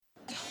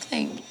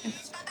nothing.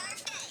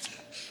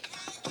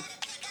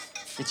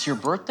 It's your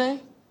birthday?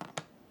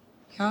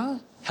 Yeah.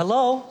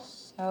 Hello?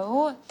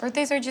 So,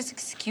 birthdays are just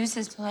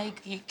excuses to,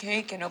 like, eat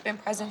cake and open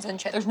presents and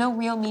shit. There's no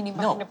real meaning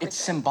behind a No, birthday. it's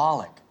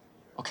symbolic,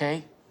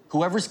 okay?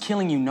 Whoever's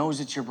killing you knows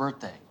it's your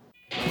birthday.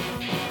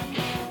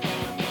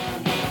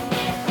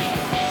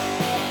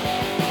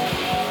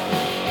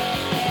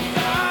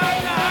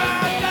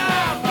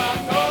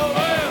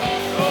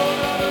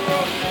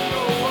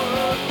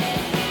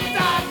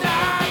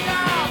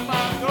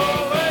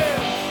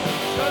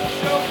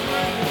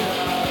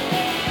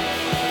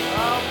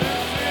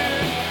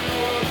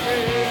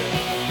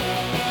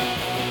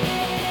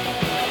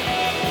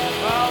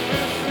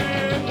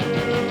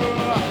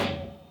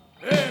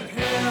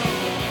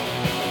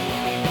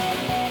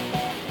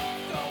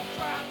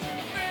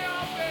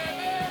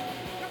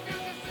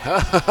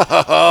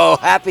 Oh,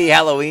 happy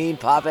Halloween,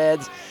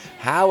 Popheads.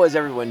 How is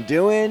everyone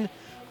doing?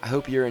 I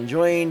hope you're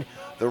enjoying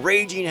the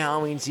raging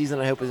Halloween season.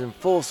 I hope is in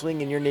full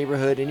swing in your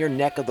neighborhood, in your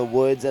neck of the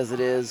woods as it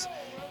is.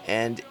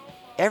 And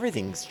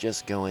everything's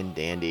just going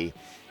dandy.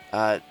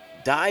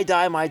 Die,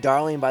 Die, My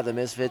Darling by the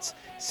Misfits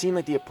seemed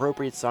like the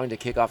appropriate song to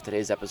kick off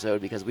today's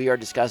episode because we are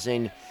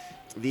discussing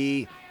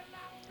the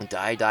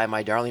Die, Die,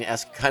 My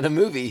Darling-esque kind of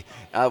movie.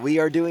 We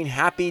are doing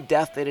Happy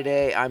Death Day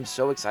today. I'm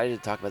so excited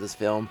to talk about this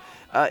film.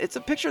 It's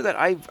a picture that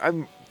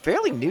I'm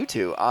fairly new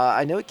to.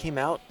 I know it came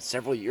out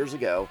several years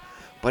ago,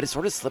 but it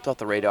sort of slipped off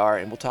the radar,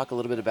 and we'll talk a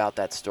little bit about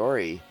that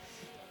story.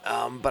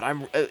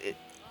 But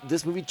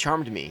this movie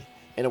charmed me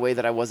in a way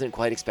that I wasn't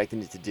quite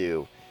expecting it to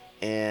do.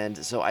 And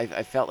so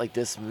I felt like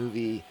this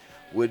movie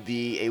would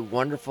be a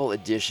wonderful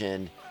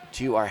addition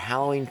to our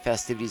Halloween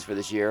festivities for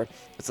this year.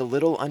 It's a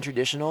little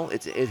untraditional.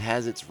 It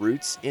has its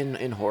roots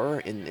in horror,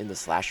 in the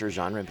slasher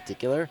genre in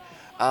particular,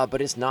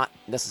 but it's not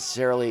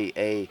necessarily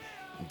a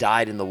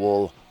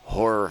dyed-in-the-wool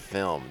horror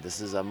film.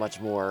 This is a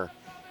much more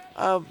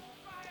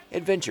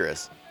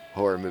adventurous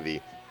horror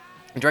movie.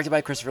 Directed by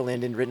Christopher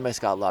Landon, written by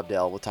Scott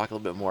Lobdell. We'll talk a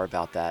little bit more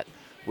about that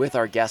with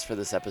our guest for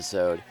this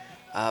episode.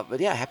 But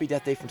yeah, Happy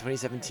Death Day from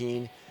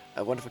 2017.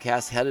 A wonderful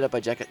cast headed up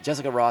by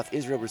Jessica Roth,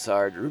 Israel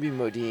Broussard, Ruby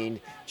Modine,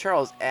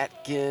 Charles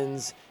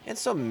Atkins, and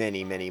so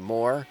many, many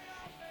more.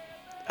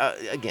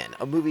 Again,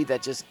 a movie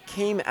that just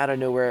came out of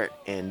nowhere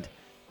and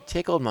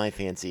tickled my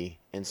fancy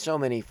in so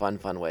many fun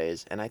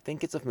ways. And I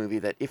think it's a movie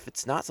that, if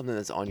it's not something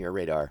that's on your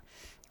radar,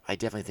 I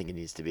definitely think it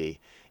needs to be.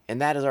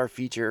 And that is our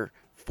feature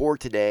for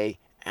today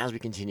as we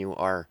continue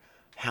our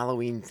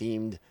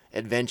Halloween-themed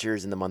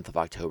adventures in the month of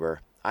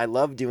October. I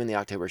love doing the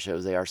October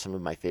shows. They are some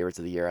of my favorites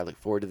of the year. I look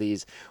forward to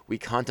these. We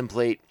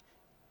contemplate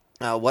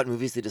what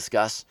movies to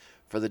discuss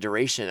for the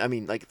duration. I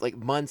mean, like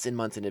months and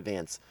months in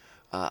advance.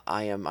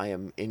 I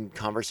am in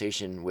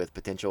conversation with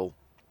potential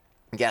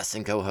guests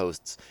and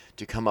co-hosts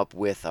to come up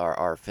with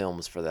our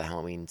films for the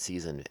Halloween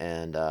season.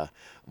 And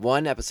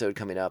one episode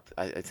coming up,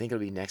 I think it'll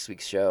be next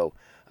week's show,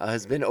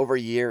 has been over a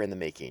year in the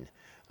making.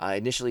 I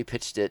initially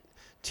pitched it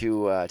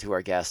to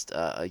our guest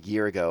a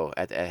year ago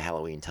at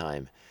Halloween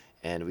time,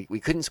 and we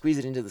couldn't squeeze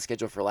it into the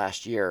schedule for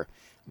last year,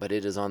 but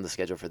it is on the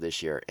schedule for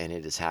this year, and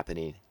it is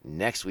happening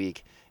next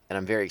week. And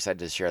I'm very excited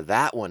to share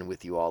that one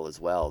with you all as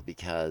well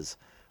because,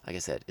 like I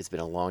said, it's been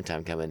a long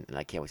time coming, and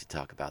I can't wait to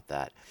talk about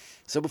that.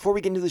 So before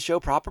we get into the show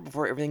proper,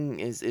 before everything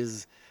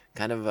is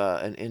kind of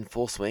in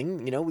full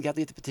swing, we got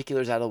to get the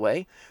particulars out of the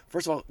way.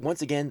 First of all,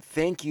 once again,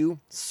 thank you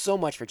so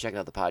much for checking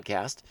out the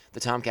podcast,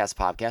 the Tomcast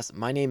Podcast.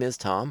 My name is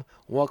Tom.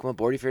 Welcome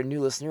aboard. If you're a new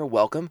listener,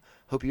 welcome.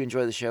 Hope you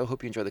enjoy the show.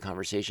 Hope you enjoy the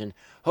conversation.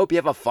 Hope you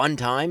have a fun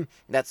time.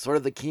 That's sort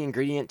of the key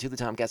ingredient to the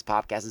Tomcast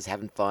Podcast, is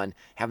having fun,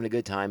 having a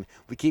good time.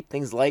 We keep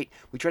things light.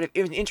 We try to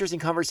have an interesting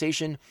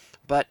conversation,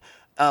 but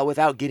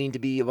without getting to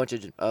be a bunch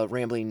of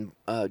rambling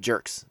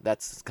jerks.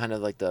 That's kind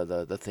of like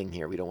the thing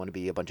here. We don't want to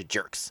be a bunch of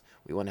jerks.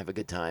 We want to have a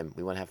good time.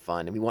 We want to have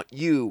fun. And we want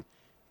you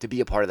to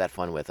be a part of that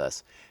fun with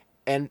us.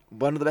 And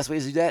one of the best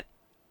ways to do that,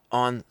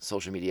 on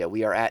social media.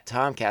 We are at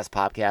Tomcast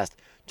Podcast,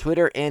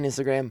 Twitter and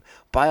Instagram.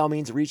 By all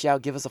means, reach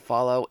out, give us a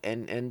follow,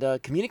 and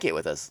communicate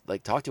with us.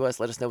 Like, talk to us.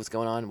 Let us know what's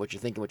going on, what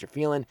you're thinking, what you're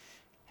feeling,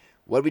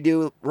 what we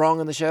do wrong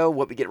on the show,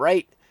 what we get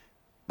right.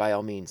 By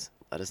all means,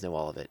 let us know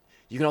all of it.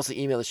 You can also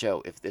email the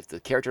show. If the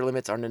character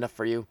limits aren't enough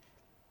for you,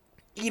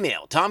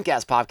 email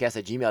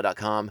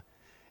tomcastpodcast@gmail.com.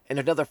 And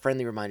another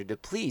friendly reminder to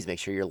please make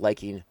sure you're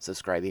liking,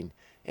 subscribing,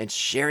 and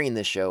sharing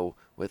this show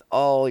with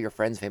all your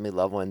friends, family,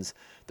 loved ones,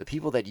 the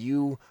people that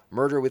you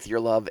murder with your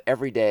love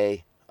every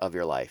day of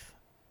your life.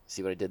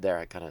 See what I did there?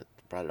 I kind of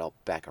brought it all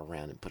back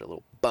around and put a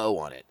little bow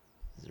on it.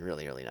 It's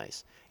really, really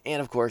nice.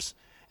 And of course,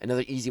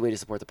 another easy way to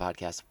support the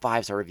podcast,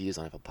 5-star reviews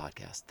on Apple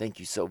Podcasts. Thank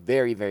you so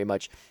very, very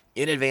much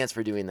in advance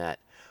for doing that.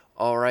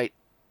 All right.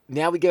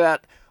 Now we go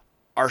out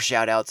our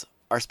shout-outs,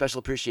 our special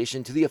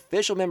appreciation to the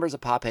official members of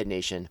Pophead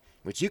Nation,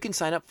 which you can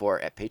sign up for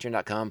at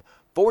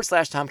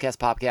patreon.com/Tomcast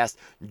Podcast.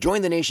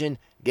 Join the nation,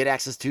 get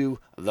access to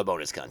the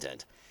bonus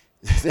content.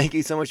 Thank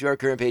you so much to our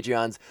current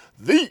Patreons,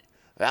 the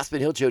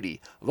Aspen Hill Chody,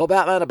 the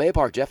Batman of Bay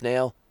Park, Jeff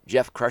Nail,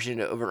 Jeff crushing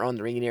it over on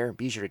the Ringineer.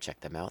 Be sure to check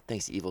them out.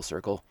 Thanks to Evil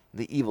Circle,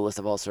 the evilest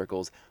of all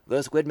circles, the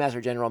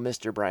Squidmaster General,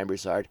 Mr. Brian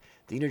Broussard,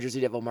 the New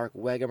Jersey Devil, Mark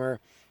Wegemer,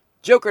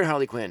 Joker and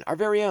Harley Quinn, our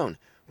very own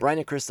Brian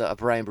and Krista of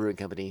Brian Brewing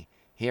Company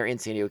here in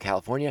San Diego,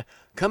 California.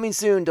 Coming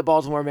soon to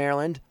Baltimore,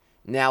 Maryland.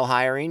 Now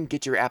hiring.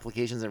 Get your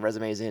applications and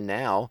resumes in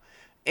now.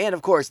 And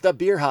of course, the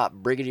Beer Hop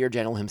Brigadier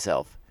General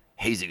himself,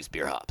 Jesus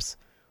Beer Hops.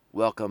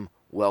 Welcome,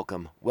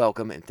 welcome,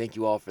 welcome, and thank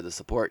you all for the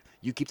support.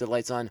 You keep the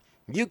lights on.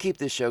 You keep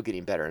this show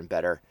getting better and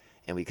better,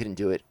 and we couldn't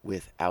do it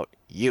without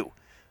you.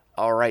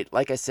 All right,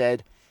 like I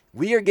said,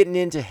 we are getting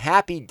into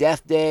Happy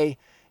Death Day,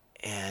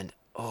 and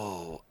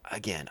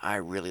again, I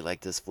really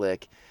like this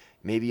flick.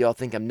 Maybe y'all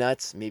think I'm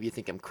nuts, maybe you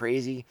think I'm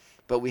crazy,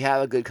 but we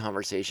have a good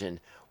conversation.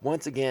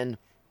 Once again,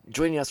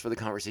 joining us for the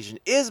conversation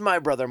is my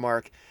brother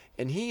Mark,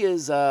 and he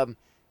is the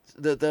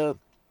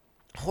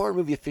horror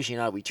movie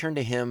aficionado. We turn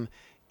to him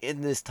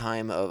in this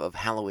time of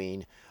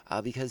Halloween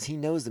because he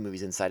knows the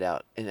movies inside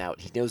out and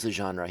out. He knows the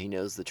genre, he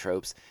knows the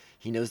tropes,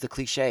 he knows the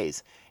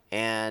cliches,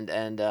 and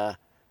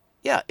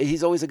yeah,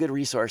 he's always a good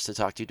resource to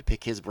talk to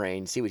pick his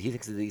brain, see what he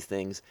thinks of these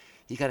things.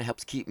 He kind of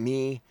helps keep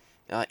me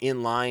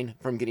in line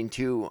from getting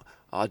too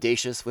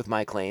audacious with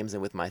my claims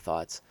and with my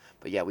thoughts.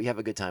 But yeah, we have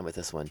a good time with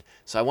this one.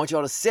 So I want you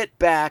all to sit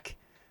back,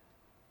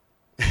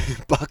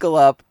 buckle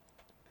up,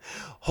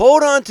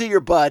 hold on to your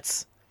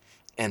butts,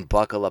 and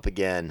buckle up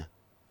again.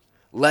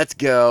 Let's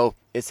go.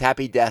 It's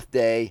Happy Death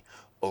Day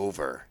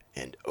over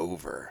and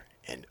over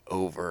and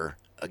over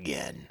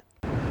again.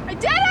 I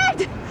did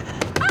it!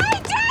 I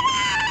did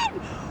it!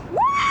 Woo!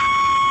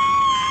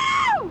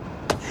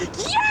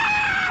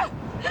 Yeah!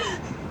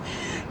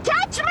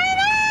 Catch me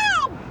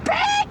now,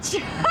 bitch!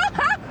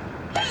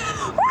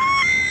 Woo!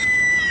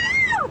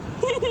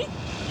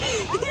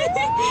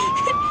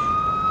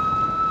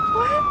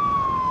 What?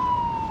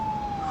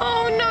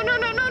 Oh, no, no,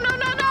 no, no, no,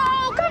 no,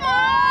 no! Come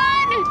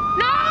on!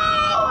 No!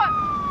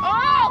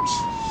 Oh,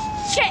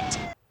 shit!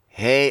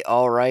 Hey,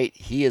 all right,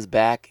 he is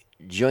back,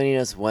 joining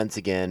us once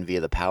again via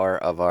the power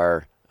of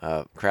our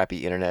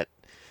crappy internet.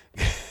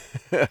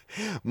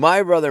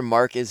 My brother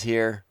Mark is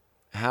here.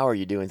 How are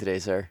you doing today,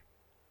 sir?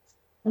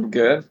 I'm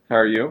good. How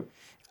are you?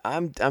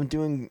 I'm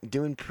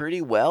doing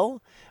pretty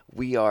well.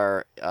 We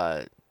are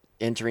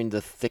entering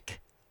the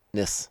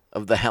thickness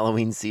of the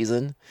Halloween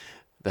season.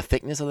 The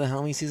thickness of the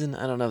Halloween season?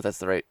 I don't know if that's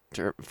the right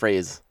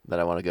phrase that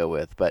I want to go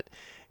with, but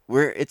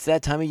it's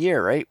that time of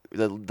year, right?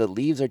 The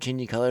leaves are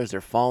changing colors, they're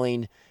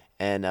falling,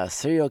 and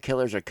serial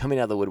killers are coming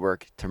out of the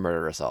woodwork to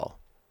murder us all.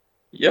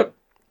 Yep.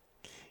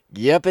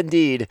 Yep,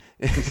 indeed.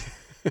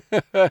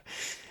 Have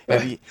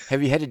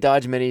you had to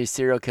dodge many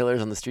serial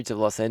killers on the streets of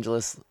Los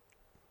Angeles?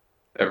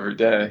 Every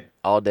day.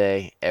 All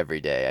day,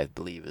 every day, I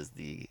believe is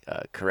the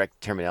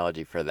correct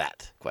terminology for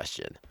that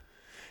question.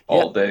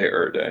 All day,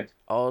 every day.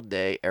 All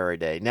day, every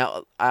day.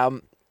 Now,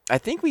 I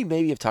think we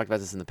maybe have talked about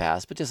this in the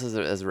past, but just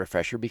as a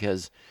refresher,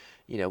 because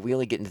we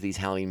only get into these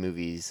Halloween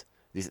movies,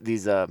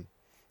 these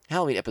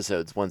Halloween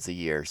episodes once a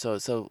year. So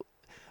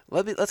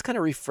let's kind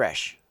of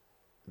refresh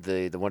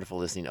the wonderful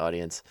listening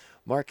audience.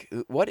 Mark,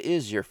 what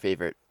is your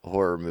favorite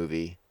horror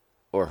movie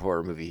or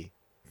horror movie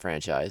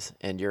franchise,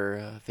 and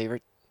your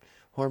favorite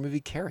horror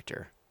movie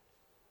character?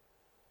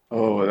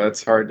 Oh,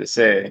 that's hard to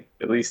say.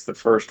 At least the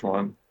first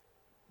one.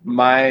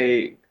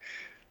 My,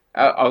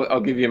 I'll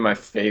give you my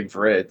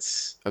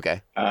favorites.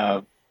 Okay.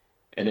 And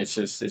it's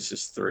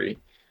just three.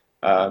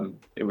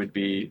 It would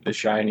be The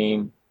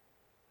Shining,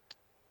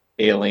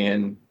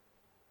 Alien,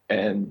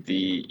 and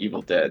the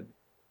Evil Dead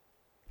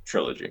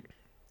trilogy.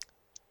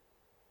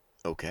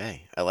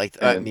 Okay.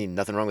 I mean,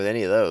 nothing wrong with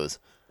any of those.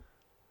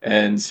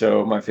 And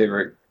so my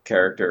favorite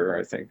character,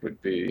 I think,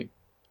 would be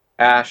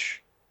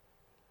Ash,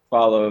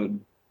 followed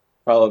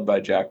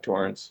by Jack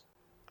Torrance.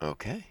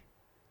 Okay.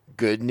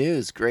 Good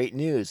news. Great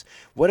news.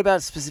 What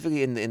about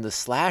specifically in the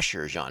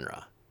slasher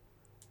genre?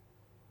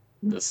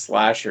 The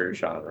slasher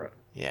genre.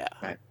 Yeah.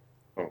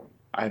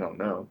 I don't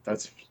know.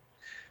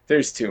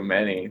 There's too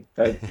many.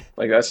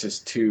 That's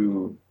just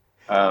too.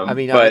 I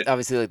mean, but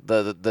obviously, like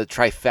the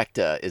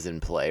trifecta is in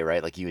play,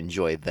 right? Like you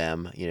enjoy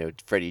them,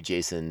 Freddy,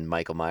 Jason,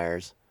 Michael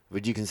Myers.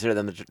 Would you consider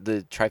them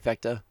the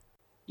trifecta?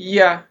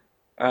 yeah,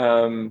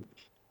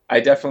 I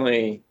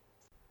definitely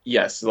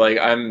yes. Like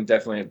I'm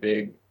definitely a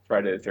big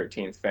Friday the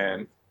 13th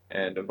fan,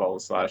 and of all the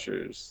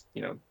slashers,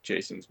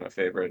 Jason's my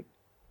favorite.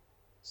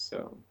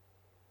 So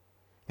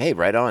Hey,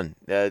 right on.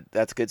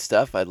 That's good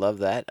stuff. I love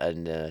that.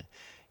 And,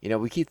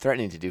 we keep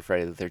threatening to do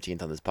Friday the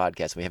 13th on this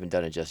podcast. And we haven't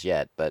done it just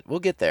yet, but we'll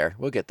get there.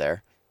 We'll get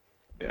there.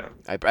 yeah,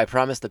 I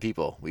promise the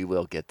people we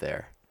will get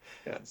there.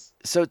 yes.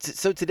 So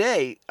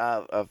today,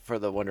 for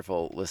the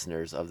wonderful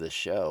listeners of this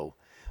show,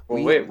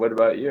 Well, wait. What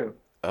about you?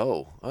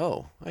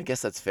 Oh, I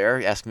guess that's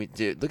fair. Ask me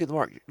to look at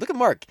Mark. Look at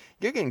Mark.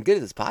 You're getting good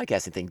at this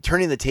podcasting thing.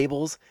 Turning the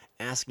tables,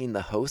 asking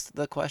the host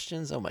the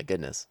questions. Oh my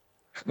goodness.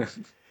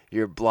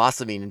 You're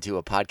blossoming into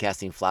a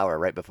podcasting flower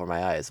right before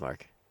my eyes,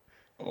 Mark.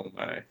 Oh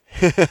my.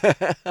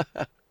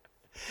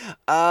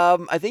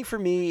 I think for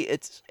me, I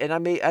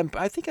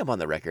think I'm on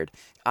the record.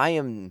 I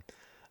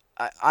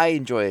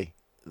enjoy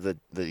the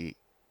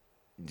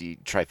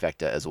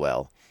trifecta as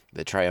well.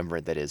 The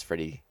triumvirate that is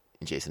Freddy,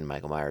 Jason, and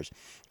Michael Myers.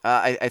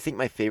 I think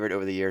my favorite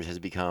over the years has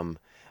become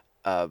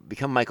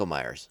Michael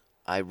Myers.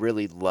 I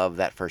really love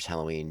that first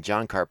Halloween.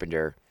 John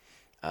Carpenter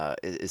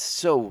is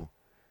so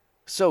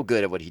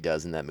good at what he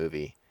does in that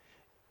movie,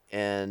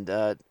 and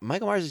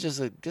Michael Myers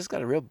is just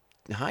got a real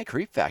high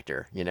creep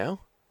factor, you know.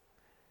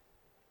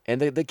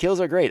 And the kills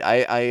are great.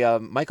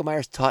 Michael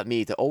Myers taught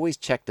me to always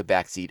check the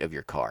back seat of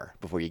your car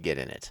before you get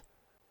in it.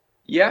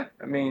 Yeah,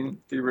 I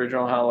mean, the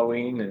original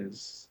Halloween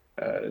is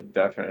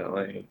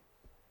definitely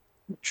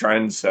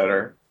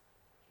trendsetter.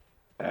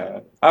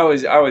 I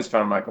always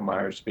found Michael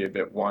Myers to be a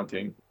bit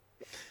wanting.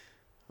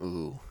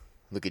 Ooh,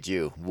 look at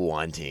you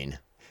wanting.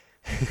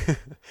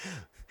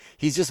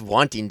 He's just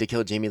wanting to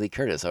kill Jamie Lee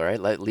Curtis. All right,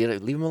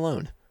 leave him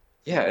alone.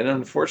 Yeah, and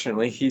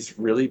unfortunately, he's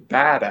really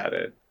bad at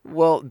it.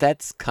 Well,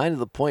 that's kind of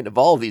the point of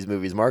all of these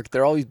movies, Mark.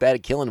 They're always bad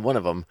at killing one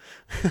of them.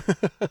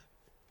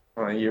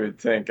 Well, you would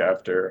think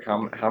after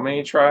how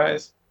many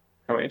tries?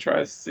 How many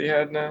tries has he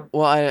had now?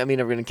 Well, I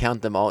mean, are we going to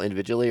count them all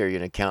individually, or are you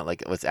going to count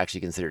like what's actually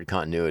considered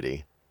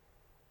continuity?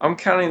 I'm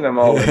counting them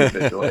all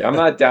individually. I'm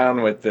not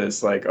down with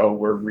this, like, oh,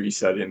 we're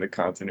resetting the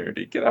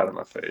continuity. Get out of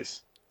my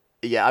face.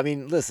 Yeah, I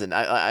mean, listen,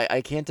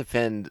 I can't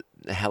defend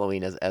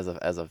Halloween as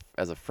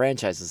a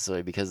franchise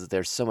necessarily because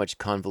there's so much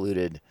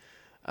convoluted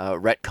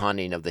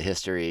retconning of the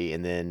history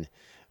and then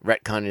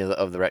retconning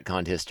of the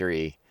retconned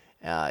history.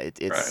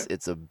 Right.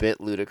 It's a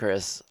bit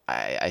ludicrous.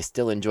 I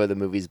still enjoy the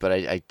movies, but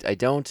I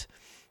don't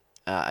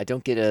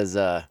get as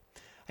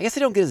I guess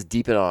I don't get as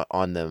deep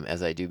on them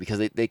as I do because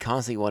they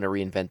constantly want to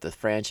reinvent the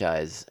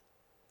franchise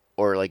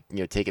or like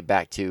take it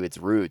back to its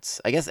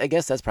roots. I guess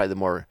that's probably the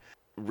more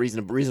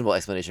reasonable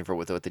explanation for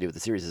what they do with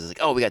the series is like,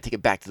 oh, we got to take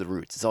it back to the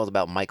roots. It's all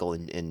about Michael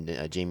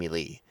and Jamie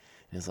Lee.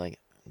 And it's like,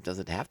 does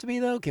it have to be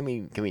though? Can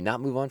we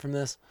not move on from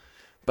this?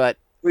 But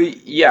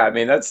Yeah, I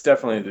mean that's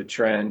definitely the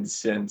trend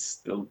since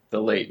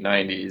the late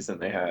 '90s, and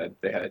they had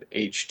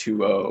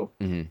H2O,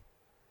 mhm.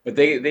 but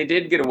they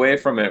did get away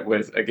from it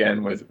with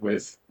again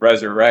with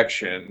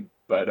Resurrection,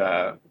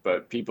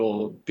 but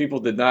people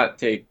did not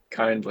take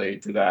kindly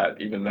to that,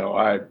 even though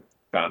I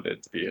found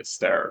it to be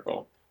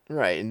hysterical.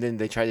 Right, and then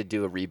they tried to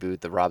do a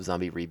reboot, the Rob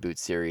Zombie reboot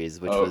series,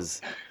 which Oh,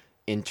 was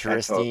I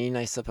told interesting,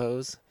 I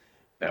suppose.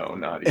 no,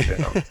 not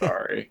even. I'm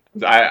sorry.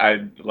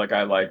 I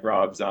like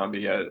Rob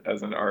Zombie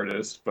as an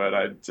artist, but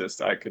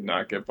I could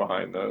not get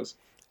behind those.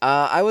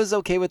 I was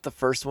okay with the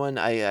first one.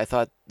 I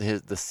thought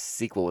the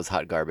sequel was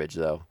hot garbage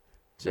though,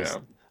 just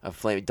Yeah, a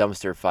flame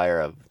dumpster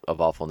fire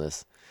of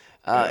awfulness.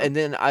 yeah. And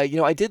then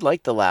I did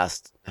like the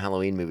last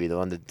Halloween movie, the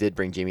one that did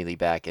bring Jamie Lee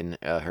back and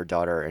her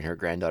daughter and her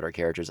granddaughter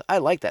characters. I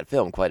like that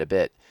film quite a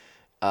bit.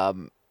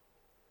 Um,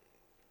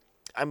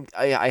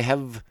 I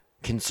have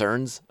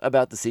concerns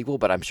about the sequel,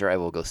 but I'm sure I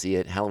will go see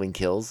it. Halloween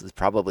Kills is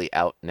probably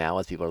out now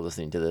as people are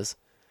listening to this,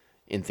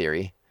 in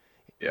theory.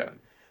 Yeah.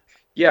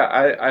 Yeah,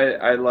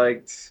 I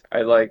liked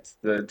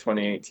the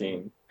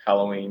 2018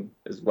 Halloween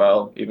as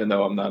well, even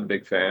though I'm not a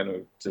big fan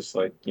of just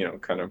like,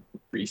 kind of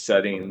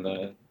resetting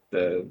the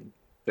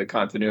the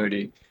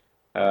continuity.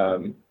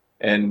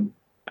 And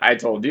I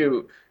told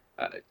you,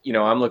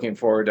 I'm looking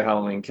forward to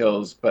Halloween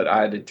Kills, but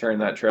I had to turn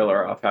that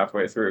trailer off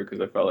halfway through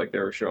because I felt like they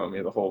were showing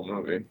me the whole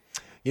movie.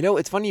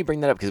 It's funny you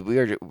bring that up because we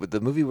are with the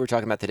movie we're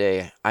talking about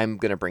today. I'm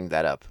gonna bring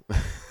that up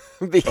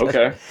because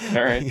Okay,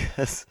 all right.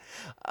 yes.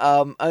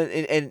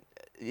 And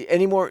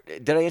any more?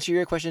 Did I answer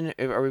your question?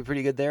 Are we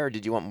pretty good there, or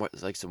did you want more,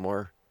 like some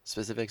more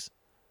specifics?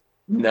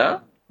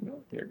 No,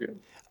 no, you're good.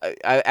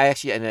 I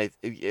actually, and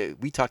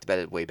we talked about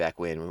it way back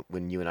when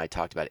you and I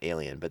talked about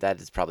Alien, but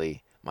that is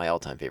probably my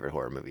all-time favorite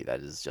horror movie.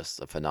 That is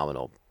just a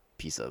phenomenal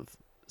piece of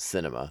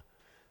cinema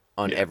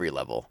on Yeah. every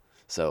level.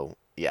 So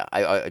yeah,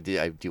 I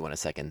do want to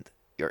second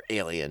your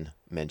Alien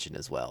mention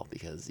as well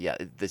because yeah,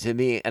 to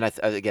me, and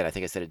again, I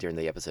think I said it during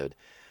the episode.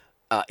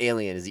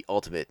 Alien is the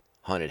ultimate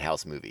haunted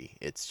house movie.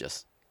 It's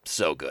just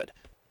so good.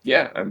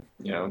 Yeah,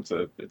 it's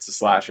a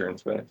slasher in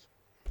space.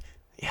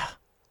 Yeah.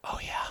 Oh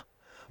yeah.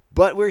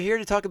 But we're here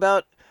to talk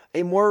about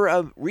a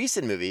more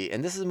recent movie,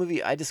 and this is a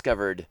movie I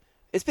discovered.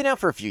 It's been out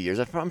for a few years.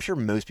 I'm sure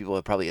most people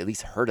have probably at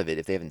least heard of it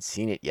if they haven't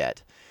seen it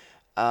yet.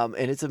 And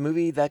it's a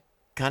movie that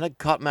kind of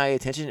caught my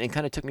attention and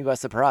kind of took me by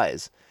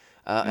surprise.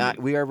 Mm,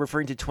 We are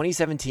referring to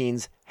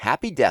 2017's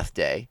Happy Death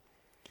Day,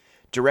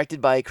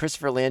 directed by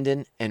Christopher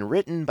Landon and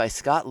written by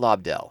Scott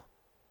Lobdell.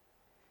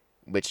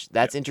 Which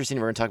yeah. that's interesting.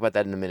 We're going to talk about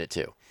that in a minute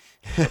too.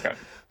 Okay.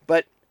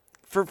 But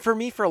for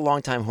me, for a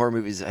long time, horror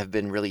movies have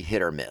been really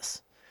hit or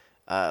miss.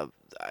 Uh,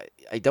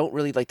 I don't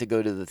really like to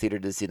go to the theater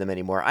to see them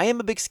anymore. I am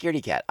a big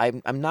scaredy cat.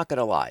 I'm not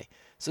gonna lie.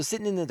 So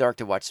sitting in the dark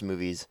to watch some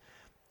movies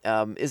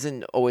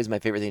isn't always my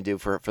favorite thing to do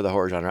for the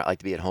horror genre. I like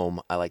to be at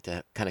home. I like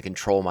to kind of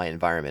control my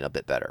environment a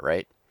bit better,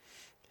 right?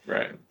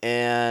 Right.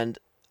 And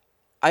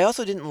I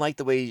also didn't like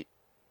the way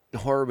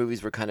horror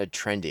movies were kind of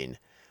trending.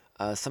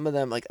 Some of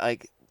them, like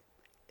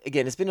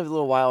again, it's been a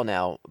little while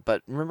now,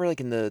 but remember,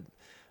 like in the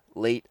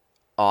late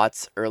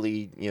aughts,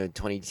 early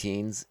 20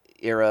 teens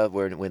era,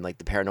 when like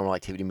the paranormal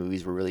activity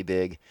movies were really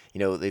big.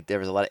 There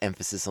was a lot of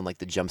emphasis on like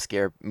the jump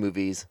scare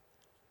movies.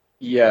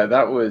 Yeah,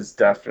 that was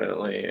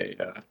definitely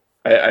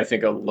I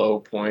think a low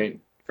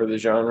point for the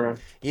genre.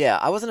 Yeah,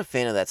 I wasn't a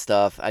fan of that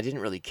stuff. I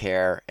didn't really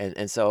care,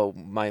 and so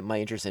my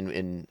interest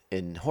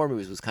in horror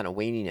movies was kind of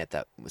waning at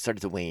that started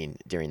to wane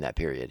during that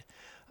period.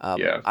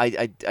 Yeah. I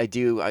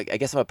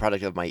guess I'm a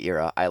product of my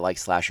era. I like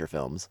slasher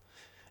films,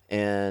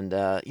 and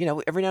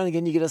every now and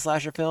again you get a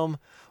slasher film,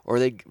 or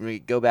they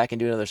go back and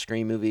do another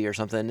Scream movie or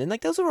something, and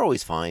like those are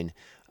always fine.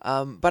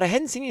 But I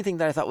hadn't seen anything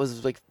that I thought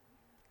was like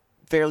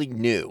fairly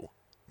new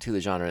to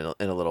the genre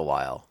in a little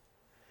while.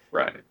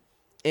 Right.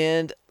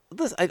 And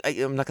listen,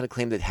 I'm not going to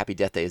claim that Happy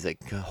Death Day is a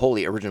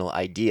wholly original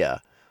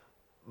idea,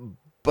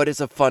 but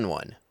it's a fun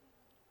one.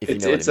 If you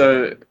It's know it's what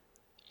I mean. a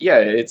yeah,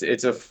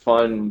 it's a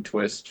fun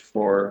twist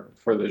for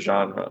the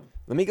genre.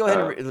 Let me go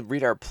ahead and Um,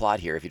 read our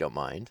plot here, if you don't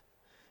mind.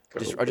 I'll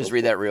go just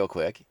read for that real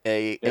quick.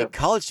 A Yeah.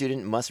 college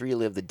student must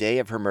relive the day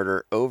of her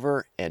murder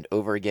over and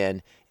over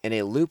again in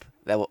a loop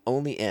that will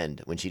only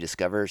end when she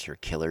discovers her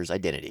killer's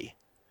identity.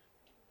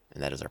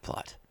 And that is our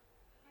plot.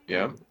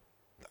 Yeah.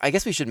 I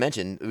guess we should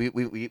mention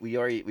we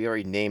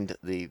already named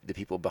the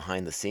people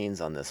behind the scenes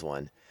on this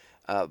one,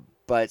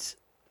 but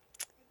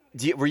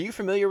were you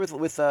familiar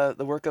with the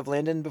work of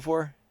Landon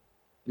before?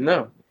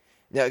 No.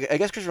 Yeah, I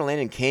guess Christopher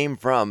Landon came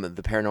from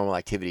the Paranormal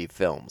Activity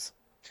films.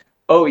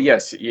 Oh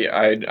yes, yeah.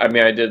 I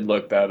mean I did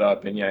look that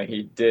up, and yeah,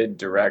 he did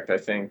direct. I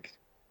think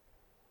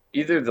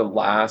either the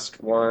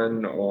last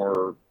one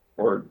or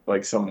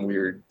like some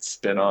weird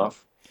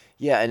spin-off.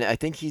 Yeah, and I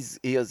think he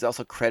is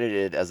also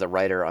credited as a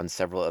writer on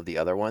several of the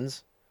other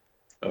ones.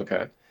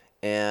 Okay.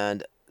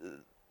 And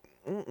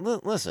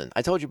listen,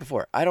 I told you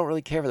before, I don't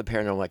really care for the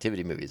Paranormal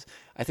Activity movies.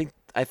 I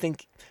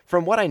think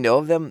from what I know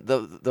of them,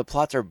 the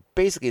plots are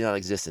basically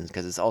non-existent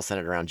because it's all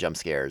centered around jump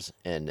scares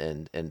and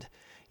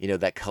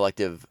that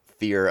collective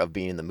fear of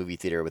being in the movie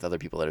theater with other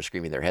people that are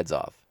screaming their heads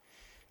off.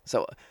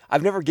 So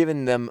I've never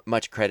given them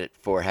much credit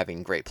for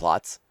having great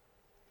plots.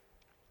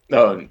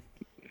 No,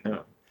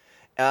 no.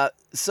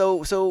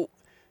 So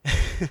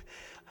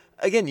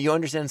again, you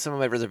understand some of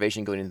my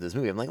reservation going into this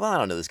movie. I'm like, well, I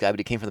don't know this guy, but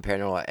he came from the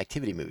Paranormal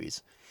Activity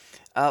movies.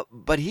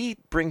 But he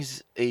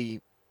brings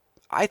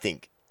I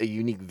think, a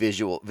unique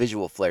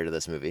visual flair to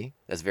this movie.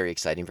 That's very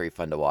exciting, very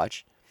fun to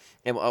watch.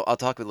 And I'll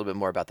talk a little bit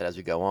more about that as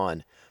we go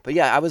on. But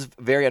yeah, I was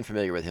very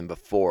unfamiliar with him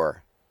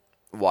before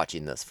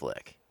watching this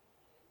flick.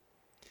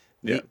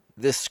 Yeah.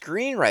 The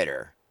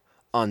screenwriter,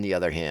 on the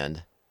other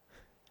hand,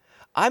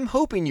 I'm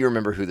hoping you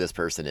remember who this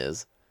person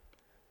is.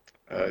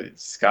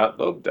 Scott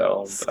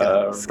Lobdell,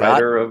 Scott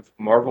writer of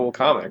Marvel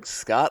Comics.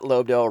 Scott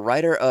Lobdell,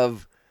 writer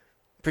of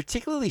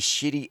particularly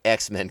shitty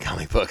X-Men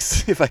comic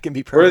books, if I can be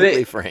Were perfectly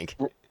they frank.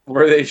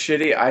 were they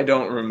shitty? I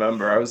don't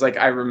remember. I was like,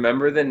 I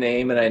remember the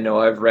name and I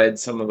know I've read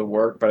some of the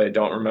work, but I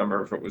don't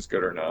remember if it was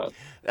good or not.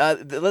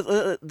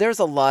 There's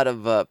a lot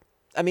of,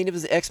 I mean, it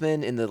was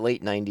X-Men in the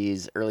late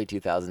 90s, early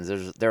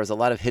 2000s. There was a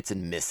lot of hits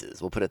and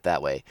misses, we'll put it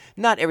that way.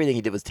 Not everything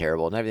he did was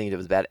terrible, not everything he did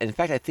was bad. And in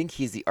fact, I think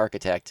he's the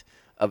architect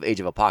of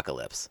Age of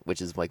Apocalypse,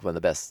 which is like one of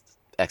the best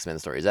X-Men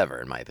stories ever,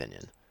 in my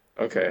opinion.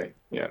 Okay,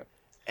 yeah.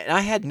 And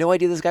I had no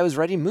idea this guy was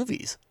writing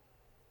movies.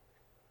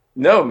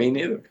 No, me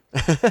neither.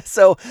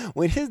 So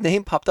when his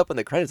name popped up in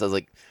the credits, I was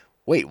like,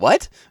 wait,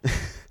 what?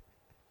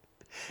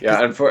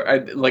 Yeah,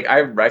 and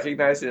I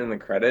recognized it in the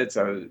credits.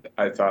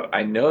 I thought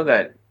I know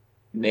that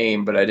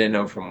name, but I didn't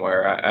know from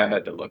where. I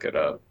had to look it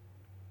up.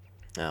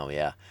 Oh,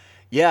 yeah.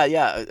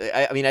 Yeah.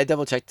 I mean, I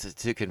double checked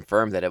to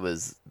confirm that it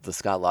was the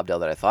Scott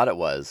Lobdell that I thought it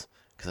was.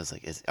 Because I was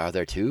like, are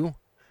there two?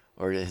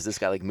 Or has this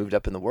guy like moved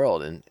up in the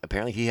world? And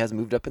apparently he has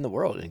moved up in the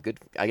world. And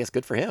I guess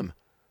good for him.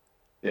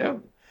 Yeah.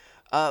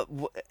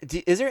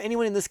 Is there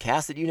anyone in this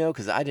cast that you know?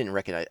 Because I didn't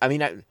recognize. I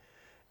mean,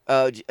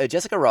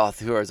 Jessica Roth,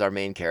 who is our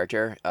main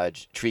character,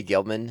 Tree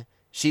Gilman,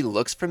 she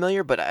looks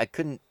familiar, but I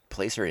couldn't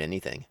place her in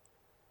anything.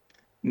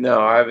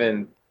 No, I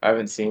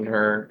haven't seen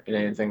her in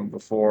anything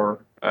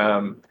before.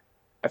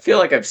 I feel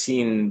like I've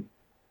seen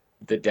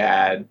the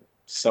dad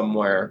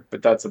somewhere,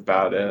 but that's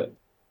about it.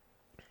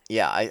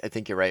 Yeah, I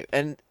think you're right.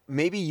 And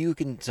maybe you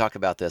can talk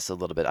about this a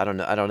little bit. I don't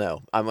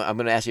know. I'm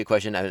going to ask you a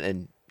question,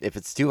 and if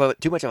it's too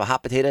much of a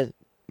hot potato,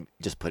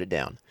 just put it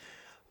down.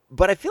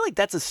 But I feel like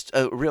that's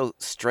a real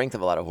strength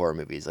of a lot of horror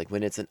movies. Like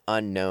when it's an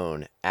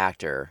unknown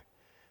actor,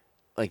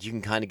 like you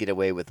can kind of get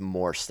away with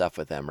more stuff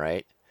with them,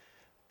 right?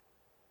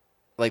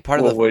 Like part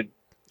of Well, would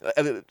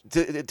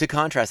to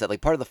contrast that,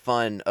 like part of the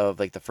fun of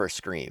like the first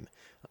Scream,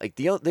 like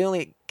the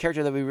only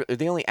character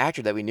the only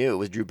actor that we knew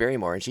was Drew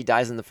Barrymore, and she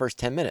dies in the first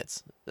 10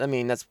 minutes. I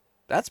mean,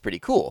 that's pretty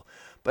cool.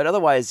 But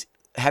otherwise,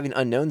 having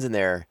unknowns in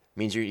there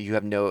means you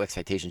have no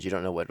expectations. You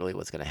don't know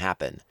what's going to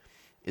happen.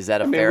 Is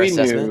that I a mean, fair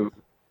assessment?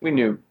 we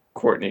knew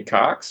Courtney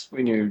Cox,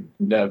 we knew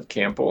Nev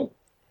Campbell.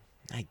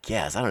 I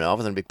guess I don't know. I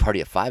wasn't a big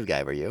Party of Five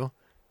guy. Were you?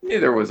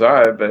 Neither was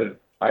I, but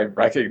I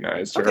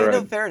recognized Okay, her. no,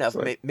 And fair enough.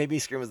 it's like, Maybe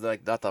Scream was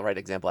like not the right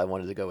example I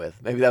wanted to go with.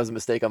 Maybe that was a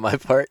mistake on my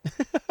part.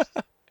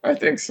 I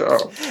think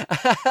so.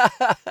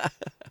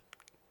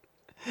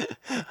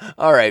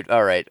 All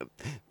right.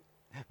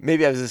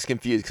 Maybe I was just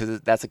confused because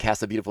that's a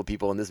cast of beautiful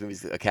people, and this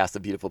movie's a cast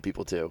of beautiful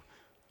people too.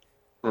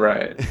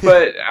 Right.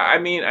 But I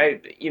mean,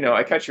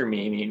 I catch your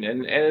meaning.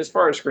 And as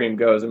far as Scream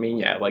goes, I mean,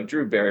 yeah, like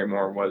Drew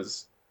Barrymore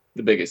was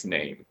the biggest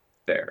name.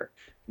 there.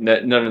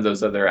 None of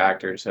those other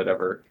actors had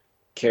ever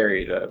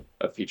carried a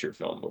feature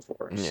film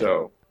before.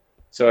 Yeah.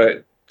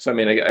 So I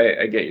mean,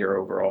 I get your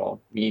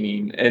overall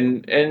meaning,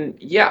 and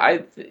yeah,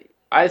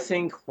 I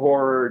think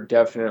horror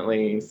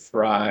definitely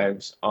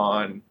thrives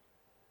on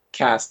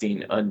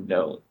casting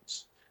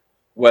unknowns.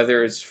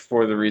 Whether it's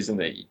for the reason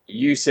that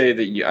you say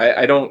that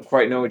I don't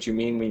quite know what you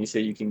mean when you say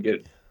you can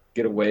get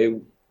away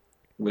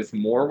with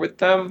more with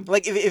them.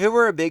 Like if it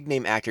were a big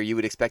name actor, you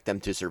would expect them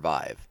to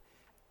survive.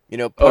 You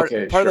know,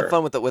 Okay, part of the sure.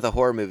 fun with a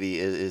horror movie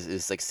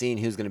is like seeing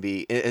who's going to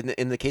be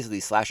in the case of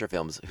these slasher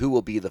films, who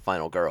will be the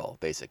final girl,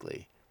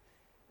 basically.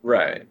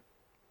 Right.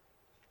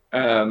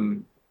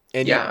 Um,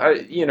 And yeah,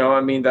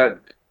 I mean that.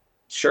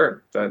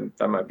 Sure,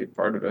 that might be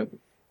part of it.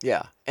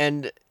 yeah,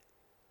 and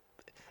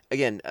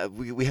again,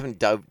 we haven't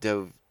dove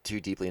too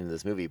deeply into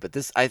this movie, but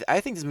I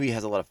think this movie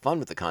has a lot of fun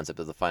with the concept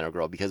of the final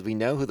girl because we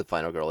know who the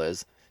final girl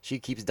is. She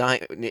keeps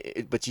dying,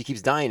 but she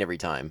keeps dying every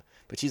time.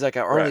 But she's like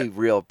our only Right.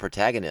 real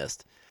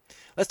protagonist.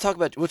 We'll talk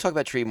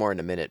about Tree more in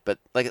a minute, but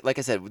like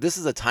I said, this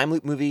is a time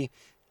loop movie.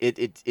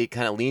 It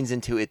kind of leans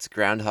into its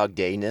Groundhog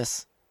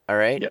Day-ness. All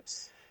right.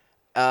 Yes.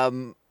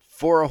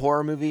 For a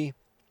horror movie,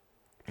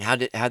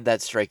 how'd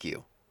that strike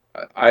you?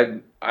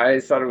 I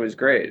thought it was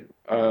great.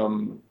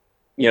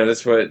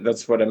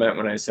 That's what I meant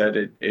when I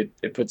said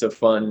it puts a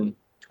fun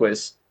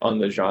twist on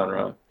the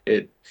genre.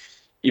 It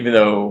Even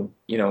though,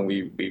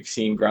 we've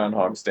seen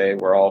Groundhog's Day,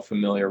 we're all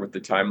familiar with the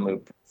time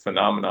loop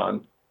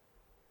phenomenon.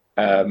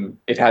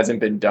 It hasn't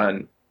been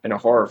done in a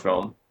horror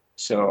film.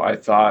 So I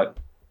thought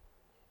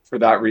for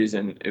that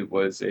reason it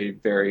was a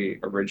very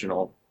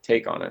original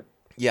take on it.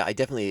 Yeah, I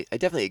definitely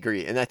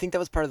agree, and I think that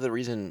was part of the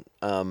reason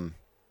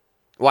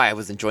why I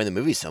was enjoying the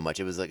movie so much.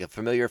 It was like a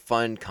familiar,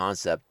 fun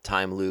concept,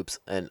 time loops,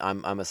 and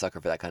I'm a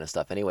sucker for that kind of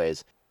stuff.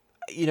 Anyways,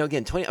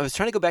 again, I was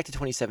trying to go back to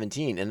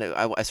 2017, and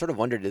I sort of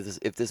wondered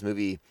if this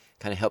movie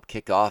kind of helped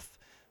kick off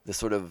the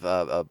sort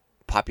of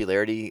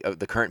popularity of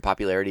the current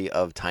popularity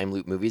of time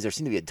loop movies. There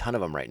seem to be a ton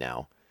of them right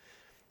now.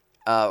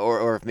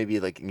 Or if maybe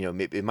like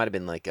maybe it might have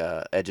been like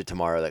Edge of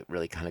Tomorrow that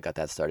really kind of got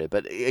that started.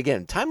 But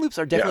again, time loops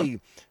are Yeah.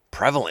 definitely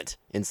prevalent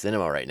in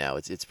cinema right now.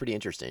 It's pretty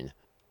interesting.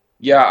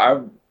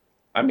 Yeah,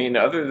 I mean,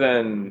 other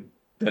than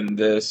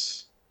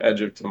this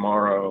Edge of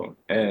Tomorrow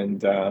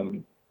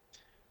and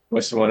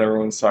what's the one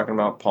everyone's talking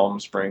about, Palm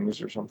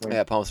Springs or something.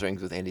 Yeah, Palm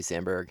Springs with Andy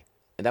Samberg,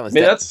 and that I was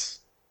mean,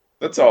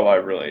 that's all I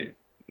really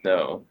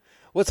know.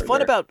 what's Are fun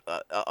there? about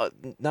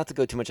not to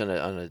go too much on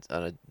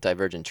a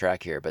divergent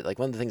track here, but like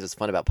one of the things that's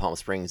fun about Palm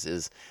Springs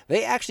is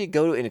they actually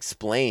go and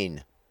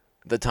explain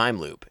the time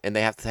loop, and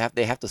they have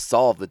to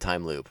solve the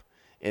time loop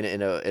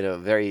in a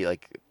very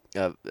like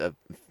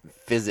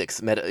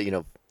physics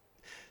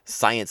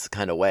science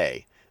kind of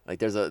way. Like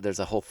there's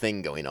a whole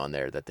thing going on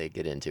there that they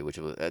get into, which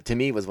was, to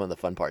me was one of the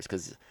fun parts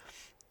because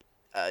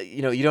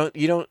you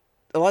don't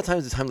a lot of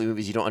times in time loop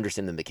movies you don't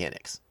understand the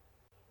mechanics.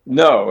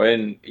 No,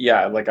 and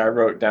yeah, like I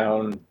wrote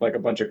down like a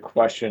bunch of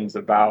questions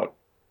about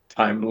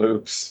time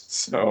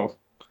loops.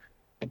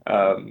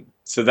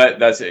 So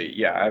that's it.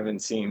 Yeah, I haven't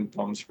seen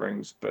Palm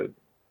Springs, but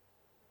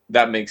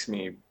that makes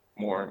me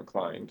more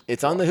inclined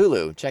It's to on the watch it.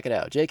 Hulu. Check it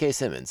out. J.K.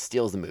 Simmons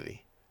steals the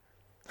movie.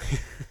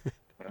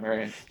 All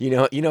right, You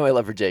know I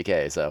love her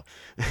J.K. So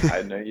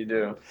I know you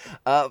do.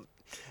 uh,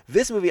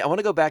 this movie I want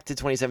to go back to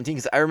 2017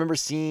 because I remember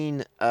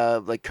seeing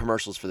like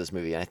commercials for this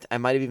movie. And I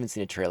might have even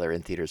seen a trailer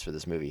in theaters for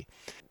this movie.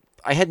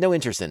 I had no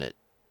interest in it.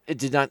 It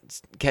did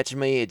not catch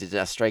me. It did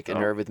not strike a Oh,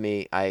 nerve with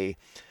me. I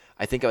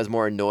think I was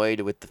more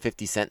annoyed with the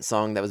 50 Cent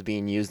song that was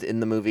being used in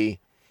the movie.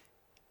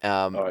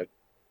 Um, oh,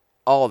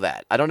 all of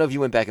that. I don't know if you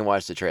went back and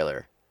watched the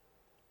trailer.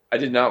 I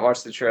did not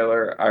watch the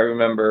trailer. I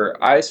remember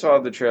I saw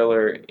the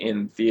trailer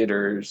in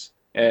theaters,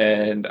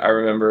 and I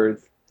remember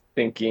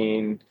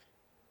thinking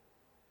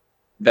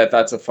that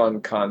that's a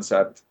fun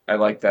concept. I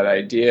like that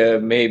idea.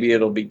 Maybe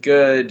it'll be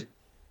good,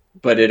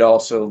 but it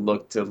also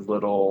looked a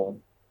little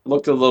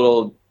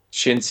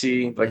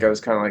chintzy. Like I Mhm.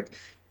 was kind of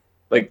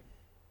like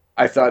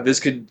I thought this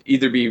could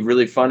either be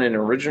really fun and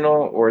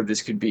original, or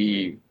this could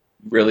be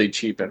really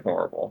cheap and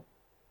horrible.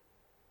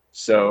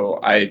 So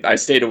I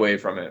stayed away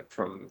from it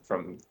from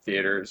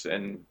theaters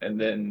and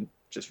then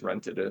just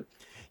rented it.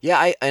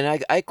 Yeah,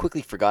 I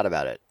quickly forgot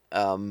about it.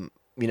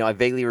 I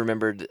vaguely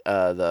remembered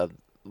the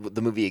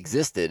movie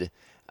existed,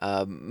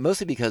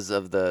 mostly because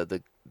of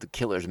the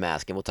Killer's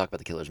Mask, and we'll talk about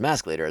the Killer's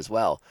Mask later as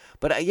well.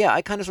 But yeah,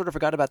 I kind of sort of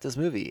forgot about this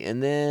movie,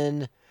 and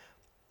then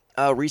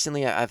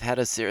recently I've had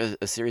a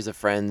series of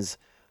friends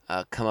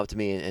come up to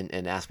me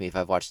and ask me if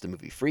I've watched the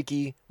movie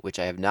Freaky, which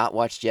I have not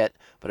watched yet,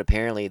 but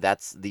apparently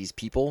that's these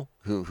people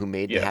who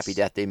made the Happy Yes.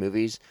 Death Day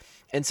movies.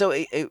 And so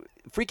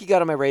Freaky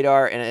got on my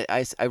radar, and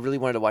I really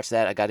wanted to watch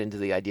that. I got into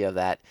the idea of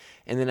that.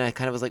 And then I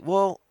kind of was like,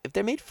 well, if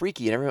they made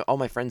Freaky, and all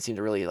my friends seem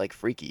to really like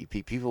Freaky,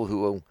 people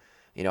who,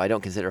 I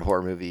don't consider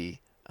horror movie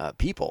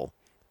people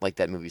like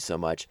that movie so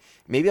much.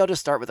 Maybe I'll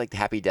just start with like the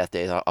Happy Death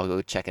Days. I'll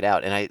go check it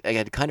out. And I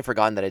had kind of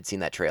forgotten that I'd seen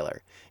that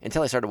trailer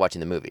until I started watching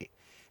the movie.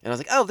 And I was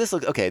like, oh, this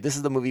looks okay. This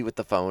is the movie with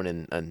the phone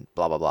and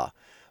blah, blah, blah.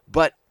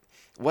 But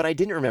what I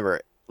didn't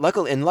remember,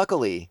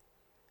 luckily,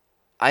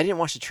 I didn't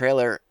watch the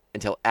trailer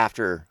until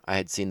after I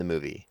had seen the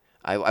movie.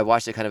 I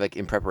watched it kind of like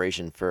in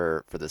preparation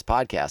for this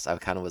podcast. I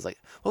kind of was like,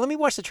 well, let me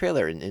watch the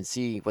trailer and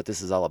see what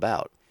this is all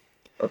about.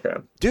 Okay.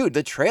 Dude,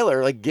 the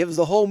trailer like gives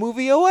the whole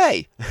movie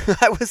away.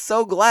 I was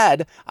so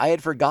glad I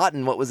had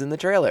forgotten what was in the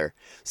trailer.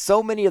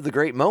 So many of the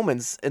great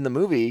moments in the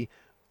movie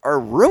are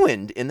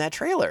ruined in that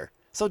trailer.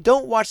 So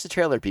don't watch the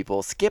trailer,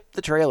 people. Skip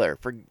the trailer.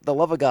 For the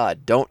love of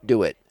God, don't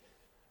do it.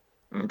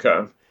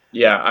 Okay.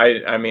 Yeah,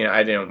 I mean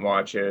I didn't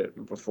watch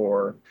it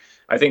before.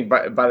 I think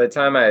by the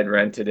time I had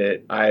rented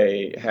it,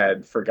 I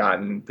had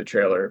forgotten the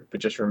trailer,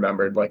 but just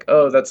remembered like,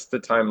 oh, that's the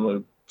time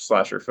loop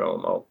slasher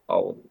film.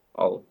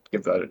 I'll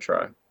give that a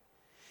try.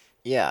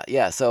 Yeah,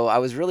 yeah. So I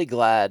was really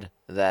glad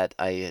that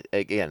I,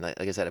 again,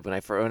 like I said,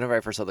 whenever I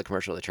first saw the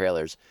commercial, the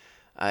trailers,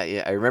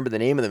 I remember the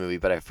name of the movie,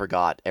 but I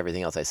forgot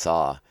everything else I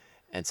saw.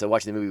 And so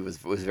watching the movie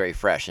was very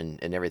fresh,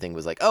 and everything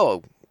was like,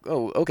 oh,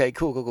 okay,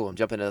 cool. I'm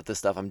jumping into this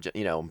stuff. I'm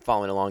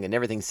following along, and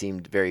everything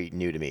seemed very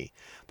new to me.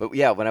 But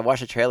yeah, when I watched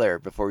the trailer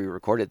before we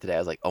recorded today, I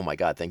was like, oh my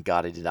God, thank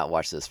God I did not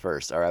watch this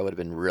first, or I would have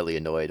been really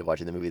annoyed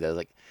watching the movie. That was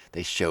like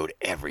they showed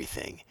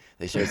everything.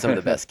 They showed some of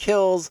the best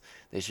kills.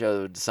 They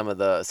showed some of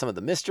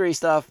the mystery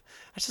stuff.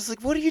 I was just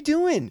like, what are you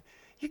doing?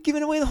 You're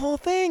giving away the whole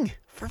thing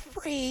for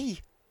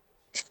free.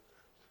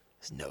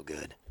 It's no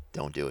good.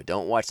 Don't do it.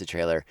 Don't watch the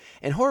trailer.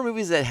 And horror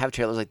movies that have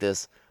trailers like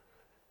this,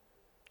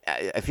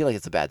 I feel like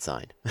it's a bad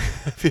sign.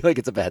 I feel like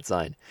it's a bad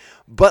sign.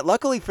 But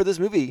luckily for this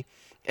movie,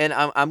 and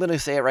I'm going to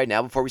say it right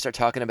now before we start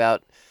talking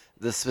about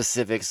the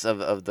specifics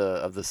of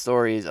the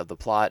stories, of the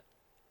plot,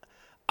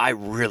 I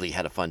really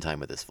had a fun time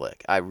with this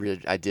flick.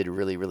 I did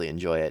really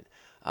enjoy it.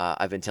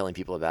 I've been telling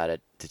people about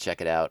it to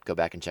check it out. Go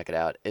back and check it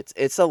out.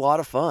 It's a lot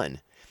of fun.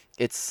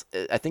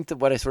 I think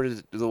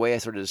that the way I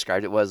sort of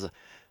described it was,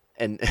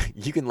 and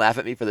you can laugh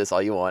at me for this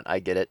all you want. I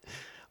get it.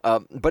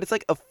 But it's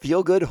like a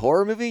feel good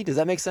horror movie. Does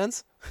that make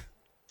sense?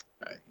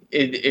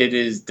 It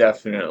is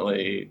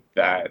definitely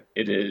that.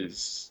 It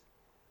is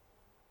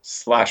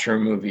slasher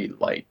movie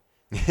light.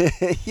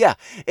 Yeah,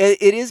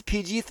 it is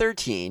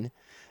PG-13,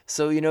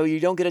 so you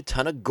don't get a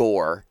ton of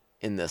gore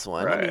in this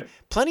one. I mean, Right.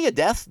 plenty of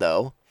deaths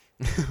though.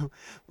 A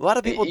lot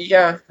of people,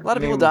 Yeah. a lot I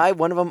of people mean, die.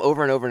 One of them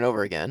over and over and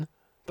over again.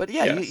 But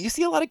yeah, you yes.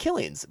 see a lot of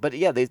killings. But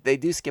yeah, they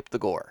do skip the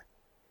gore,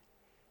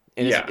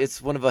 and Yeah.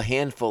 it's one of a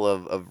handful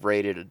of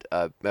rated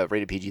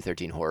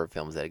PG-13 horror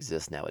films that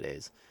exist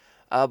nowadays.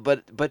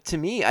 But to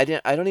me, I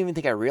don't even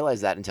think I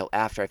realized that until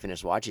after I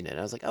finished watching it. And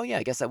I was like, oh yeah,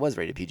 I guess that was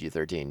rated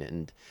PG-13,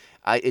 and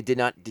it did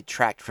not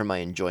detract from my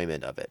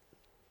enjoyment of it.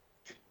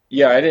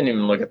 Yeah, I didn't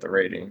even look at the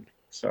rating.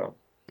 So,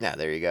 Yeah,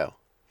 there you go.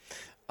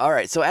 All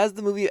right, so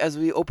as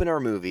we open our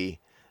movie,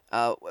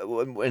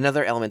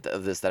 another element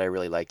of this that I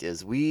really liked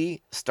is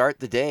we start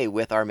the day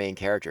with our main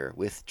character,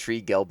 with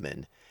Tree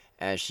Gelbman,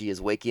 as she is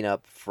waking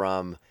up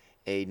from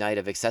a night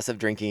of excessive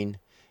drinking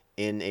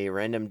in a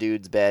random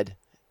dude's bed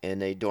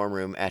in a dorm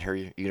room at her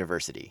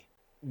university.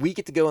 We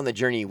get to go on the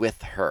journey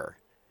with her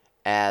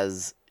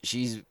as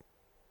she's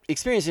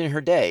experiencing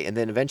her day, and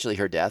then eventually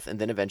her death, and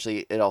then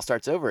eventually it all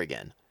starts over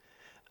again.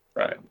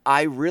 right.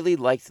 I really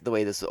liked the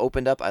way this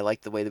opened up. I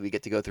liked the way that we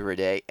get to go through her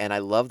day, and I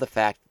love the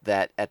fact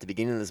that at the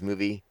beginning of this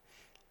movie,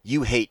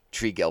 you hate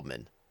Tree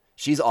Gelbman.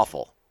 She's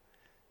awful.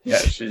 Yeah,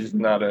 she's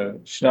not a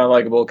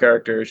likable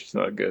character. She's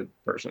not a good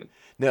person.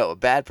 No, a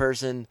bad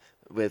person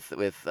with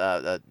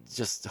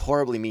just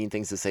horribly mean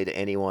things to say to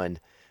anyone.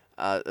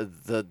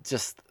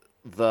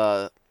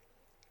 The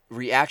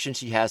reaction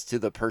she has to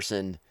the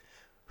person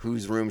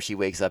whose room she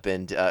wakes up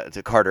in,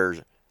 to Carter,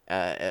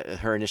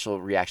 her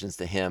initial reactions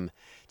to him,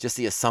 just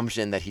the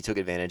assumption that he took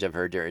advantage of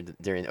her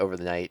during over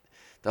the night,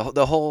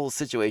 the whole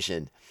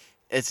situation.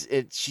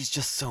 She's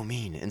just so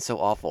mean and so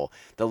awful.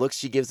 The looks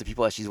she gives to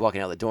people as she's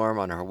walking out the dorm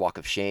on her walk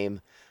of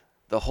shame,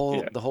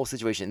 Yeah. the whole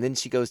situation. And then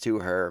she goes to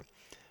her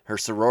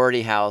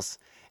sorority house,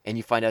 and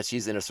you find out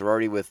she's in a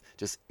sorority with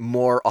just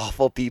more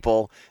awful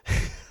people.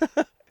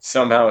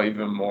 Somehow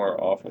even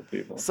more awful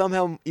people.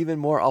 Somehow even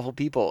more awful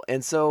people.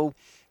 And so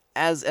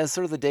as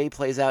sort of the day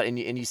plays out, and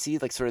you see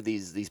like sort of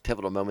these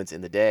pivotal moments in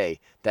the day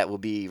that will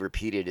be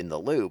repeated in the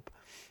loop,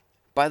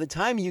 by the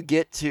time you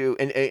get to,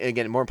 and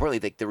again, more importantly,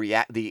 like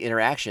the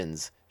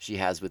interactions she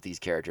has with these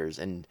characters,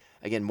 and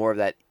again, more of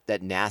that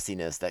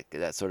nastiness,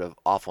 that sort of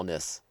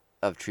awfulness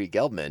of Tree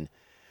Gelbman.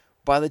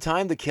 By the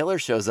time the killer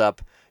shows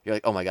up, you're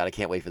like, oh my God, I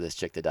can't wait for this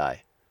chick to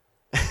die.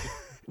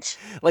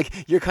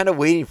 Like, you're kind of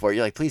waiting for it.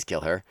 You're like, please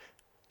kill her.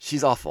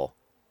 She's awful.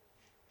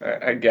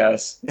 I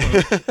guess.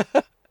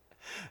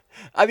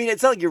 I mean,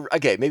 it's not like you're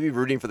okay. Maybe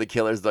rooting for the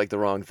killer is like the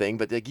wrong thing,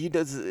 but like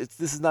this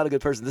is not a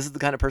good person. This is the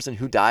kind of person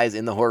who dies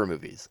in the horror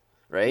movies,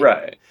 right?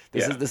 Right.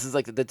 This Yeah. is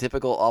like the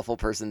typical awful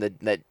person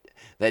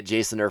that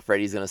Jason or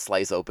Freddy's gonna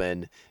slice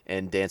open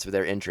and dance with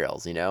their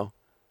entrails, you know?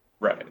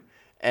 Right.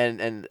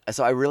 And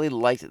so I really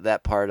liked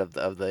that part of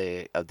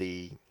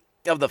the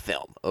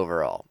film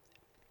overall.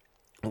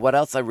 What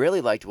else I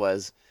really liked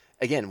was,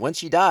 again, once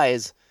she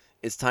dies,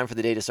 it's time for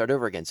the day to start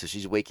over again. So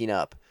she's waking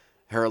up,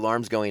 her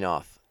alarm's going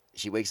off.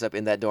 She wakes up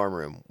in that dorm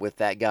room with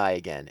that guy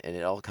again, and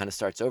it all kind of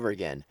starts over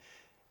again.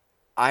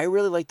 I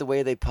really like the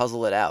way they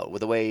puzzle it out,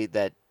 with the way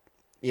that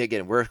yeah,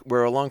 again,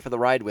 we're along for the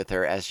ride with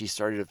her as she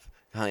started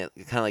kind of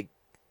like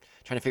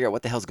trying to figure out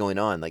what the hell's going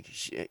on. Like,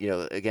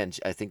 again,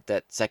 I think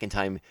that second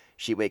time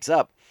she wakes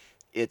up,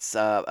 it's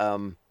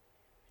what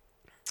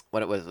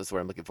it was. What's the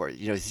word I'm looking for?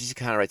 She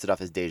kind of writes it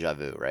off as deja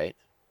vu, right?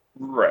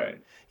 Right.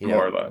 You know,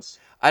 More or less.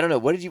 I don't know.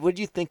 What did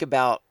you think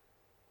about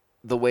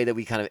the way that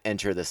we kind of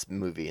enter this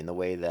movie and the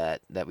way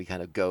that we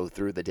kind of go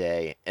through the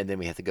day and then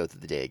we have to go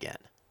through the day again,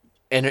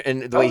 and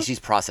the way Oh, she's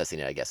processing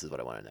it, I guess, is what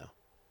I want to know.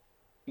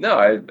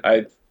 no,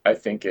 I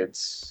think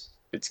it's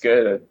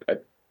good.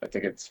 I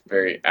think it's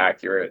very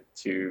accurate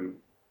to,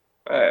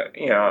 I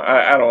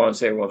don't want to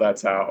say, well,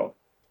 that's how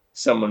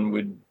someone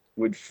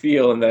would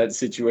feel in that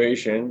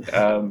situation,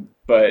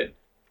 but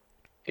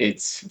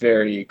it's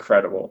very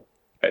credible,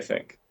 I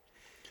think.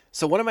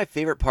 So one of my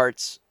favorite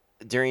parts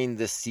during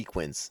this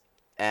sequence,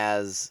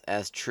 as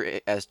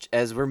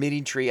we're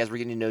meeting Tree, as we're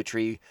getting to know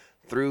Tree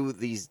through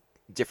these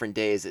different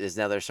days, is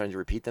now they're starting to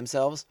repeat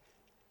themselves.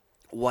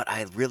 What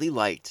I really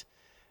liked,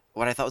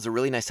 what I thought was a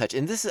really nice touch,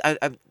 and this is,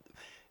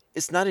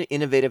 it's not an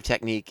innovative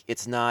technique.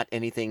 It's not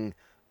anything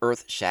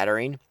earth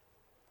shattering.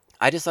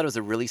 I just thought it was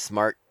a really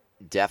smart,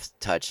 deft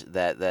touch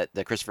that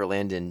Christopher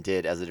Landon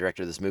did as the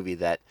director of this movie.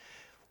 That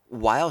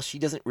while she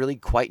doesn't really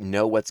quite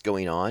know what's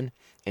going on,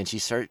 and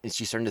she's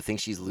starting to think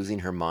she's losing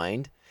her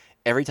mind,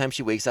 every time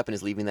she wakes up and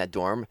is leaving that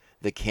dorm,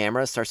 the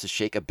camera starts to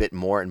shake a bit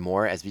more and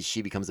more as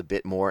she becomes a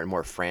bit more and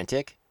more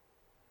frantic.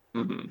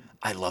 Hmm.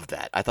 I love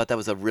that. I thought that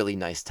was a really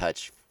nice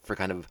touch for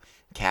kind of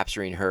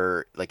capturing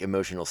her like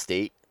emotional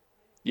state.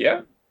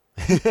 Yeah.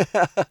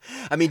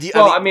 I mean,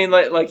 Well, I mean,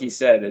 like you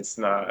said, it's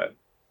not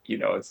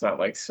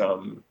like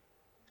some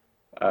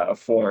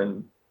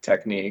foreign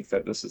technique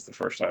that this is the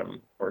first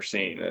time we're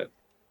seeing it.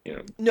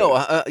 no,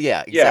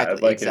 yeah, Yeah,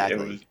 exactly, like it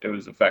exactly. was it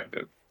was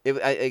effective.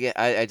 Again,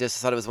 I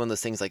just thought it was one of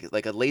those things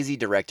like a lazy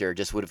director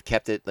just would have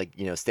kept it like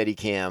steady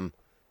cam,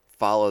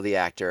 follow the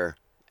actor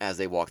as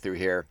they walk through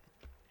here,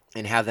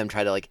 and have them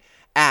try to like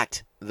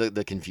act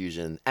the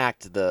confusion,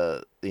 act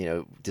the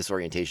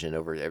disorientation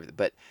over everything.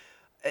 But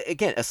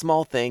again, a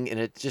small thing, and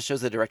it just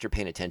shows the director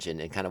paying attention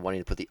and kind of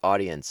wanting to put the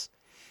audience.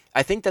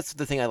 I think that's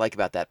the thing I like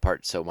about that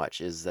part so much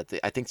is that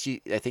I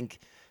think,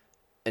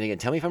 and again,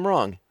 tell me if I'm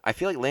wrong. I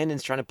feel like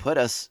Landon's trying to put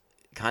us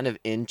kind of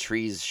in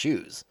Tree's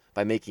shoes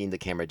by making the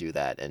camera do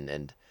that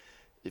and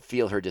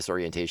feel her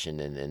disorientation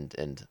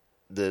and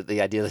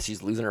the idea that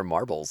she's losing her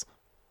marbles.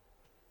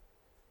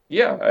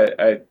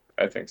 Yeah,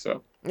 I think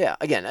so. Yeah,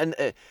 again,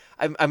 and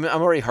I'm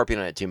already harping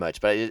on it too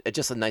much, but it's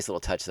just a nice little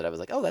touch that I was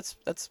like, oh, that's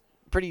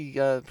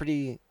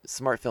pretty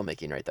smart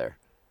filmmaking right there.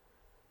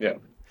 Yeah.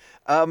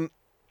 Um,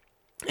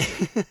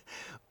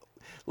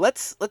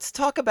 let's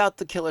talk about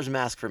the killer's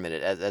mask for a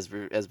minute, as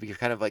we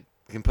kind of like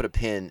can put a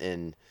pin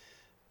in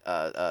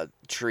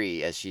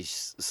Tree as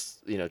she's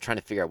trying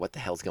to figure out what the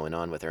hell's going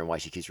on with her and why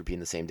she keeps repeating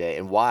the same day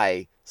and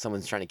why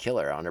someone's trying to kill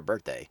her on her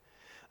birthday.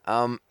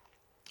 Um,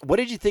 what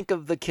did you think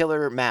of the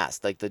killer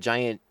mask, like the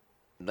giant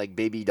like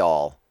baby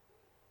doll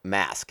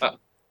mask? Uh,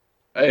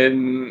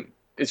 and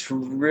it's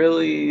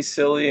really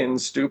silly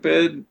and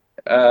stupid,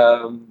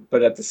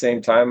 but at the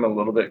same time a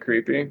little bit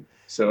creepy.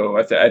 So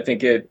I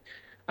think it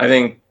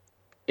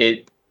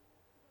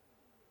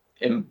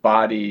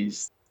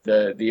embodies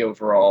the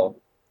overall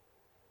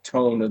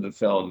tone of the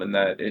film, and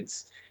that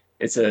it's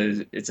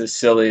a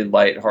silly,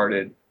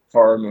 lighthearted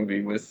horror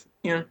movie with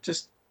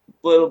just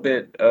a little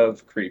bit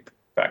of creep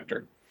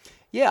factor.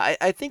 Yeah,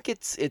 I think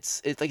it's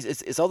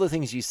all the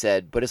things you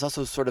said, but it's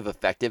also sort of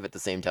effective at the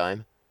same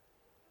time.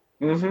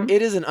 Mm-hmm.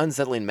 It is an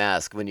unsettling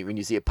mask when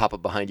you see it pop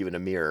up behind you in a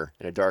mirror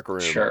in a dark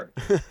room. Sure.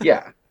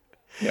 Yeah.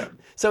 Yeah.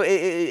 So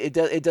it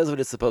does what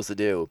it's supposed to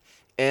do,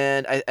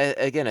 and I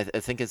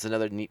think it's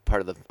another neat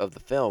part of the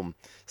film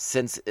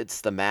since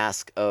it's the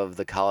mask of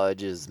the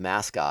college's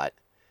mascot.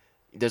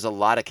 There's a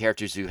lot of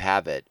characters who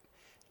have it,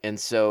 and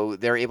so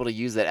they're able to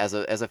use that as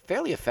a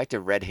fairly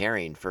effective red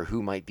herring for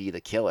who might be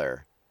the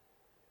killer.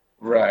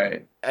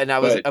 Right. And I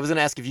was But I was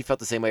gonna ask if you felt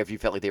the same way, if you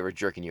felt like they were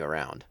jerking you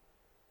around.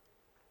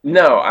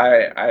 no,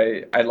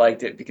 I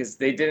liked it because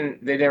they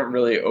didn't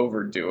really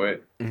overdo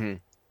it, Hmm.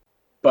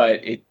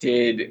 but it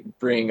did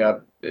bring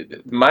up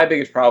my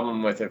biggest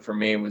problem with it for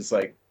me was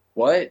like,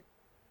 what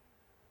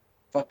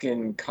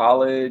fucking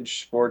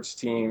college sports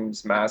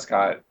team's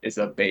mascot is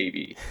a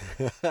baby?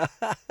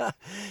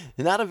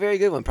 Not a very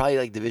good one. Probably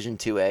like Division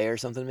 2A or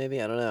something,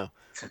 maybe. I don't know.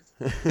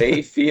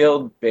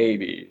 Bayfield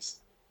Babies.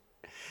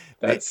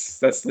 May-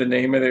 That's the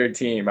name of their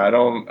team. I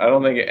don't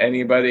think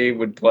anybody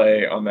would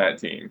play on that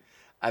team.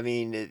 I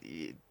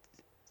mean,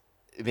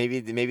 maybe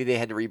they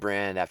had to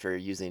rebrand after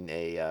using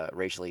a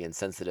racially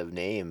insensitive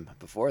name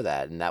before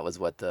that, and that was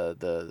what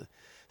the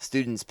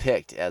students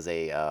picked as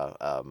a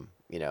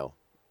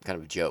kind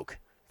of joke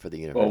for the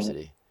Well,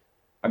 university.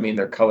 I mean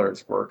their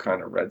colors were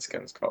kind of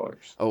Redskins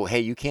colors. Oh, hey,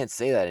 you can't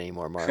say that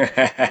anymore, Mark.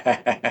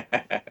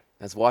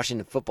 That's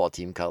Washington football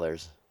team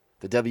colors,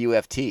 the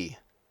WFT.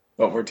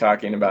 But we're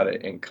talking about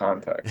it in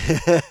context.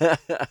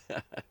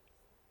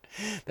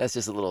 That's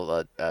just a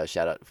little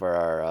shout out for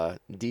our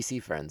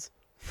DC friends.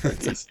 Our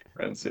DC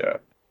friends, yeah.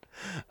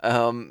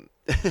 um,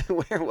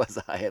 where was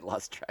I? I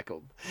lost track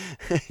of.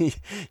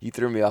 You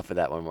threw me off with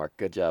that one, Mark.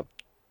 Good job.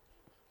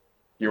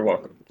 You're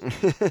welcome.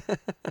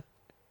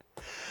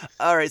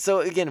 All right, so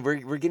again,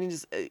 we're getting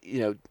just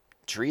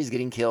Tree is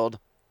getting killed.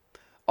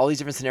 All these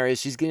different scenarios.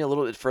 She's getting a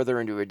little bit further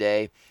into her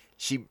day.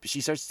 She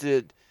starts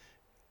to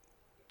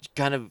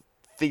kind of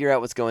figure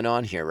out what's going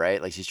on here,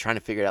 right? Like she's trying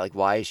to figure out like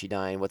why is she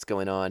dying, what's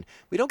going on.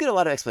 We don't get a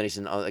lot of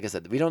explanation. Like I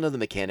said, we don't know the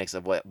mechanics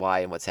of why,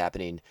 and what's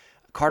happening.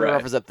 Carter Right.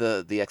 offers up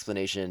the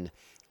explanation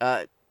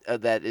that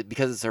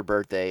because it's her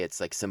birthday, it's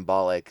like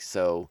symbolic.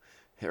 So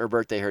her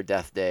birthday, her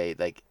death day,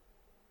 like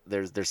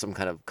there's some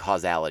kind of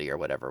causality or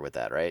whatever with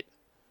that, right?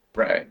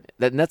 Right.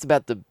 That's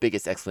about the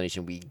biggest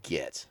explanation we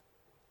get.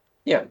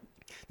 Yeah.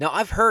 Now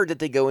I've heard that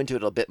they go into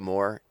it a bit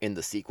more in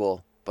the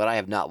sequel, but I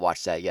have not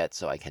watched that yet,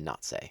 so I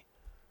cannot say.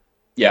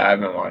 Yeah, I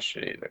haven't watched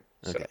it either.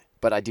 So. Okay,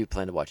 but I do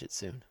plan to watch it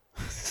soon.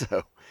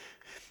 So,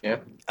 Yeah.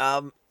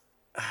 how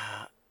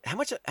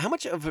much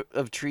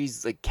of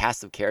Tree's like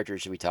cast of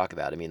characters should we talk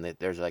about? I mean,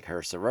 there's like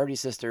her sorority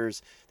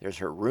sisters, there's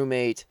her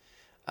roommate,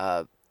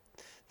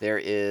 there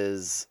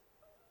is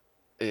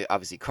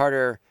obviously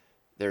Carter,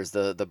 there's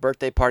the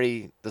birthday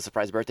party, the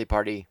surprise birthday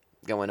party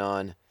going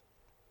on.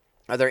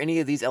 Are there any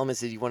of these elements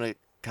that you want to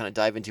kind of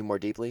dive into more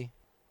deeply?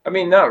 I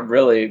mean, not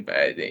really.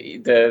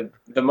 The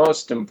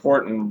most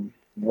important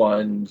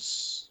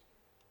ones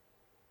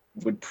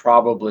would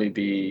probably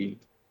be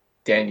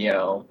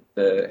Danielle,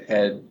 the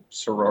head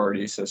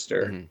sorority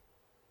sister,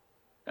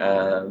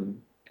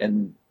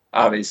 and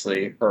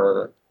obviously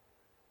her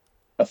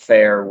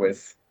affair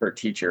with her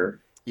teacher.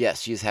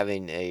 Yes, she's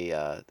having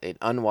an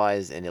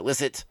unwise and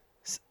illicit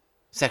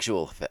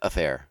sexual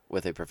affair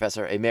with a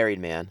professor, a married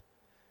man,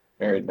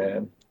 Married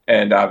man,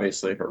 and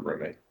obviously her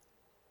roommate.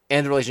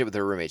 and the relationship with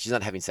her roommate. She's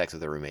not having sex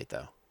with her roommate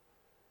though.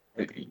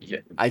 Yeah,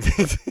 I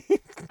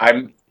think.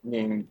 I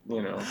mean,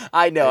 you know,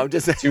 I know. I'm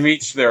just to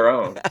each their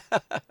own.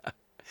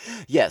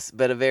 Yes,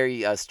 but a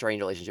very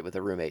strained relationship with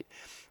her roommate.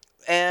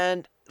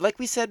 And like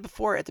we said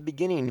before at the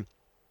beginning,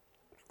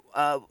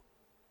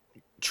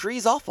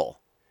 Tree's awful.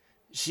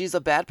 She's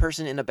a bad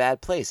person in a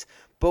bad place.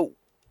 But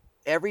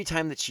every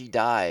time that she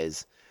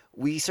dies,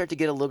 we start to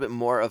get a little bit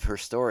more of her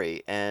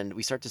story, and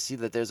we start to see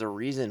that there's a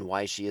reason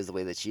why she is the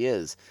way that she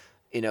is.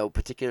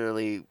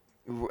 Particularly,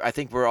 I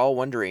think we're all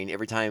wondering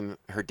every time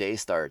her day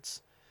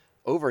starts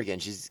over again.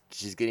 She's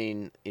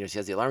getting, she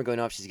has the alarm going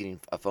off. She's getting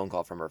a phone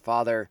call from her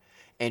father,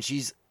 and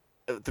she's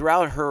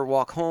throughout her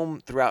walk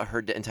home, throughout her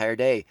entire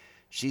day,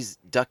 she's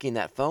ducking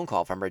that phone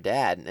call from her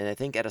dad. And I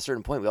think at a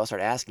certain point, we all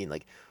start asking,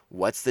 like,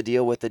 what's the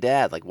deal with the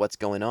dad? Like, what's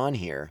going on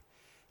here?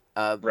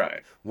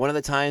 Right. One of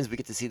the times we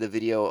get to see the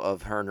video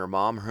of her and her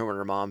mom. Her and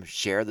her mom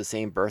share the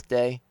same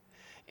birthday,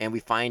 and we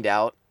find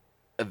out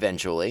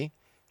eventually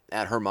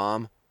that her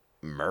mom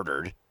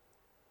murdered.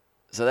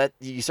 So that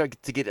you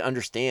start to get to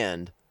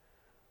understand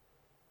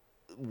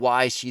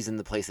why she's in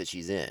the place that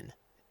she's in.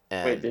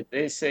 And Wait, did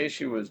they say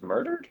she was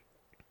murdered?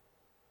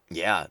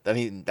 yeah, I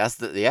mean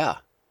I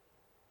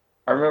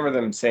remember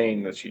them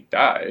saying that she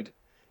died.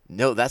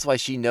 No, that's why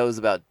she knows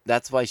about.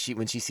 That's why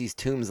when she sees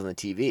Toombs on the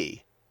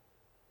TV.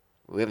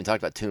 We haven't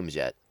talked about Toombs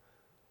yet.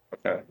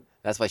 Okay.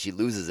 That's why she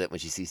loses it when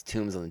she sees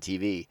Toombs on the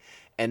TV.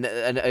 And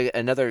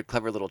another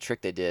clever little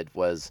trick they did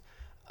was,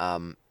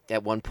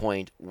 at one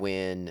point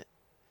when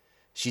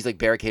she's like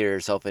barricaded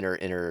herself in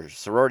her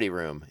sorority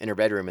room, in her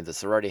bedroom in the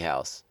sorority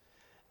house,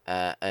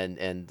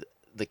 and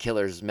the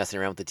killer's messing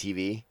around with the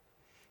TV,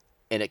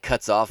 and it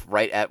cuts off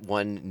right at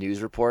one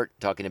news report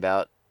talking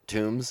about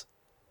Toombs.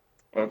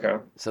 Okay.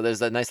 So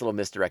there's a nice little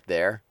misdirect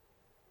there.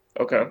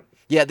 Okay.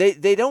 Yeah,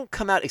 they don't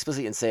come out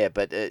explicitly and say it,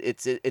 but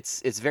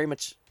it's very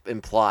much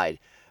implied,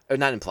 or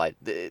not implied.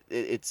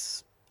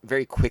 It's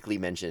very quickly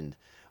mentioned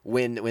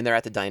when they're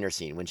at the diner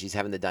scene, when she's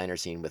having the diner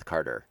scene with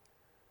Carter,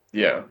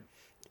 Yeah.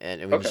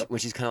 and Okay. when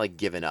she's kind of like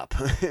giving up,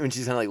 when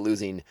she's kind of like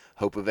losing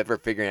hope of ever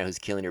figuring out who's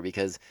killing her.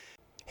 Because,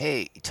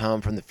 hey, Tom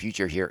from the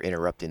future here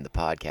interrupting the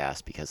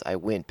podcast because I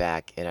went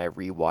back and I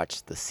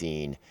rewatched the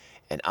scene,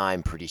 and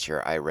I'm pretty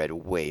sure I read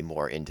way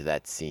more into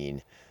that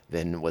scene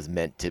than was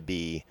meant to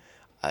be.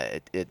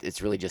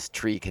 It's really just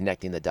Tree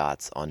connecting the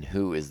dots on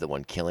who is the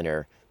one killing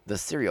her, the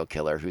serial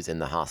killer who's in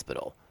the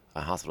hospital,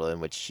 a hospital in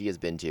which she has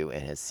been to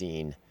and has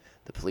seen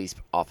the police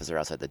officer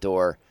outside the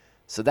door.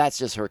 So that's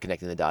just her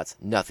connecting the dots,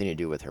 nothing to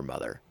do with her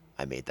mother.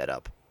 I made that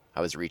up.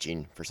 I was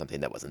reaching for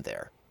something that wasn't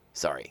there.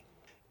 Sorry.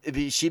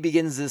 She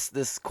begins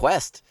this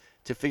quest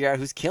to figure out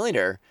who's killing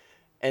her,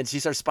 and she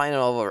starts spying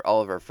on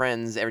all of her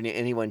friends,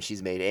 anyone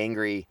she's made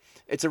angry.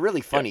 It's a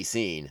really funny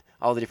scene.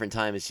 All the different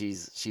times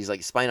she's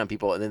like spying on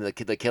people, and then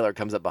the killer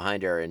comes up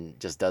behind her and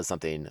just does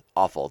something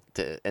awful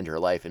to end her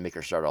life and make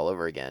her start all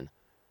over again.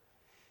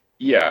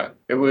 Yeah.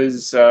 It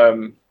was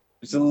a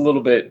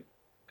little bit.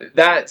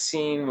 That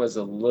scene was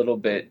a little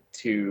bit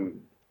too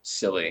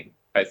silly.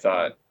 I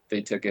thought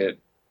they took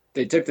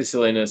the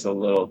silliness a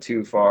little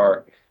too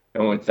far,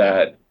 and with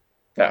that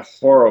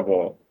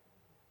horrible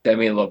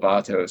Demi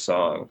Lovato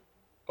song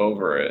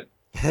over it,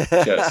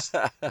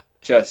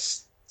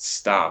 just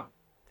stop.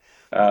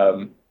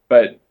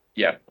 But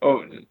yeah,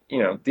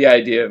 the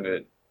idea of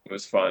it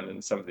was fun,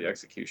 and some of the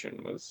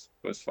execution was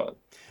fun.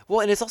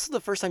 Well, and it's also the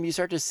first time you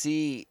start to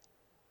see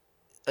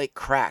like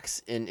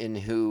cracks in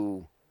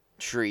who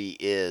Tree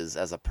is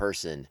as a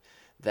person.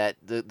 That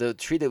the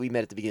Tree that we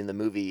met at the beginning of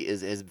the movie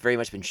is has very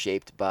much been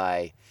shaped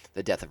by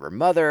the death of her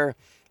mother,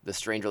 the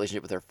strained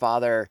relationship with her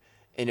father,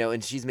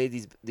 and she's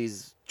made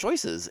these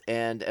choices.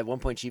 And at one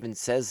point, she even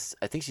says,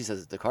 I think she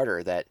says to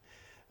Carter that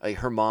like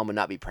her mom would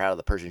not be proud of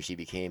the person she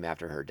became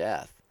after her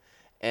death.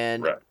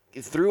 And Right.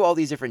 through all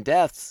these different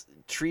deaths,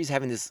 Tree's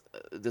having this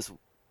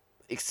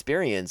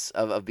experience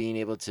of being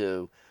able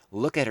to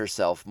look at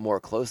herself more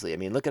closely. I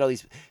mean, look at all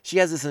these. She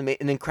has an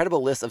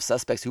incredible list of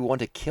suspects who want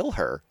to kill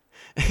her,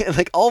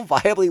 like all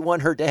viably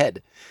want her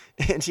dead,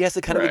 and she has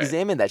to kind of Right.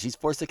 examine that. She's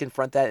forced to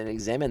confront that and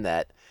examine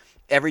that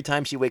every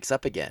time she wakes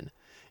up again.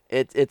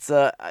 It's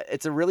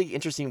a really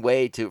interesting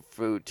way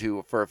for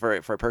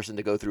a person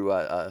to go through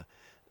a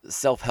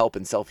self help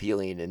and self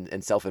healing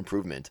and self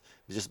improvement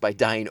just by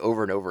dying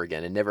over and over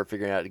again and never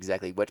figuring out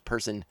exactly which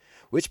person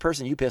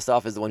you pissed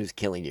off is the one who's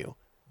killing you.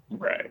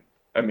 Right.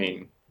 I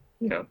mean,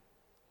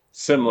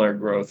 similar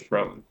growth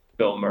from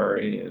Bill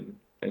Murray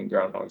and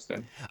Groundhog's Day.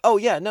 Oh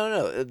yeah,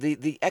 no.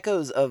 The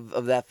echoes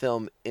of that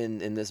film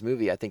in this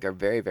movie I think are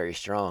very very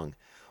strong.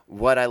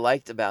 What I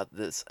liked about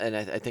this, and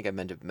I think I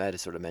might have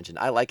sort of mentioned,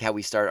 I like how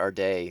we start our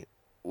day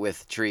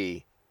with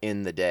Tree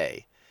in the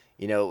day.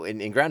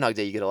 In Groundhog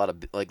Day you get a lot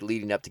of like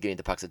leading up to getting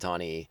to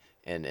Puxatawny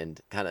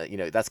and kind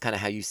of that's kind of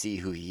how you see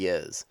who he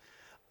is.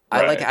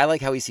 Right. I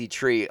like how we see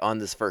Tree on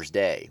this first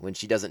day when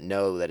she doesn't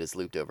know that it's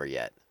looped over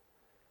yet.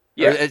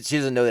 Or Yeah. she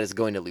doesn't know that it's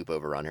going to loop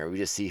over on her. We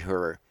just see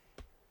her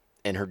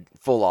in her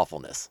full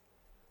awfulness.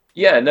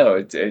 Yeah, no,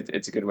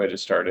 it's a good way to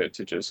start it,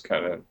 to just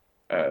kind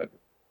of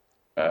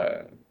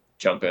uh,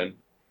 jump in.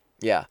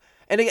 Yeah,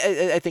 and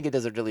I think it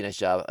does a really nice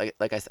job.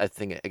 I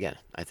think again,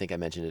 I think I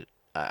mentioned it.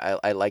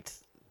 I liked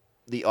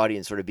the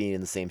audience sort of being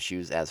in the same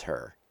shoes as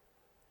her.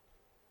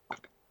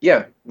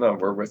 Yeah, no,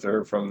 we're with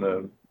her from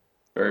the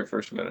very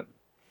first minute.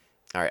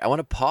 All right, I want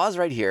to pause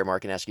right here,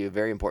 Mark, and ask you a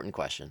very important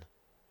question.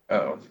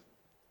 Oh.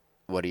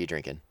 What are you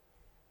drinking?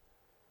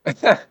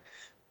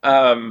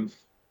 um,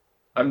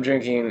 I'm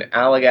drinking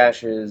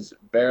Allagash's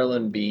Barrel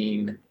and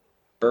Bean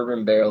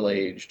Bourbon Barrel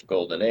Aged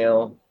Golden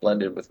Ale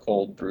blended with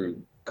cold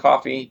brewed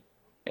coffee,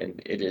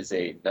 and it is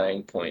a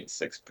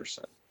 9.6%.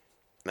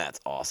 That's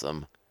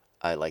awesome.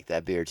 I like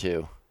that beer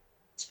too.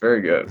 It's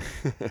very good.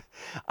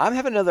 I'm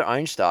having another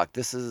Einstock.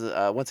 This is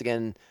once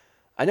again.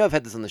 I know I've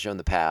had this on the show in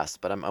the past,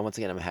 but I'm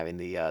having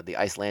the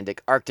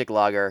Icelandic Arctic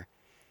Lager.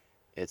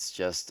 It's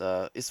just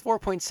it's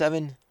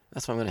 4.7.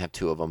 That's why I'm gonna have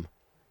two of them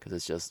because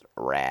it's just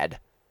rad.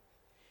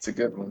 It's a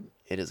good one.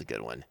 It is a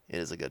good one. It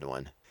is a good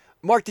one.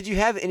 Mark, did you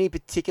have any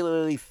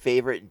particularly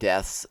favorite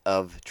deaths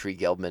of Tree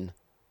Gelbman?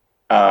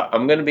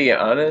 I'm gonna be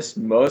honest,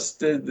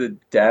 most of the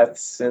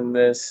deaths in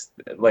this,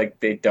 like,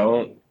 they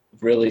don't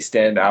really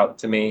stand out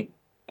to me.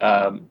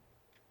 Um,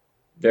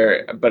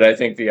 but I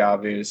think the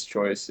obvious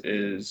choice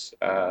is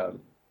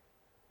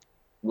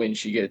when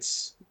she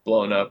gets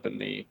blown up in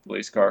the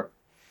police car.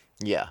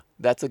 Yeah,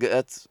 that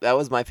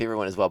was my favorite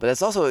one as well. But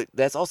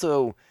that's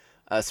also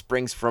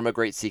springs from a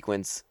great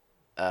sequence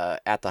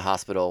at the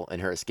hospital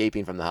and her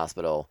escaping from the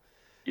hospital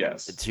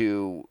Yes.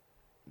 to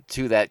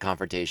that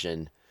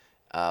confrontation.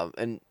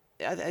 And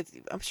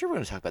I'm sure we're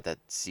going to talk about that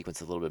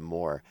sequence a little bit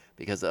more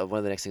because one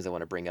of the next things I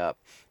want to bring up.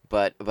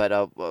 But one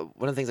of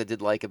the things I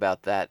did like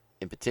about that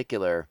in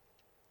particular.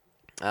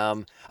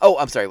 Oh,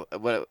 I'm sorry.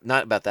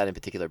 Not about that in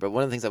particular, but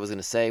one of the things I was going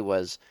to say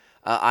was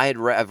I've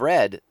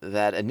read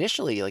that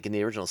initially, like in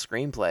the original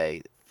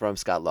screenplay from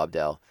Scott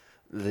Lobdell,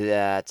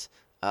 that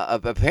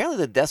apparently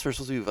the deaths were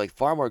supposed to be like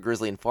far more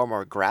grisly and far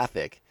more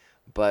graphic,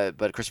 but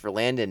Christopher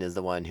Landon is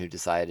the one who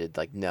decided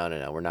like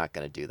no, we're not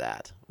going to do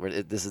that.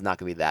 This is not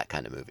going to be that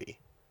kind of movie.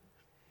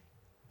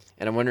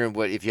 And I'm wondering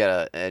if you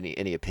had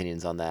any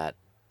opinions on that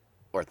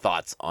or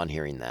thoughts on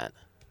hearing that.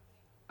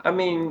 I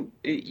mean,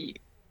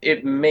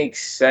 it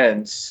makes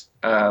sense.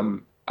 I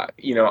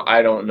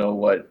don't know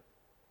what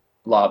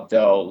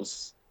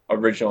Lobdell's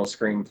original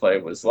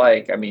screenplay was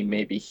like. I mean,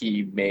 maybe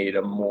he made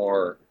a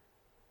more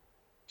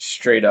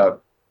straight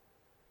up,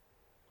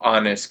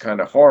 honest kind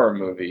of horror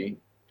movie,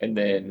 and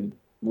then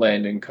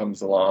Landon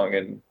comes along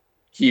and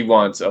he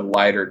wants a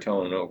lighter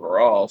tone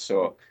overall.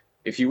 So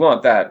if you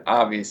want that,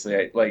 obviously,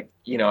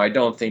 I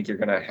don't think you're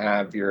gonna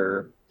have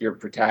your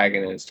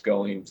protagonist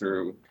going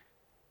through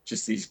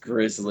just these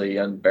grisly,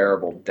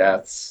 unbearable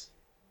deaths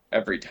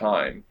every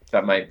time.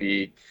 That might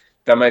be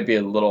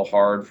a little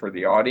hard for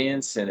the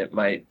audience, and it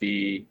might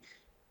be,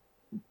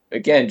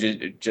 again,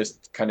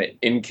 just kind of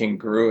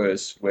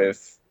incongruous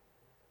with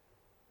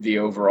the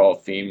overall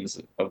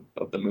themes of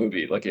the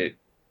movie. Like it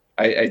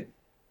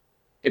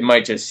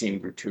might just seem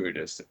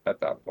gratuitous at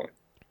that point.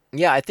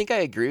 Yeah, I think I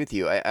agree with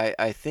you.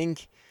 I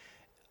think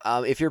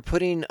if you're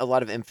putting a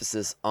lot of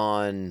emphasis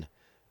on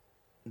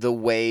the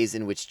ways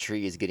in which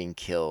Tree is getting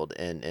killed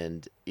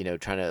and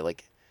trying to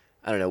like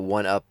I don't know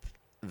one up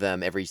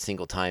them every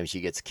single time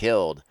she gets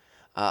killed,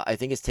 I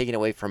think it's taken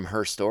away from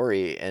her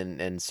story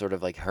and sort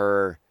of like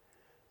her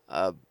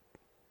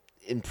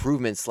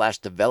improvement slash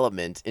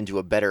development into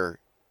a better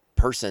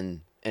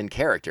person and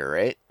character,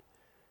 right?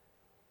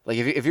 Like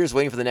if you're just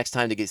waiting for the next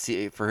time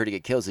to for her to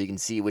get killed so you can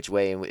see which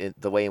way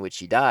the way in which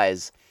she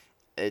dies,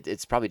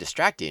 it's probably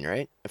distracting,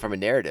 right? From a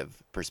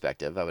narrative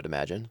perspective, I would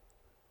imagine.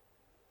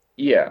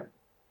 Yeah.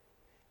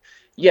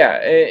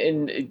 Yeah,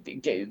 and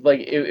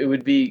it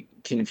would be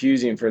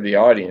confusing for the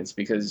audience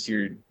because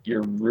you're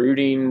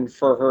rooting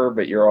for her,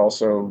 but you're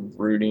also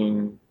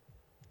rooting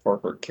for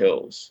her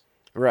kills.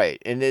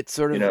 Right, and it's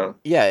sort You of know?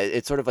 yeah,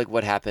 it's sort of like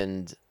what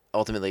happened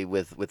ultimately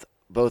with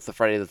both the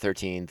Friday the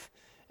 13th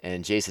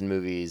and Jason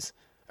movies.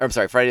 Or I'm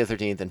sorry, Friday the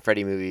 13th and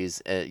Freddy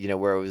movies.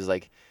 Where it was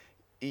like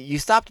you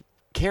stopped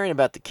caring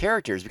about the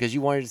characters because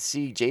you wanted to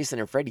see Jason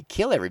or Freddy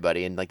kill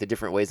everybody and like the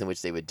different ways in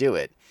which they would do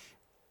it.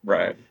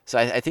 Right. So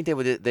I think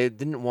they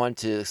didn't want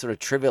to sort of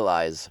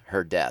trivialize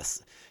her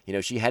deaths.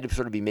 She had to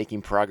sort of be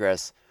making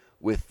progress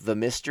with the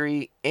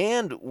mystery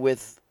and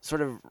with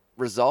sort of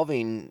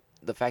resolving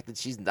the fact that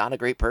she's not a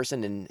great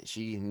person and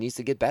she needs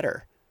to get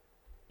better.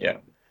 Yeah.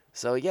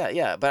 So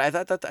yeah. But I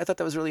thought that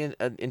was really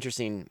an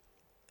interesting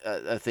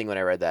a thing when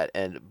I read that.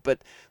 But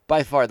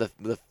by far the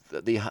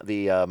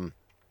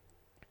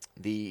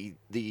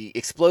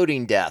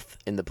exploding death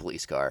in the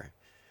police car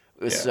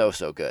was Yeah.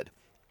 so good.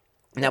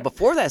 Now,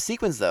 before that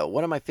sequence, though,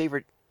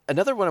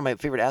 another one of my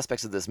favorite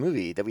aspects of this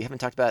movie that we haven't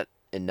talked about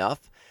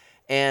enough,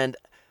 and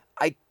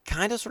I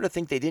kind of sort of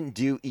think they didn't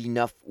do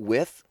enough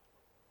with,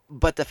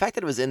 but the fact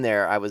that it was in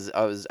there, I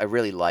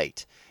really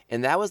liked,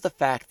 and that was the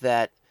fact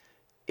that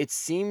it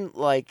seemed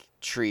like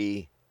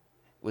Tree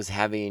was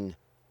having,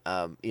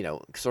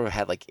 sort of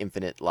had like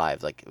infinite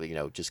lives, like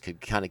just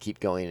could kind of keep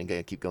going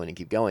and keep going and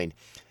keep going,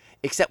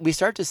 except we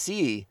start to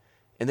see,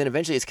 and then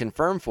eventually it's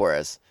confirmed for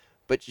us.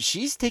 But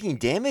she's taking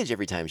damage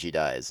every time she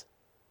dies.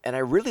 And I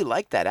really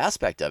like that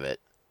aspect of it.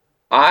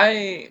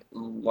 I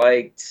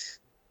liked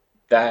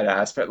that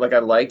aspect. Like I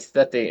liked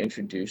that they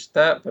introduced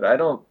that, but I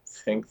don't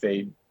think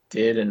they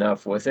did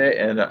enough with it,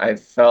 and I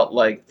felt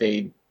like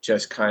they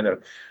just kind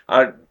of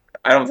I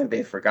I don't think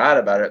they forgot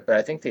about it, but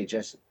I think they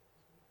just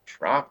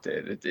dropped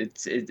it.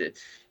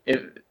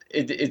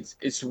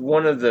 It's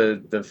one of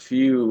the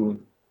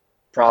few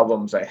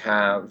problems I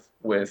have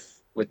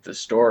with the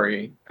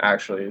story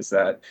actually is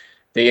that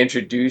they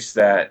introduce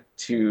that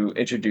to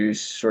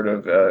introduce sort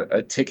of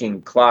a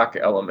ticking clock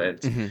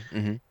element.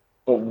 Mm-hmm.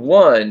 But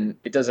one,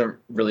 it doesn't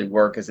really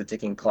work as a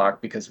ticking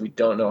clock because we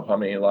don't know how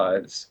many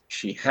lives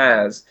she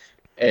has.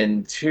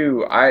 And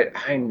two,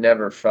 I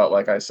never felt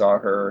like I saw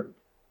her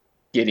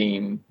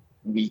getting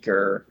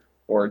weaker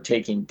or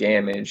taking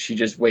damage. She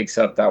just wakes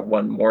up that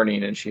one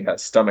morning and she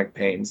has stomach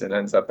pains and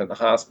ends up in the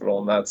hospital,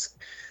 and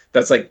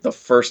that's like the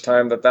first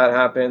time that that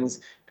happens,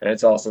 and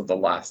it's also the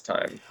last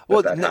time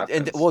that Well, that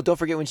happens. don't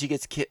forget when she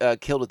gets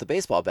killed with the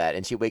baseball bat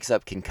and she wakes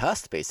up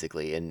concussed,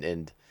 basically,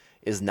 and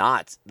is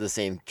not the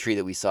same Tree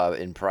that we saw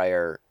in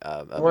prior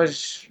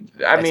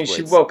I mean,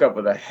 she exploits. woke up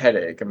with a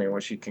headache. I mean,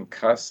 was she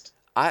concussed?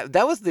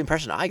 That was the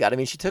impression I got. I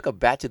mean, she took a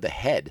bat to the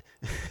head.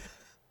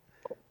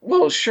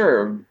 Well,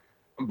 sure,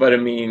 but I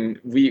mean,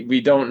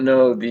 we don't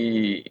know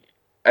the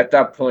at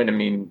that point. I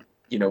mean,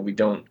 we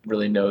don't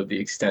really know the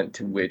extent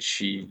to which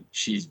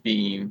she's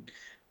being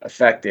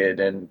affected,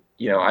 and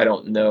I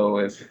don't know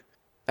if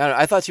I don't know,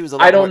 I thought she was a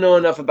I lot don't more. know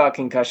enough about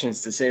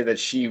concussions to say that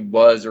she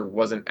was or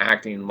wasn't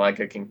acting like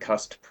a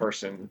concussed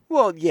person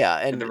Well, yeah,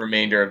 for the and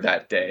remainder of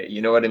that day.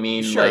 You know what I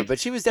mean? sure, Like but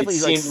she was it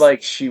definitely like seemed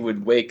like she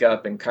would wake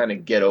up and kind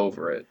of get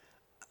over it.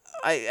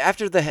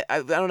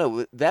 I don't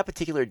know that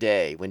particular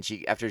day when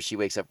after she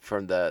wakes up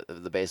from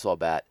the baseball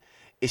bat,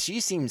 she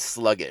seemed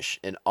sluggish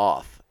and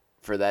off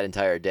for that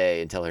entire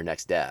day until her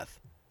next death.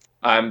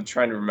 I'm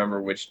trying to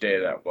remember which day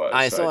that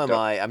was, I so I so am don't.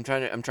 I. I'm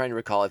trying to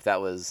recall if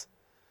that was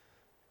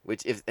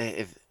which if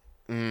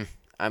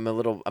I'm a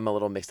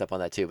little mixed up on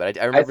that too. But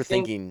I I remember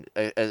think thinking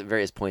at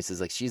various points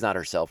is like she's not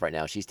herself right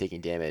now. She's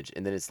taking damage,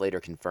 and then it's later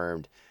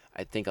confirmed.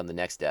 I think on the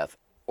next death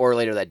or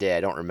later that day.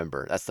 I don't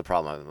remember. That's the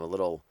problem. I'm a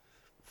little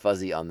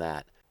fuzzy on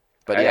that.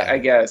 But I yeah.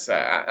 guess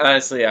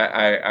honestly,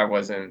 I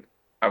wasn't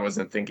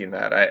thinking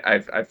that.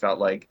 I felt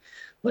like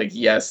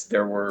yes,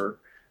 there were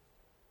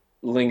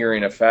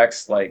lingering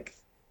effects like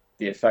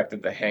the effect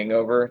of the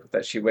hangover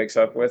that she wakes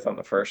up with on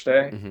the first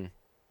day, Hmm.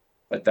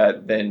 but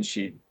that then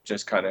she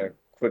just kind of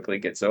quickly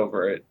gets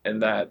over it,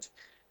 and that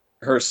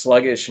her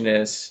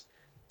sluggishness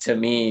to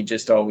me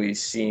just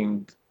always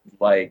seemed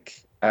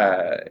like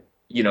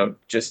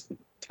just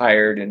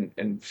tired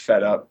and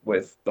fed up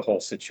with the whole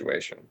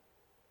situation.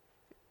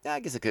 Yeah, I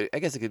guess it could. I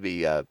guess it could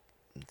be.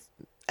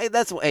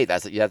 That's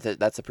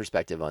a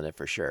perspective on it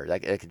for sure.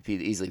 That could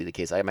easily be the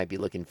case. I might be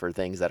looking for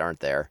things that aren't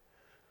there.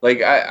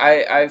 Like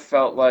I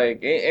felt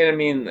like, and I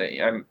mean,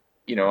 I'm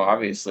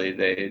obviously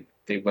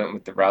they went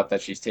with the route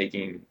that she's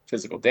taking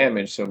physical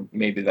damage, so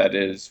maybe that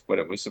is what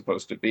it was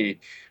supposed to be.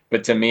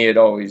 But to me, it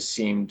always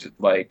seemed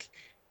like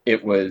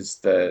it was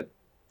the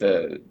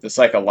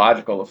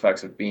psychological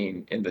effects of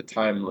being in the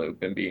time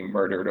loop and being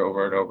murdered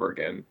over and over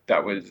again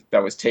that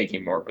was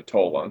taking more of a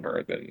toll on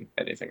her than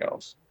anything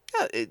else.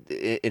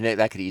 Yeah,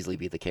 that could easily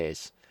be the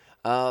case.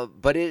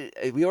 But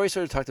we already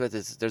sort of talked about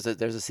this. There's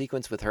a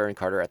sequence with her and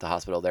Carter at the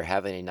hospital. They're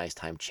having a nice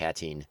time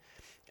chatting,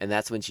 and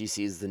that's when she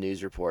sees the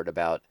news report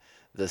about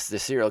the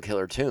serial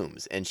killer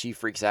Toombs, and she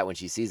freaks out when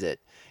she sees it.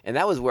 And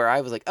that was where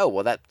I was like, oh,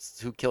 well, that's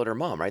who killed her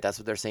mom, right? That's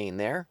what they're saying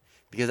there,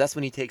 because that's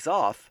when he takes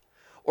off,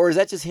 or is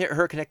that just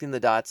her connecting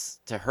the dots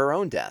to her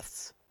own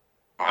deaths?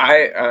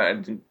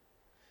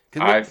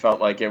 I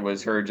felt like it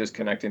was her just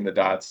connecting the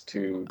dots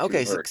to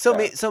Okay, her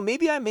death. so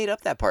maybe I made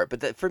up that part,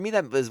 but for me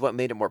that was what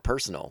made it more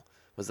personal.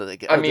 Was that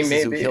like, I oh, mean, this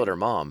is who maybe. killed her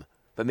mom?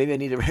 But maybe I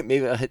need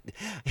to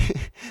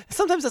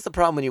sometimes that's the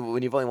problem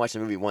when you've only watched a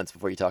movie once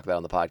before you talk about it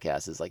on the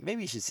podcast. Is like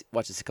maybe you should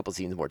watch this a couple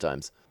scenes more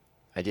times.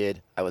 I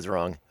did. I was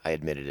wrong. I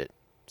admitted it.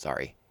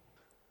 Sorry.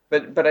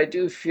 But I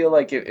do feel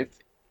like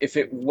if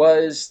it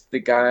was the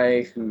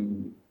guy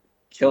who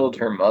killed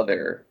her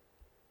mother,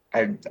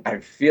 I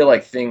feel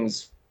like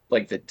things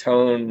like the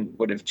tone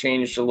would have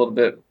changed a little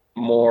bit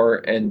more,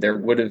 and there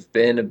would have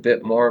been a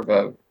bit more of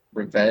a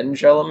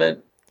revenge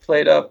element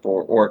played up,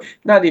 or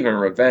not even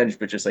revenge,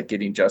 but just like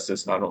getting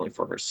justice not only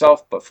for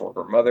herself but for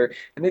her mother.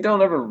 And they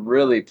don't ever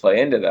really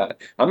play into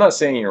that. I'm not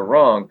saying you're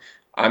wrong.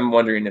 I'm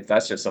wondering if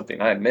that's just something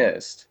I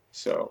missed.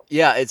 So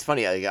Yeah, it's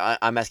funny.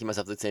 I'm asking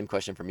myself the same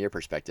question from your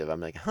perspective.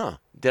 I'm like, huh?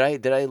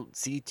 Did I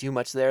see too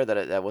much there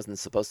that wasn't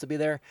supposed to be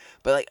there?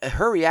 But like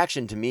her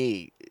reaction to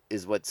me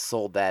is what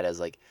sold that as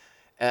like,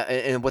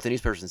 and what the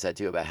news person said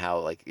too about how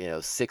like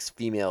 6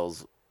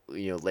 females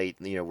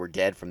were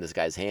dead from this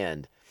guy's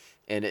hand,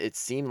 and it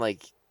seemed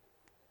like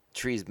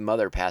Tree's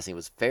mother passing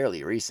was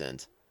fairly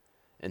recent,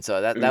 and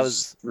so that it that was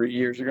was 3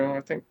 years ago,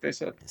 I think they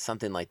said.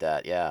 something like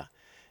that, yeah.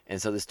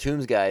 And so this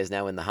Toombs guy is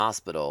now in the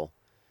hospital,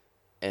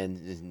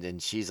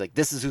 and she's like,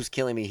 "This is who's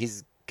killing me.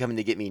 He's coming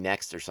to get me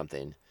next," or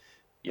something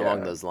along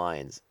Yeah. those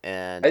lines.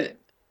 And I,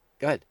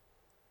 go ahead.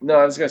 No,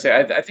 I was gonna say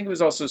I think it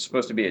was also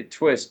supposed to be a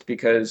twist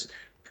because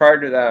prior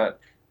to that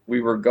we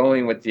were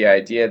going with the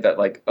idea that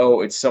like, oh,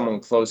 it's someone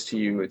close to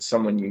you, it's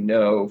someone you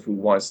know who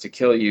wants to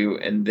kill you,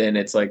 and then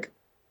it's like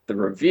the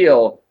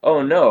reveal,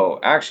 oh no,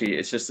 actually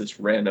it's just this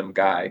random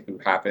guy who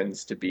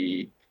happens to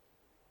be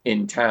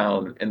in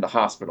town in the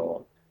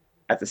hospital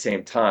at the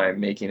same time,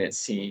 making it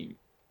seem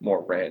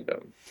more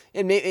random.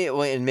 And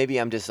maybe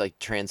I'm just like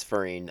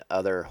transferring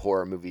other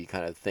horror movie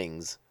kind of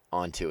things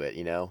onto it,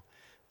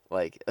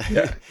 like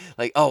Yeah.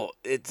 like, oh,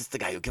 it's the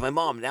guy who killed my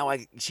mom. Now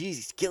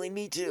she's killing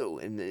me too.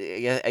 And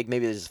yeah,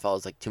 maybe it just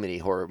follows like too many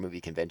horror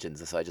movie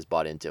conventions, so I just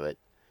bought into it.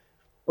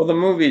 Well, the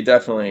movie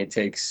definitely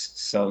takes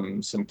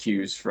some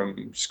cues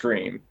from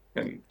Scream,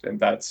 and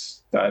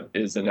that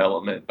is an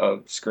element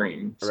of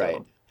Scream. Right.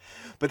 So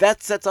But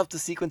that sets up the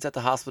sequence at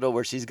the hospital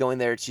where she's going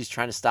there. She's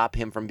trying to stop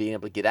him from being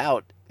able to get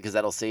out because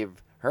that'll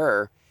save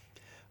her.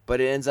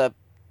 But it ends up,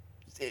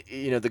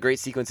 the great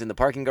sequence in the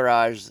parking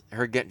garage.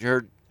 Her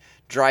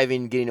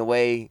driving, getting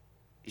away.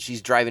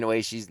 She's driving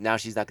away. She's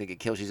not going to get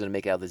killed. She's going to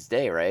make it out this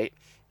day, right?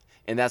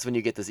 And that's when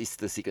you get the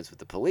sequence with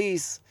the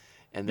police,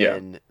 and yeah,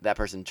 then that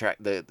person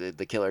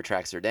the killer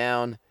tracks her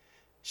down.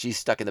 She's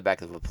stuck in the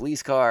back of a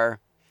police car.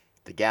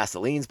 The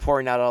gasoline's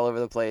pouring out all over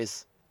the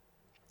place.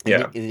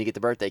 yeah. And then you get the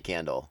birthday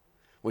candle,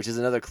 which is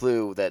another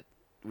clue that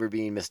we're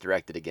being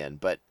misdirected again.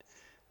 But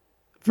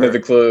Another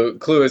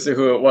clue as to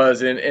who it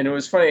was, and it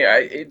was funny.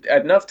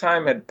 Enough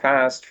time had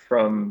passed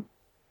from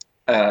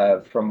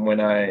um from when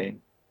I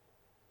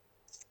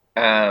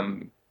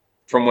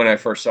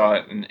first saw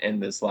it in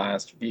this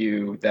last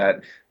view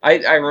that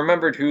I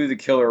remembered who the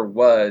killer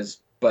was,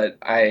 but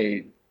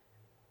I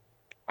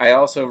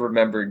also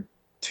remembered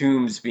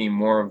Toombs being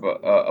more of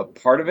a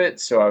part of it,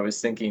 so I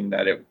was thinking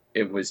that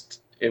it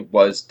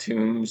was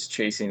Toombs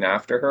chasing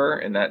after her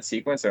in that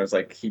sequence. I was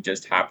like, he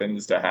just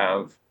happens to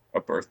have a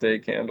birthday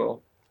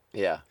candle,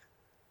 yeah,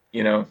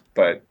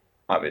 but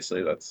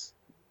obviously that's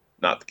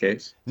not the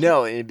case. So,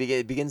 no, it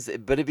begins,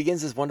 but it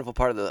begins this wonderful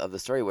part of the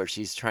story where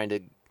she's trying to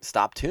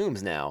stop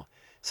Toombs now.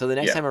 So the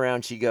next yeah, time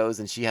around, she goes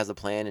and she has a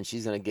plan and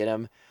she's gonna get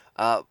him.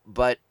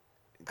 But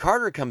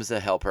Carter comes to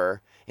help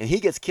her, and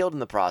he gets killed in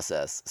the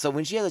process. So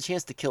when she has a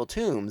chance to kill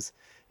Toombs,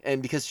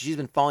 and because she's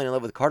been falling in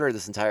love with Carter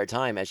this entire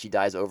time as she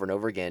dies over and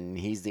over again, and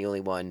he's the only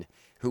one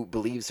who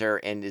believes her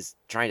and is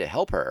trying to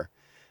help her,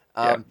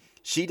 yeah,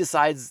 she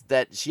decides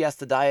that she has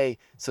to die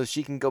so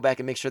she can go back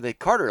and make sure that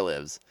Carter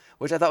lives,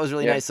 which I thought was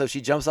really yeah. nice. So she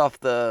jumps off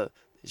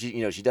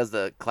she does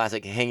the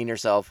classic hanging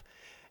herself,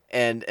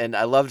 and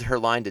I loved her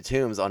line to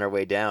Toombs on her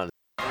way down.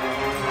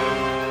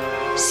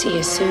 See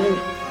you soon,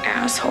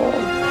 asshole.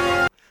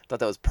 Thought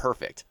that was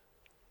perfect.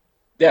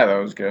 Yeah, that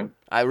was good.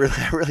 I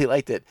really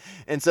liked it.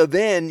 And so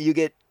then you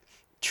get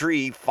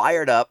Tree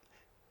fired up,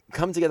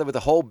 come together with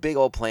a whole big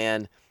old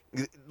plan,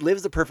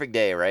 lives the perfect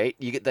day, right?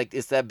 You get like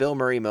it's that Bill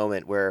Murray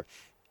moment where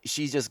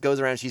she just goes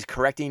around, she's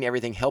correcting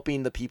everything,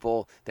 helping the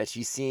people that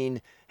she's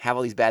seen have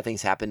all these bad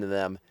things happen to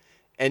them.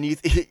 And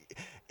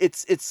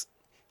it's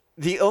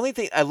the only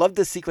thing I love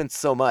this sequence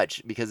so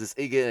much because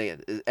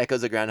it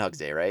echoes of Groundhog's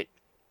Day, right?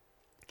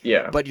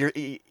 Yeah. But you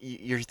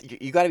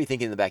got to be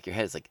thinking in the back of your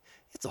head, it's like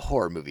it's a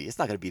horror movie. It's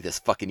not going to be this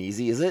fucking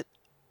easy, is it?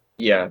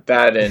 Yeah,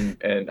 that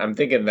and I'm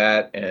thinking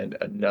that and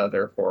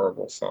another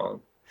horrible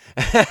song.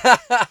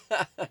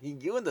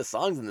 You and the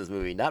songs in this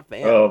movie, not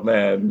fan. Oh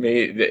man,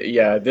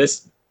 yeah,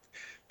 this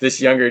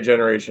younger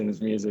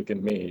generation's music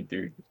and me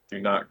do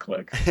not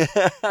click.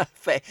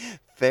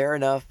 Fair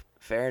enough.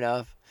 Fair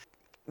enough.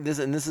 This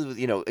is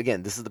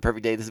again, this is the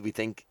perfect day. This is we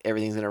think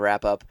everything's gonna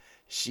wrap up.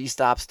 She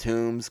stops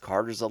Toombs.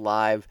 Carter's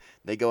alive.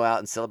 They go out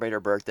and celebrate her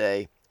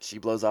birthday. She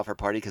blows off her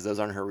party because those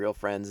aren't her real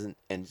friends.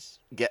 And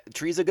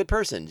Tree's a good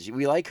person.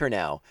 We like her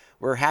now.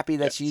 We're happy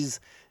that Yes. she's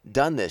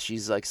done this.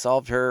 She's like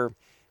solved her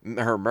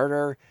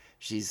murder.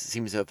 She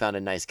seems to have found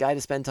a nice guy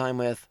to spend time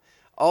with.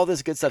 All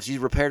this good stuff. She's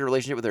repaired a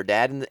relationship with her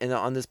dad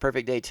on this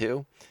perfect day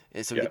too.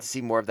 And so we get to Yes.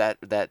 see more of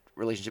that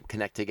relationship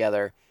connect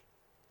together.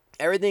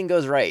 Everything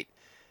goes right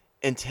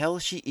until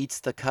she eats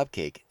the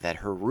cupcake that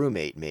her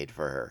roommate made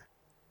for her.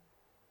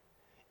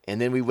 And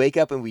then we wake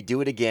up and we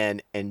do it again,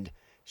 and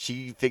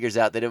she figures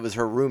out that it was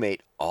her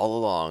roommate all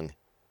along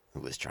who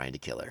was trying to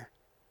kill her.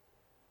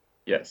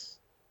 Yes.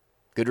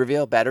 Good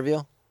reveal? Bad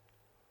reveal?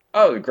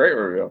 Oh, great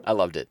reveal. I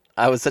loved it.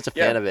 I was such a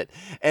fan Yeah. of it.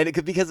 And it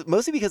could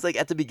mostly because like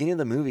at the beginning of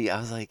the movie, I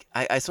was like,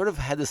 I sort of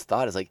had this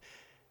thought, it's like,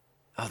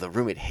 oh, the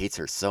roommate hates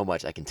her so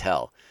much, I can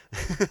tell.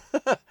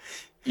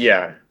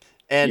 Yeah.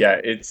 And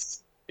Yeah, it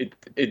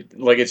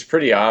like it's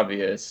pretty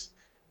obvious,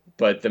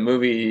 but the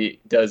movie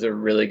does a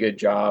really good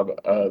job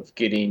of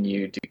getting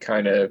you to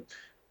kind of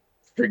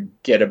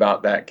forget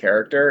about that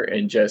character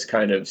and just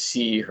kind of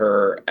see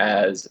her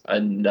as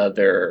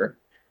another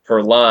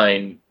her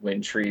line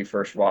when Tree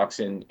first walks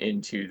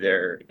into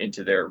their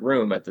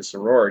room at the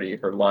sorority,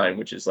 her line,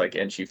 which is like,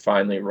 and she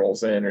finally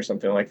rolls in or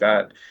something like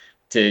that,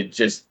 to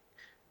just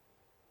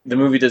the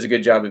movie does a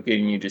good job of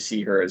getting you to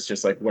see her as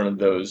just like one of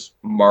those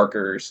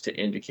markers to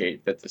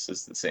indicate that this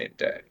is the same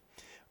day.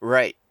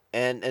 right.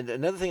 And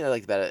another thing I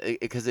liked about it,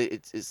 because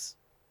it's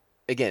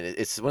again,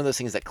 it's one of those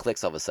things that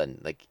clicks all of a sudden.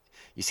 Like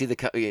you see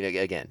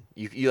again,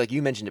 you like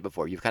you mentioned it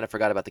before. You've kind of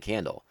forgot about the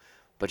candle,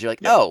 but you're like,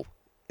 Yeah. oh,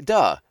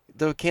 duh,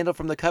 the candle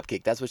from the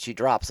cupcake. That's what she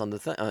drops on the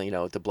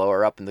to blow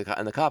her up in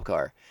the cop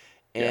car.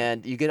 Yeah.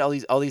 And you get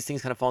all these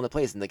things kind of fall into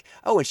place, and like,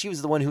 oh, and she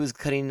was the one who was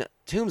cutting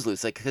Toombs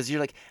loose, like, because you're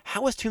like,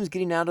 how is Toombs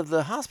getting out of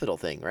the hospital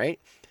thing, right?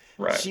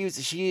 Right. She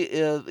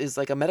is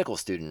like a medical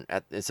student,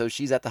 and so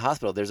she's at the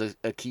hospital. There's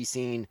a key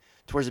scene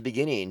towards the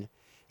beginning.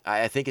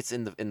 I think it's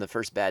in the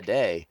first bad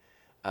day,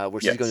 where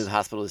she's going to Yes. the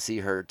hospital to see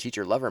her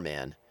teacher lover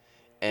man,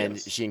 and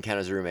Yes. she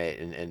encounters a roommate,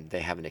 and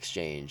they have an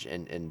exchange,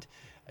 and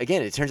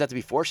again, it turns out to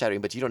be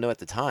foreshadowing, but you don't know at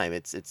the time.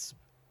 It's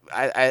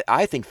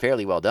I think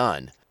fairly well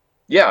done.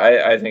 Yeah,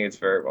 I think it's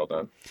very well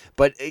done.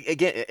 But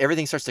again,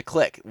 everything starts to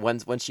click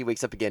once she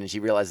wakes up again and she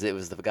realizes it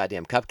was the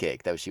goddamn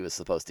cupcake that she was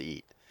supposed to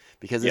eat.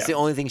 Because it's Yeah. the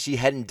only thing she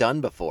hadn't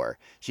done before.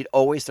 She'd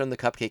always thrown the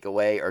cupcake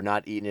away or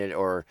not eaten it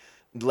or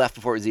left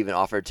before it was even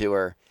offered to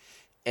her.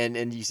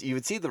 And you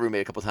would see the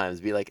roommate a couple times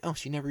be like, oh,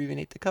 she never even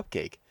ate the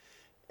cupcake.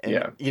 And,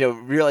 Yeah.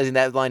 realizing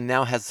that line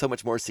now has so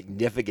much more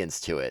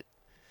significance to it.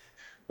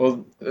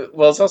 Well,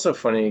 it's also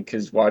funny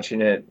because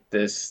watching it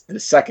the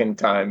second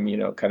time,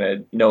 kind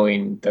of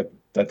knowing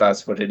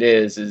that's what it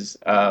is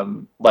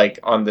like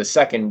on the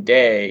second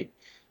day,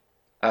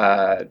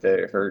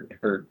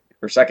 her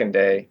second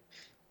day,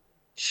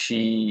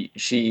 she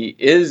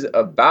is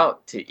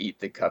about to eat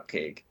the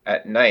cupcake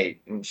at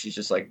night, and she's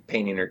just like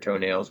painting her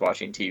toenails,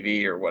 watching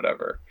TV or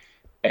whatever.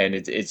 And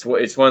it's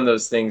one of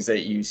those things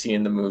that you see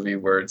in the movie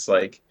where it's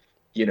like,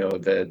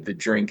 the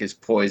drink is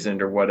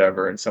poisoned or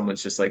whatever, and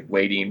someone's just like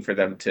waiting for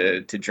them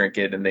to drink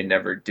it, and they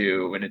never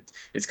do. And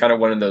it's kind of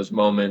one of those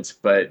moments,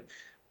 but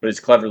it's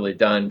cleverly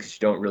done because you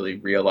don't really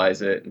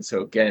realize it. And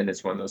so again,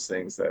 it's one of those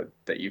things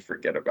that you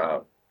forget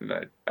about.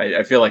 And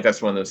I feel like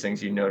that's one of those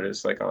things you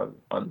notice like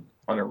on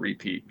a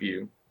repeat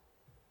view.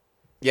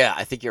 Yeah,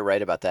 I think you're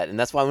right about that, and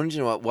that's why I wanted to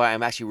know why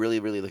I'm actually really,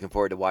 really looking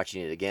forward to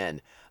watching it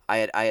again. I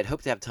had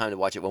hoped to have time to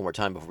watch it one more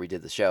time before we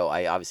did the show.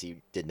 I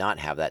obviously did not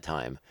have that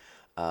time,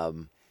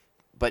 um,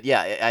 but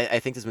yeah, I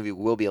think this movie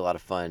will be a lot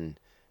of fun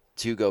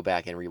to go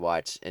back and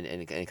rewatch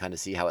and kind of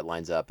see how it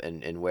lines up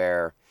and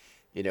where,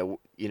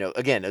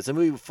 again, it's a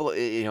movie full.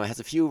 It has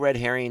a few red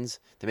herrings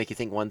to make you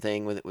think one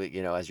thing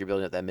as you're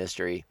building up that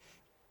mystery.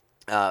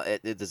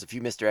 There's a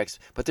few misdirects,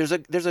 but there's a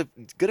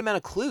good amount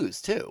of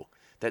clues too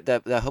that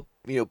help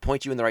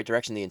point you in the right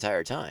direction the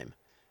entire time.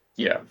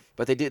 Yeah.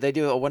 But they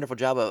do a wonderful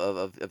job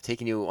of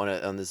taking you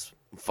on this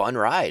fun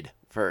ride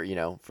for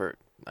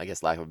I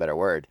guess lack of a better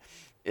word.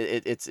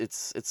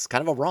 It's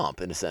kind of a romp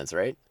in a sense,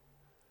 right?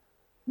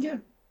 Yeah.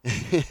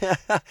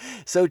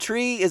 So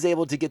Tree is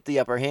able to get the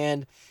upper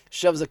hand,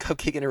 shoves a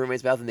cupcake in her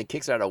roommate's mouth, and then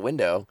kicks her out a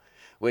window,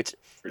 which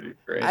Pretty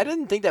great. I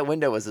didn't think that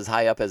window was as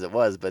high up as it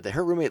was, but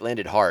her roommate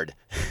landed hard.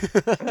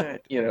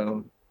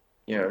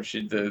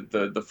 She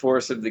the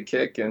force of the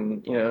kick,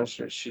 and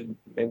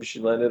she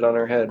landed on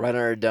her head. Right on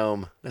her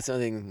dome. That's the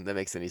only thing that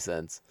makes any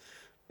sense.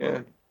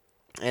 Yeah.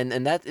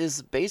 And that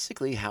is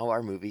basically how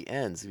our movie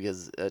ends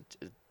because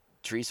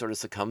Tree sort of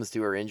succumbs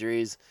to her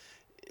injuries,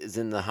 is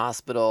in the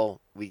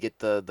hospital. We get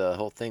the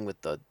whole thing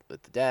with the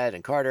dad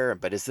and Carter,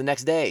 but it's the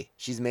next day.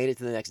 She's made it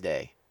to the next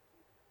day,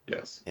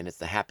 Yes. and it's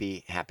the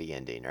happy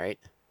ending, right?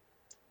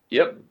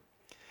 Yep.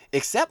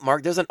 Except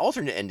Mark, there's an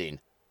alternate ending.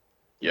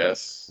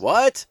 Yes.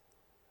 What?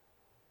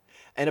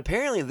 And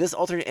apparently, this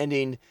alternate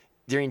ending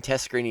during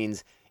test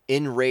screenings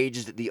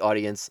enraged the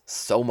audience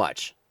so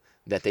much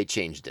that they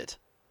changed it.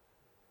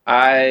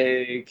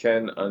 I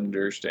can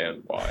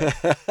understand why.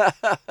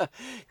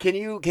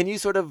 Can you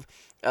sort of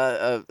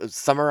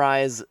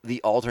summarize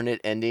the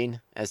alternate ending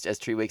as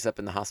Tree wakes up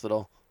in the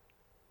hospital?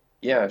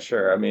 Yeah,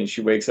 sure. I mean,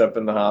 she wakes up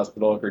in the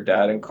hospital. Her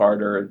dad and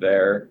Carter are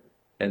there,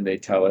 and they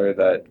tell her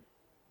that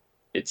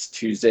it's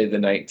Tuesday the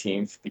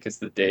 19th because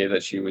the day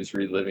that she was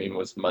reliving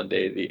was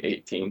Monday the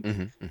 18th.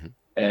 Hmm. Hmm.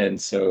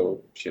 And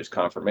so she has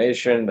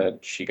confirmation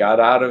that she got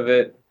out of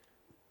it.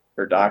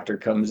 Her doctor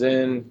comes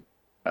in,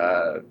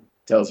 uh,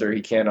 tells her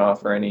he can't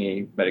offer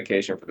any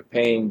medication for the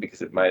pain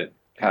because it might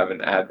have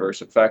an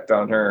adverse effect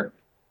on her.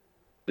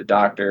 The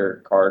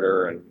doctor,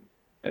 Carter,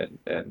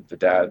 and the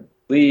dad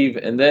leave,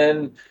 and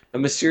then a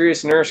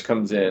mysterious nurse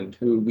comes in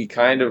who we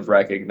kind of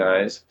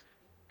recognize,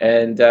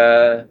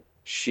 and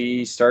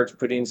she starts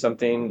putting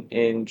something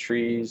in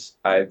Tree's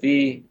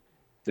IV.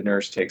 The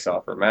nurse takes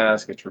off her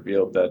mask. It's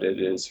revealed that it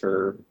is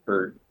her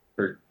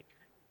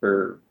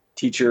her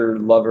teacher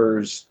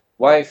lover's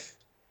wife.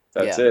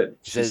 That's Yeah. it.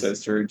 He She says,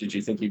 says to her, "Did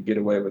you think you'd get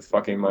away with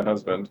fucking my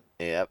husband?"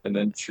 "Yep, And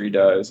then Tree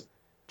dies.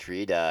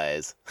 Tree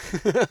dies."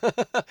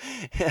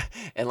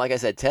 And like I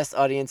said, test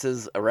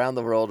audiences around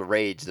the world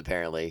raged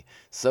apparently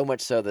so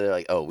much so that they're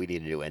like, "Oh, we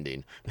need a new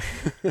ending."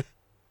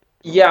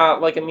 Yeah,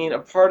 like I mean, a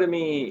part of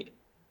me,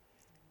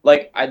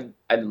 like I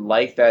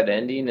like that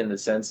ending in the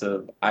sense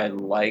of I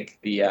like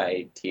the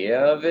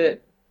idea of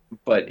it,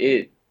 but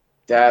it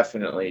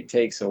definitely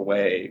takes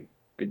away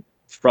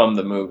from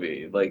the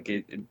movie. Like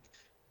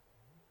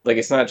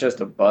it's not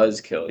just a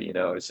buzzkill, you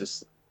know. It's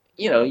just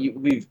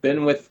we've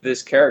been with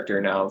this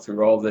character now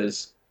through all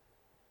these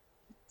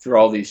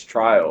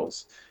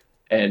trials,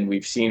 and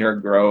we've seen her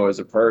grow as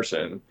a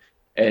person,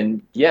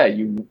 and yeah,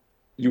 you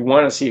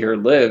want to see her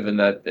live, and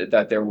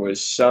that there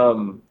was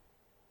some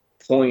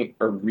point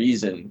or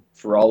reason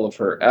for all of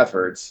her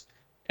efforts,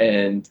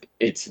 and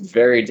it's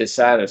very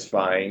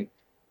dissatisfying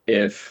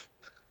if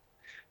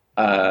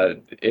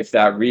if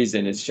that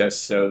reason is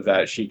just so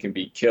that she can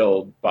be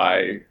killed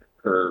by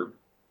her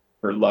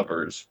her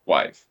lover's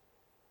wife.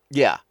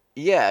 Yeah,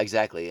 yeah,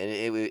 exactly. And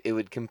it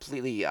would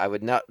completely. I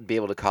would not be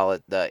able to call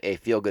it a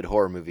feel good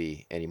horror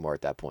movie anymore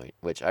at that point,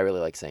 which I really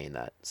like saying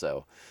that.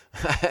 So,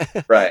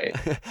 Right.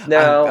 I'm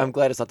Now,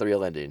 glad it's not the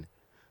real ending.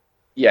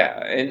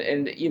 yeah,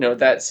 and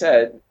that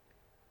said,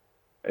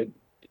 it,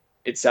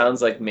 it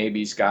sounds like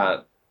maybe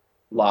Scott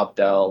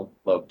Lobdell,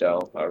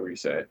 however you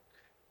say it,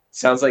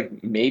 sounds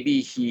like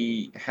maybe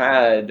he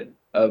had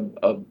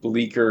a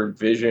bleaker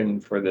vision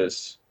for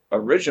this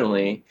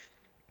originally,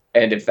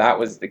 and if that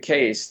was the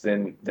case,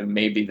 then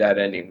maybe that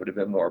ending would have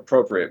been more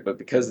appropriate. But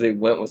because they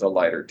went with a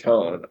lighter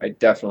tone, it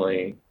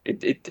definitely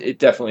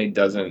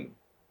doesn't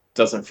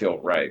feel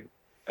right.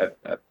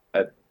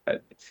 At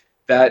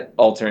that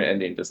alternate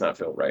ending does not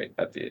feel right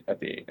at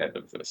the end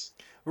of this.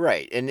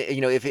 Right, and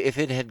if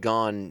it had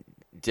gone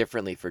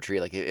differently for Tree,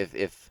 like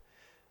if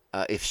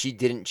she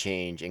didn't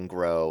change and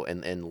grow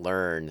and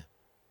learn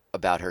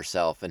about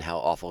herself and how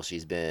awful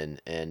she's been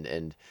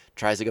and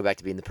tries to go back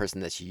to being the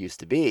person that she used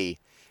to be,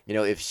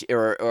 if she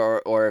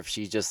or if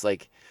she just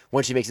like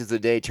once she makes it through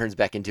the day turns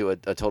back into a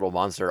total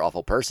monster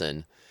awful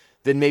person,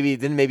 then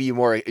maybe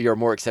you're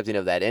more accepting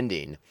of that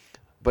ending.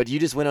 But you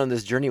just went on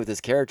this journey with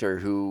this character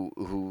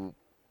who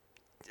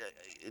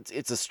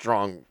it's a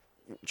strong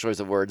choice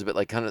of words, but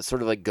like kind of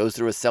sort of like goes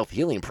through a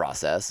self-healing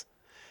process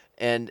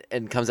and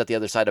comes out the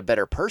other side a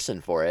better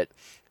person for it.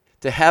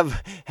 To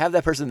have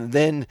that person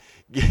then,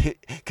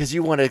 because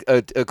you want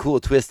a cool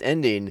twist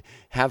ending,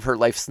 have her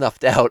life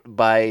snuffed out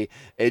by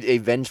a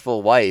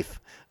vengeful wife.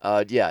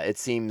 Yeah, it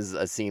seems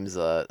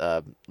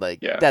like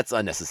Yeah, that's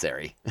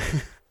unnecessary.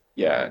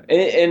 yeah,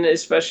 and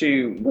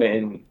especially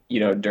when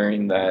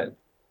during that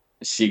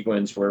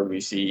sequence where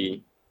we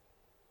see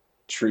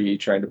Tree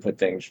trying to put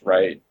things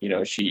right,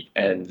 she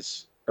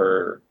ends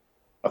her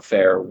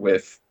affair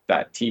with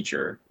that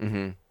teacher.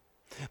 Hmm.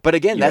 But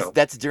again, You that's know,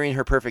 that's during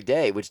her perfect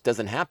day, which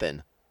doesn't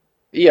happen.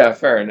 yeah,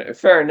 fair enough.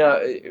 Fair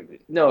enough.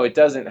 No, it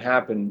doesn't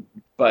happen,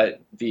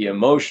 but the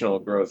emotional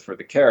growth for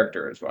the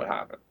character is what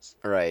happens.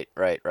 Right,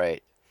 right,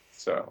 right.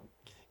 So,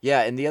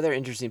 Yeah, and the other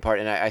interesting part,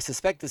 and I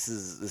suspect this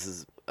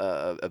is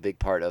a big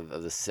part of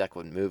the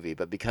second movie,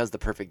 but because the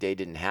perfect day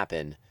didn't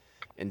happen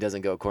and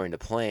doesn't go according to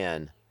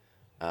plan,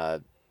 uh,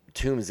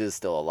 Toombs is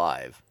still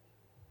alive.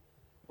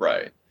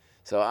 right.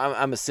 So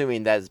I'm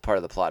assuming that is part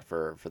of the plot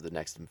for the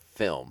next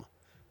film.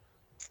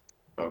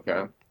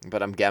 Okay.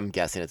 But I'm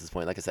guessing at this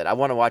point. Like I said, I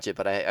want to watch it,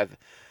 but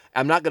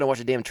I'm not gonna watch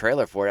a damn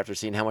trailer for it after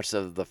seeing how much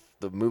of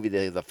the movie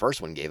the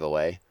first one gave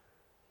away.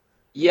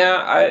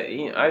 Yeah,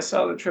 I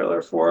saw the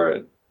trailer for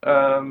it.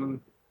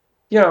 And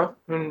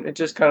it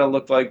just kind of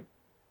looked like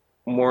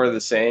more of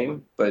the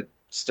same, but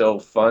still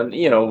fun.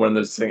 One of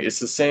those things. It's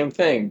the same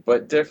thing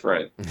but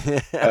different.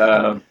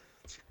 Um,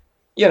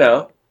 you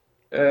know,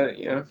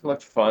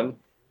 looked fun.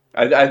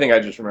 I think I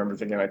just remember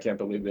thinking, I can't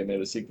believe they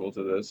made a sequel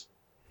to this.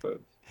 But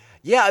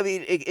Yeah, I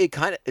mean, it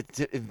kind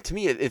of to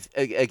me, if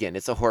again,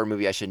 it's a horror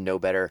movie, I should know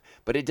better,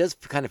 but it does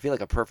kind of feel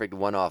like a perfect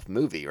one-off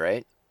movie,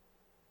 right?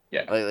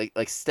 Yeah.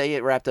 Like stay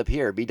it wrapped up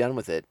here, be done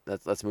with it.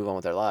 Let's move on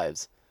with our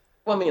lives.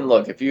 Well, I mean,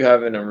 look, if you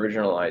have an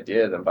original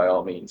idea, then by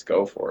all means,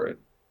 go for it.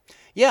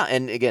 Yeah,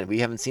 and again, we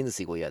haven't seen the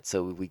sequel yet,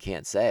 so we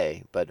can't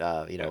say. But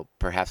Yeah.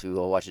 perhaps we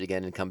will watch it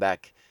again and come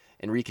back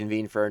and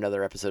reconvene for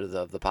another episode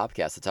of the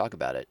podcast to talk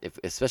about it.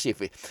 Especially if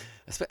we,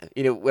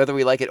 whether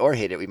we like it or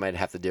hate it, we might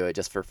have to do it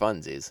just for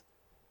funsies.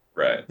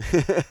 Right.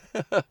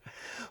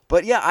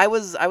 But yeah, I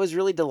was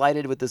really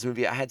delighted with this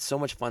movie. I had so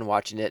much fun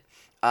watching it.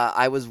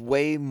 I was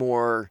way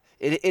more.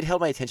 It held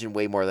my attention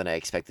way more than I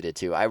expected it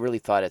to. I really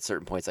thought at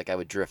certain points like I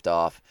would drift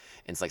off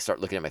and like start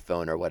looking at my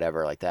phone or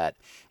whatever like that.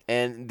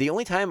 And the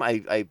only time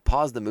I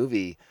paused the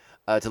movie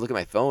to look at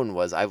my phone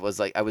was I was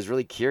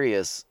really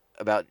curious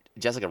about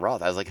Jessica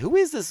Roth. I was like, who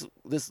is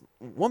this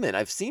woman?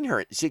 I've seen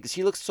her.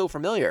 She looks so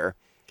familiar.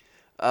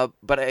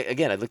 But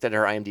I looked at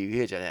her IMDb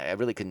page and I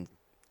really couldn't.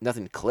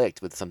 Nothing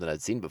clicked with something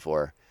I'd seen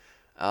before.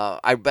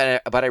 But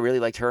I really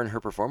liked her and her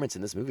performance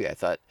in this movie. I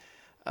thought,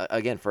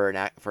 again, for an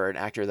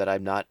actor that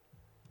I'm not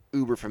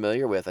uber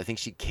familiar with, I think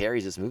she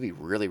carries this movie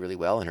really, really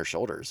well in her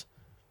shoulders.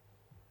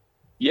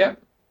 Yeah.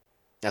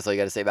 That's all you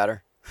got to say about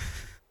her.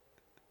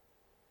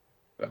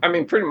 I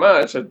mean, pretty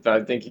much.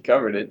 I think you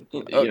covered it.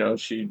 Oh. You know,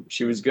 she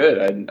was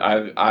good.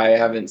 I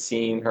haven't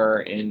seen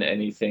her in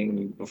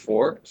anything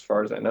before, as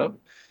far as I know,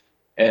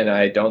 and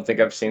I don't think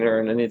I've seen her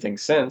in anything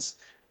since.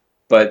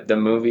 But the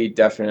movie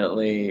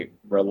definitely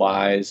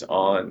relies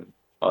on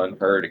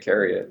her to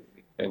carry it,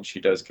 and she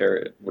does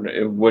carry it.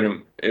 It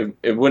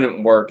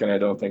wouldn't work, and I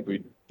don't think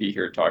we'd be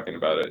here talking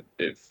about it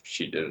if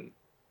she didn't.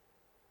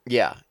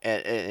 Yeah,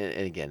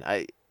 and again,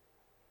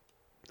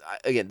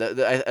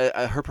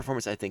 her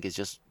performance I think is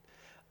just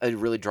a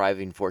really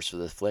driving force for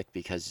the flick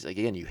because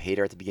again, you hate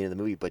her at the beginning of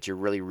the movie, but you're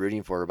really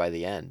rooting for her by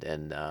the end,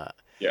 and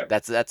Yeah.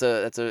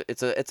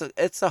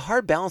 it's a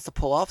hard balance to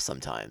pull off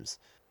sometimes.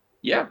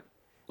 Yeah.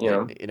 You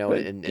know, but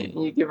And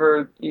you give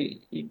her you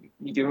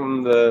give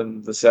them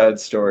the sad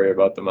story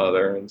about the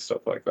mother and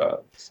stuff like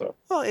that. So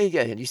well,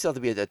 again, you still have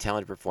to be a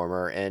talented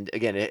performer, and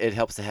again, it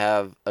helps to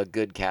have a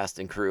good cast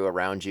and crew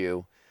around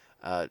you.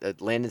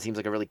 Landon seems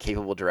like a really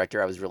capable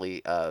director. I was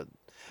really,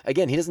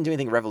 again, he doesn't do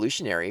anything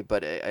revolutionary,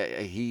 but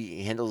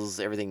he handles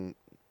everything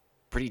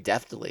pretty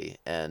deftly,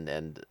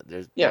 and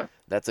there's yeah,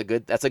 that's a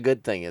good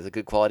thing. It's a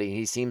good quality.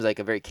 He seems like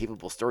a very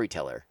capable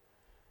storyteller.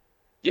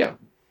 yeah,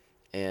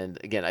 And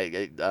again,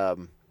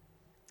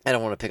 I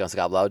don't want to pick on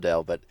Scott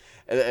Lobdell, but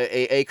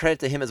a credit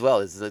to him as well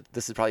is that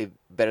this is probably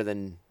better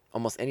than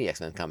almost any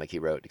X-Men comic he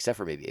wrote, except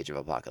for maybe Age of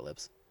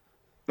Apocalypse.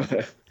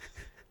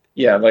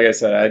 yeah. Like I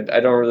said, I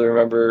don't really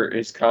remember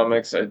his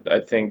comics. I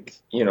think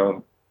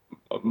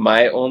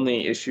my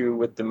only issue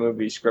with the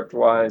movie script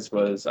wise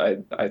was I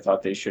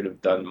thought they should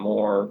have done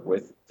more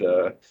with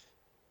the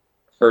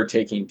her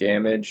taking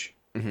damage.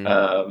 Hmm.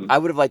 Um, I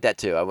would have liked that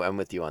too. I'm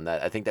with you on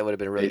that. I think that would have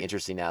been a really it,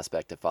 interesting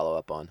aspect to follow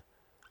up on.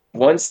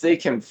 once they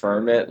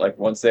confirm it, like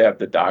once they have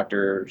the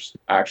doctors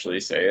actually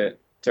say it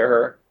to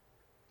her,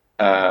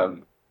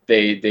 um,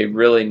 they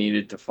really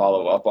needed to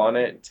follow up on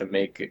it to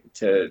make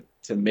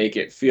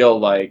it feel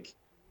like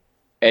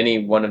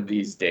any one of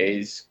these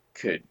days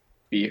could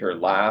be her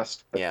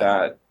last. But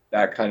Yeah.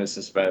 that kind of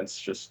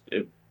suspense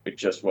it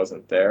just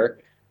wasn't there.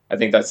 I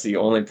think that's the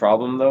only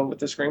problem though with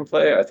the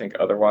screenplay. I think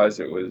otherwise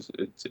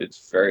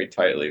it's very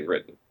tightly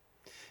written.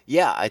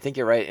 Yeah, I think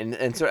you're right,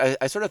 and so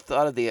I sort of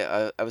thought of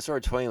I was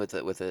sort of toying with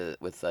it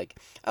with like,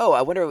 oh,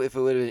 I wonder if it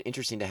would have been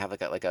interesting to have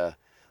like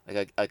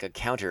a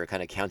counter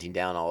kind of counting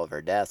down all of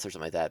her deaths or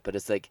something like that. But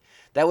it's like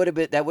that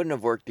wouldn't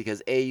have worked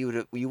because A,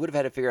 you would have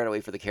had to figure out a way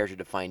for the character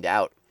to find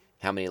out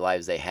how many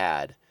lives they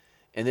had,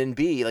 and then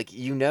B, like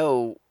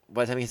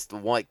by the time he hits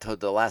to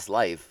the last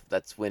life,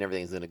 that's when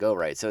everything's gonna go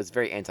right. So it's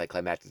very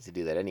anticlimactic to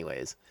do that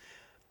anyways.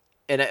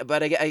 And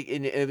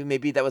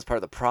maybe that was part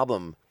of the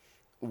problem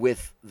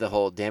with the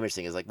whole damage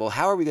thing is like, well,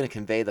 how are we going to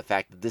convey the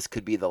fact that this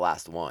could be the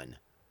last one?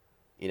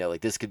 Like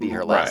this could be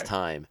her last Right.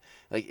 time.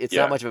 Like it's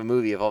Yeah. not much of a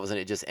movie if all of a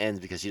sudden it just ends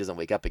because she doesn't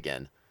wake up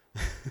again.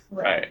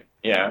 Right.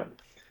 Yeah.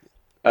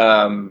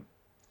 Um,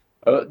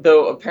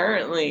 though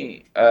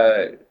apparently,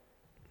 her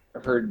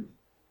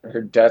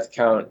her death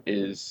count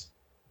is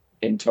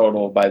in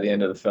total by the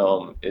end of the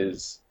film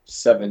is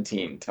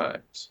 17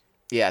 times.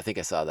 Yeah, I think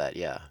I saw that.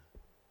 Yeah.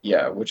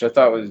 Yeah, which I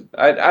thought was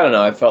I don't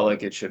know. I felt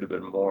like it should have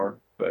been more,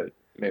 but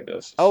maybe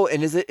Oh,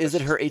 and is that's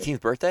it her just me.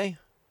 18th birthday?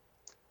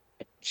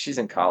 She's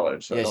in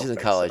college, so I Yeah, she's don't in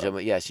think college. so.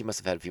 Yeah, she must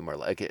have had a few more.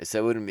 Okay,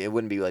 so it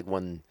wouldn't be like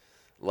one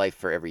life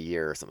for every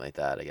year or something like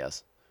that. I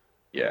guess.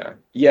 Yeah,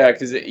 yeah,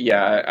 because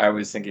I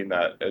was thinking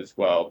that as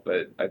well,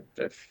 but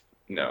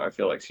no, I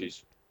feel like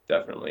she's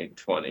definitely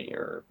 20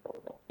 or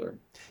older.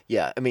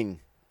 Yeah, I mean,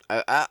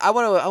 I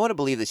want to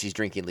believe that she's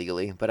drinking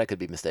legally, but I could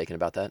be mistaken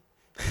about that.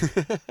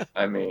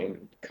 I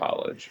mean,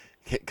 college,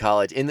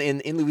 College in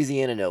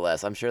Louisiana, no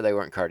less. I'm sure they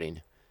weren't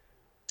carding.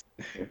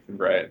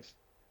 right?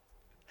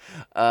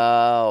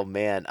 Oh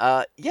man.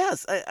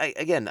 Yes. I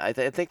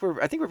think we're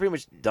pretty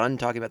much done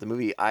talking about the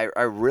movie. I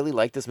really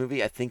like this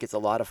movie. I think it's a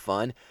lot of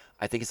fun.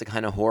 I think it's a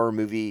kind of horror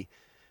movie.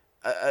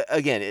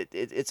 Again,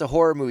 it's a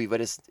horror movie,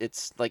 but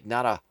it's like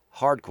not a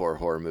hardcore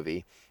horror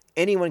movie.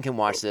 Anyone can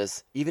watch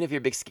this, even if you're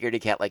a big scaredy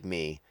cat like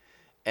me,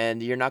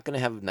 and you're not gonna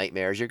have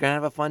nightmares. You're gonna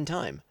have a fun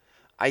time.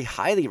 I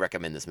highly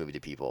recommend this movie to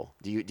people.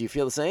 Do you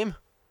feel the same?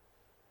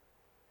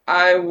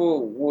 I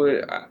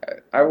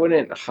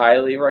wouldn't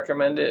highly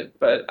recommend it,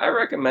 but I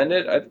recommend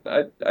it.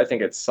 I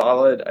think it's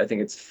solid. I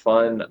think it's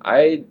fun.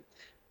 I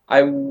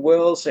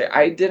will say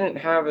I didn't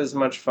have as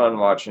much fun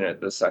watching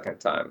it the second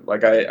time.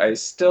 Like I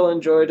still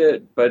enjoyed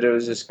it, but it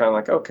was just kind of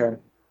like, okay,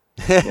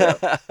 you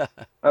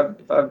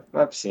know,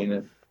 I've seen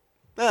it.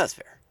 That's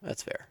fair.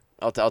 That's fair.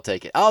 I'll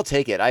take it. I'll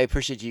take it. I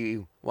appreciate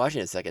you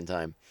watching it a second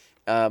time.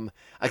 And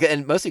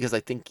mostly because I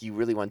think you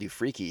really want to do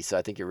Freaky, so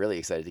I think you're really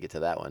excited to get to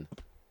that one.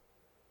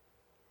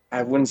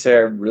 I wouldn't say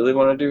I really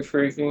want to do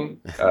freaking.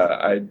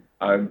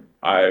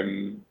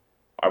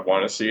 I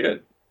want to see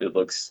it. It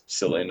looks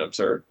silly and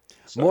absurd.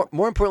 So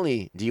More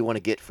importantly, do you want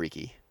to get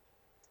Freaky?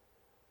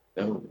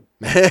 no.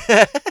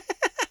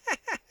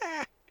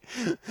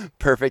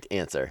 Perfect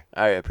answer.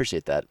 I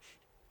appreciate that.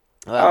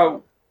 Well, Uh,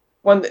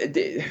 one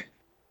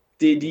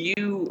did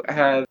you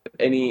have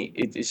any?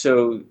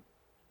 So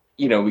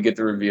we get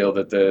the reveal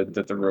that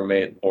the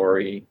roommate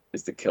Lori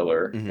is the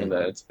killer, mhm, and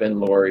that it's been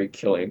Lori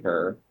killing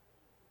her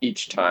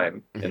each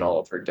time in mhm. all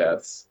of her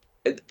deaths.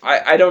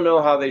 I don't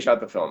know how they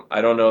shot the film.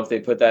 I don't know if they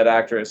put that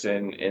actress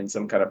in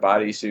some kind of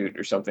bodysuit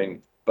or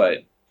something, but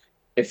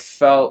it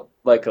felt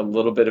like a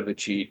little bit of a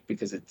cheat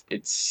because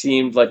it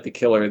seemed like the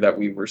killer that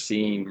we were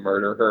seeing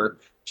murder her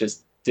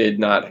just did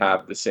not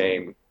have the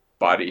same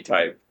body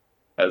type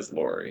as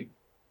Lori.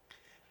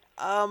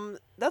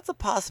 That's a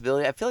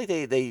possibility. I feel like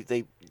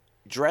they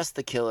dressed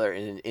the killer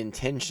in an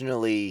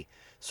intentionally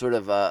sort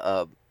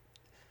of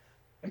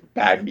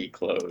Baggy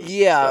clothes and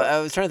yeah. stuff. I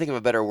was trying to think of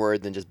a better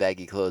word than just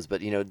baggy clothes,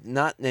 but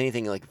not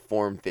anything like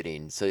form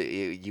fitting, so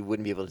you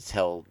wouldn't be able to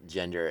tell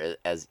gender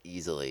as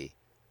easily.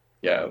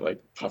 Yeah,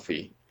 like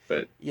puffy,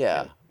 but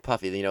Yeah, yeah.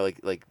 puffy.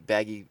 Like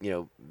baggy,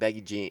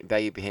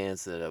 baggy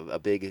pants and a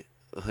big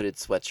hooded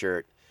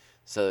sweatshirt.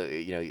 So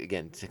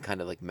again, to kind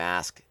of like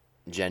mask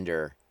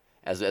gender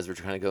as we're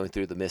kind of going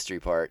through the mystery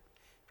part.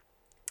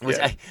 Which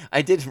Yeah.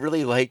 I did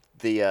really like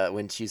the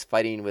when she's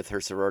fighting with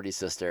her sorority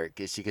sister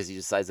because she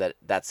decides that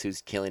that's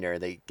who's killing her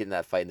and they get in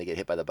that fight and they get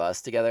hit by the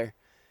bus together.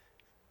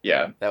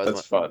 Yeah, That was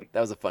that's one. fun.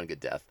 That was a fun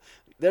good death.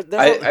 There's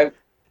I, a I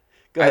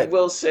go I ahead.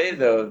 will say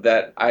though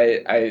that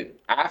I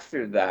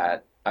after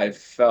that I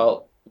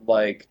felt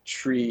like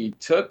Tree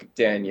took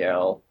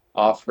Danielle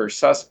off her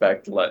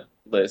suspect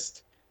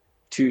list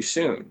too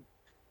soon.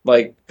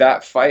 Like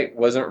that fight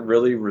wasn't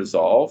really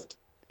resolved.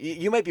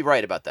 You might be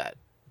right about that.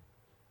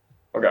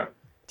 Okay,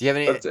 Do you have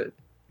any? that's it.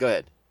 Go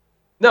ahead.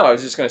 No, I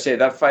was just gonna say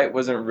that fight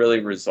wasn't really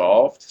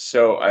resolved.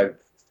 So I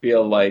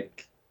feel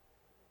like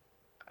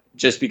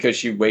just because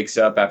she wakes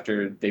up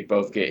after they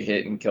both get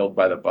hit and killed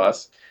by the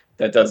bus,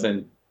 that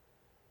doesn't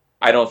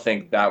I don't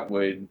think that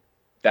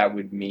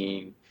would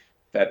mean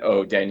that,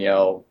 oh,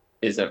 Danielle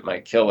isn't my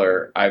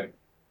killer. I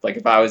like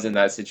if I was in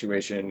that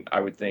situation, I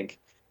would think,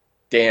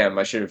 damn,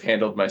 I should have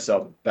handled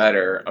myself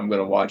better. I'm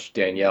gonna watch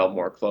Danielle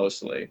more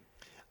closely.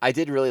 I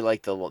did really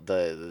like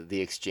the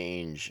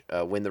exchange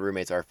when the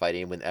roommates are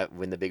fighting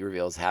when the big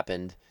reveals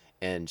happened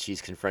and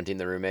she's confronting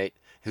the roommate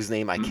whose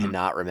name I Hmm.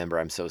 cannot remember.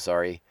 I'm so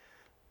sorry.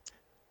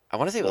 I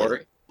want to say it was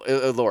Lori?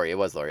 Lori. It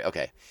was Lori.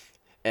 Okay.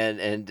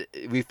 And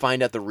we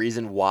find out the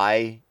reason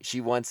why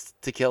she wants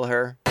to kill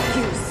her.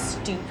 You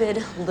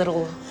stupid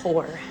little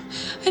whore.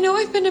 I know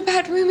I've been a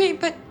bad roommate,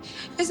 but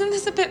isn't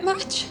this a bit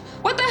much?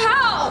 What the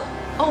hell?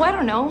 Oh, I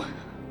don't know.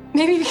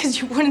 Maybe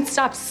because you wouldn't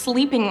stop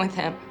sleeping with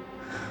him.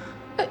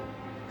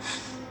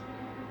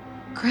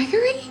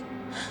 Gregory?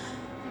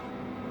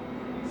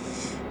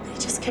 They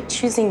just kept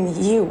choosing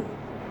you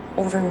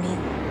over me.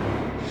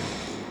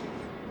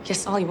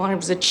 Guess all you wanted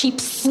was a cheap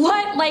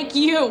slut like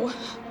you.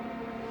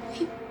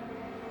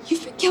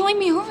 You've been killing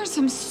me over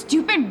some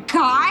stupid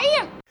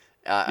guy?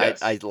 I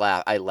Yes.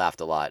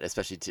 laughed a lot,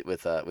 especially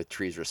with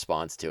Tree's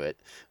response to it.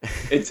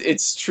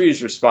 It's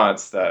Tree's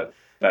response that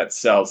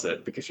sells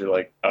it because you're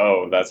like,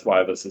 oh, that's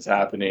why this is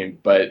happening.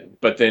 But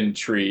then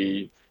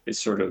Tree is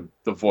sort of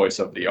the voice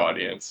of the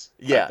audience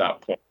at Yeah,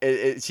 that point.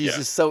 she's Yeah.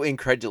 just so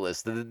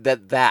incredulous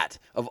that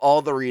of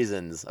all the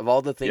reasons, of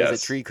all the things that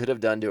Yes. Tree could have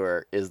done to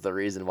her, is the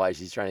reason why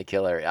she's trying to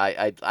kill her.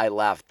 I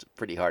laughed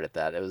pretty hard at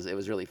that. It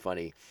was really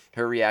funny.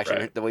 Her reaction,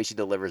 Right. the way she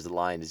delivers the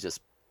line, is just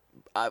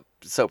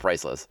so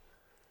priceless.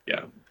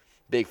 Yeah.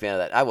 Big fan of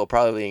that. I will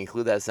probably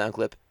include that sound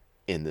clip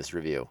in this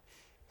review.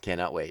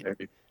 Cannot wait.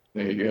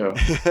 There you go.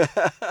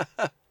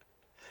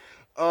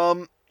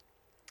 um,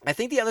 I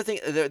think the other thing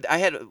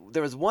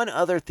there was one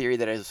other theory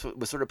that I was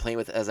sort of playing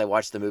with as I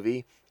watched the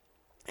movie,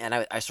 and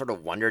I sort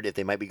of wondered if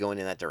they might be going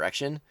in that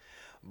direction.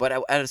 But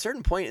at a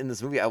certain point in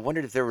this movie, I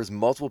wondered if there was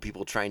multiple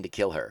people trying to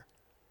kill her.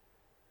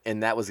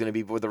 and that was going to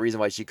be the reason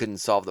why she couldn't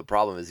solve the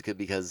problem is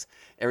because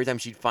every time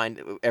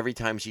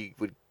she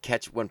would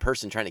catch one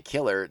person trying to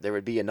kill her, there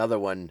would be another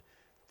one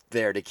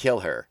there to kill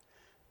her.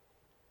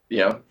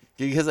 Yeah.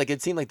 Because like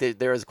it seemed like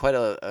there was quite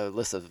a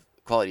list of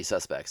quality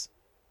suspects.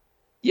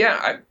 Yeah,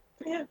 I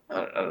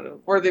don't know.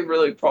 Were they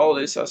really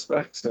quality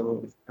suspects? I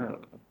don't know.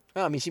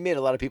 Well, I mean, she made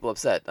a lot of people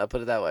upset. I'll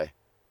put it that way.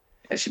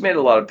 And she made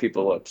a lot of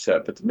people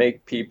upset, but to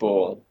make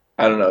people,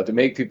 I don't know, to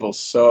make people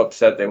so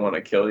upset they want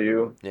to kill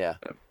you. Yeah.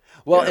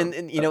 Well, Yeah.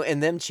 and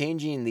and them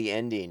changing the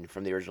ending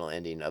from the original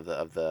ending of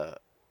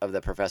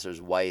the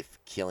professor's wife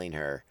killing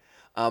her,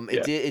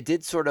 Yeah. it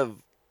did sort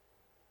of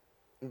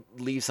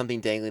leave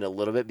something dangling a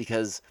little bit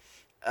because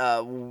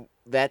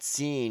that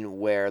scene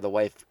where the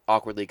wife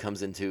awkwardly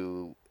comes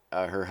into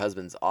her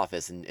husband's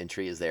office and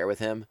Tree is there with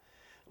him,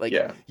 like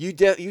Yeah. you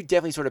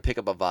definitely sort of pick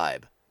up a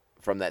vibe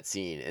from that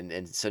scene,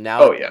 and so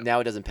now Oh, yeah. now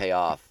it doesn't pay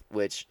off,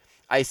 which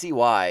I see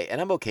why, and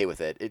I'm okay with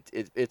it.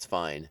 It's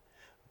fine,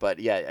 but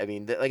yeah, I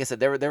mean, like I said,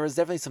 there was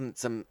definitely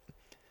some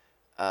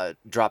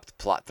dropped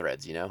plot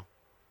threads, you know.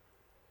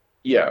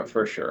 Yeah,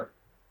 for sure.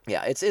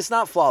 Yeah, it's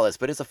not flawless,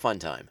 but it's a fun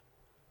time.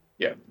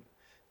 Yeah.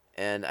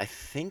 And I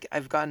think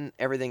I've gotten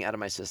everything out of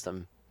my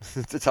system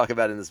to talk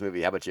about in this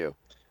movie. How about you?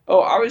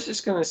 Oh, I was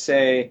just gonna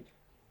say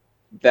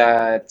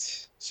that,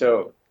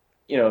 so,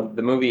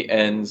 the movie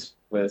ends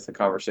with a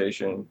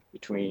conversation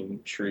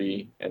between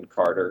Tree and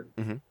Carter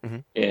Mm-hmm.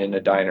 in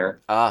a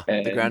diner, Ah, the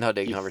and Groundhog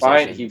Day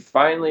conversation. he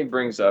finally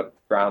brings up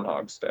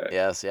Groundhog's Day.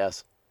 Yes,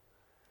 yes.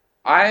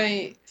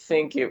 I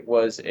think it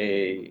was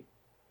and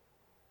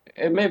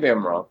maybe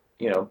I'm wrong,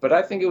 but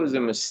I think it was a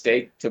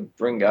mistake to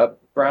bring up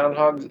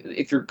Groundhog's.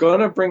 If you're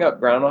gonna bring up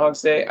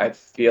Groundhog's Day, I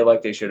feel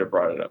like they should have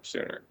brought it up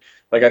sooner.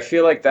 Like, I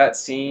feel like that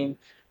scene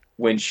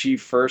when she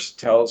first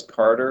tells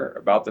Carter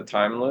about the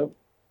time loop,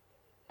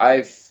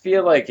 I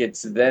feel like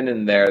it's then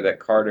and there that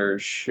Carter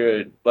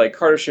should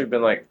have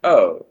been like,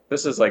 oh,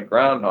 this is like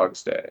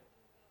Groundhog's Day,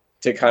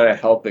 to kind of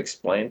help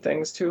explain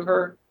things to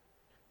her.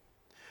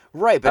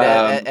 Right, but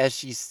Um, as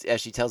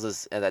she tells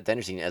us at that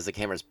dinner scene, as the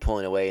camera's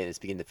pulling away and it's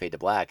beginning to fade to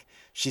black,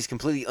 she's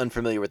completely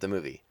unfamiliar with the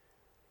movie.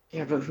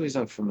 yeah, but who's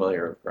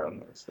unfamiliar with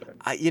Groundhog's Day?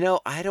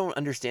 I don't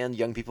understand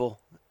young people,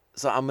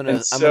 so And I'm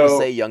gonna say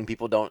so young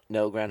people don't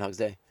know Groundhog's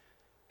Day.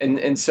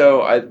 and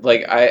so I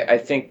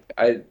think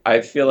I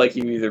feel like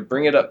you either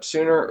bring it up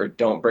sooner or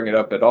don't bring it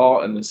up at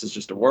all, and this is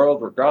just a world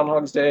where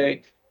Groundhog's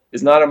Day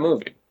is not a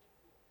movie.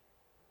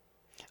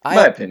 My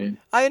I opinion.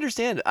 I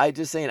understand. I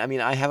just saying. I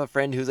mean, I have a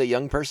friend who's a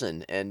young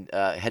person and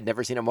had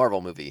never seen a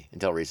Marvel movie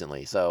until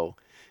recently. So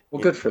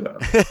Well, good for them.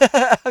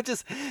 I'm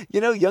just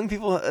young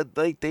people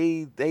like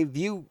they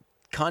view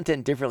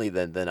content differently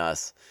than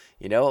us.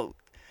 You know,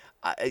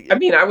 I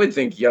mean, I would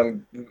think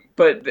young,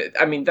 but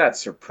I mean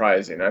that's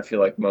surprising. I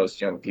feel like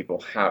most young people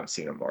have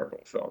seen a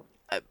Marvel film.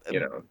 I, You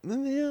know,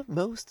 yeah,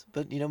 most,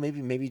 but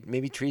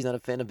maybe Tree's not a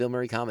fan of Bill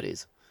Murray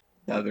comedies.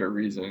 another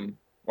reason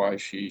why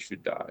she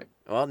should die.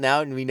 Well,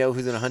 now we know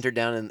who's gonna hunt her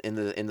down in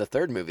the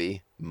third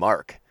movie,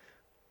 Mark.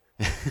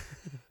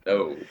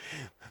 No,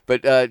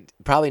 But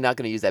probably not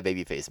gonna use that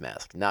baby face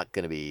mask. Not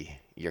gonna be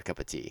your cup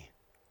of tea.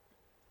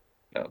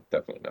 no,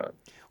 definitely not.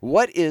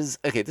 What is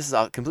okay? This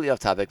is completely off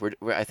topic.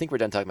 I think we're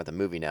done talking about the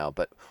movie now.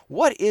 But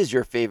what is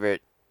your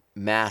favorite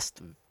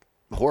masked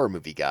horror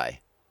movie guy?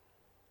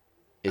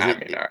 Is I it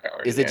mean, I is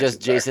already it just answered that.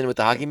 Jason with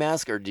the hockey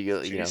mask, or do you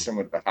know? Jason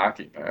with the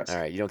hockey mask. All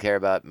right, you don't care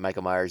about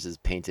Michael Myers'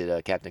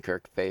 painted Captain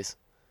Kirk face.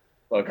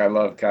 Look, I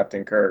love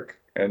Captain Kirk,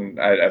 and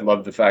I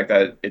love the fact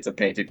that it's a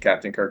painted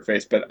Captain Kirk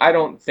face, but I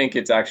don't think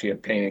it's actually a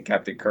painted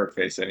Captain Kirk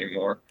face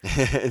anymore.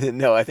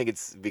 No, I think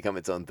it's become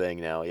its own thing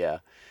now. Yeah.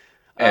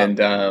 Uh, And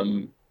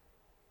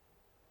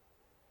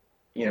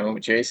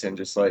Jason,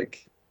 just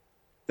like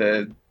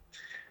the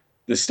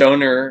the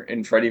stoner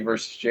in Freddy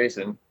versus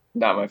Jason,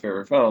 not my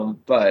favorite film,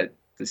 but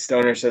the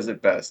stoner says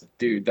it best.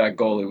 Dude, that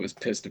goalie was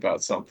pissed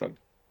about something.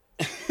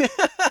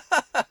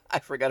 I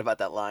forgot about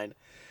that line.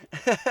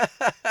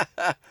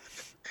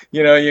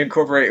 You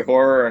incorporate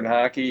horror and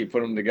hockey, you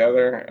put them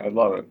together. I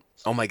love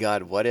Oh my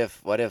God! What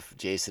if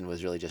Jason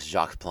was really just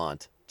Jacques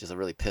Plant, just a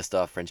really pissed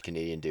off French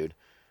Canadian dude?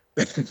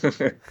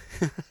 it.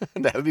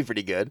 That would be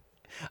pretty good.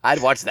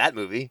 I'd watch that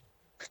movie.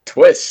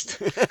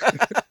 Twist.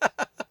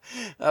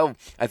 Oh,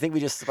 I think we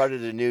just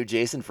started a new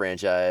Jason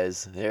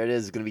franchise. There it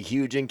is. It's gonna be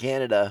huge in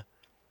Canada.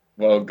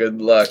 Well,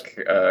 good luck,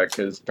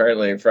 because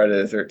apparently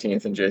Friday the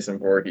 13th and Jason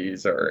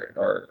Voorhees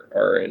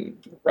are in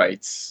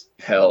rights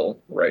hell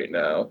right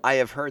now. I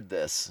have heard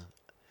this,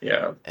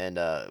 Yeah. and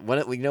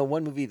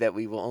one movie that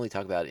we will only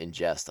talk about in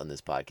jest on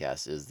this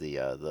podcast is the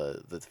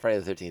Friday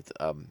the 13th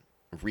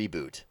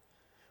reboot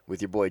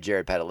with your boy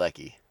Jared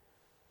Padalecki.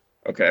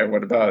 Okay,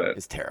 what about it?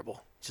 It's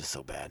terrible. It's just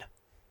so bad.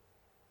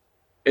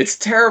 It's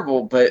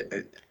terrible, but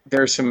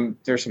there's some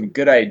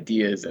good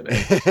ideas in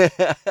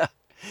it.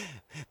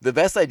 The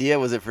best idea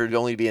was it for it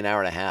only to be an hour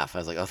and a half. I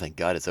was like, oh, thank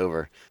God it's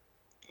over.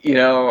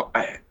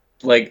 I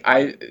like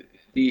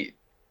the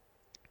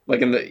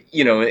like in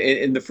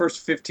the in the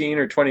first 15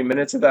 or 20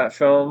 minutes of that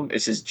film,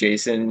 it's just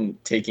Jason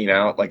taking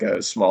out like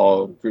a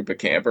small group of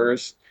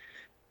campers,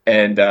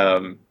 and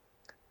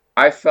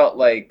I felt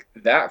like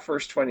that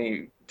first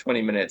 20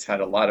 minutes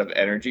had a lot of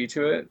energy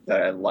to it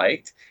that I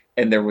liked.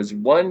 And there was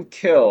one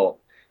kill,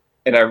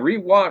 and I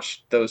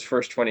rewatched those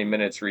first 20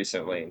 minutes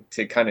recently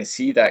to kind of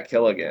see that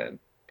kill again.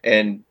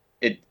 And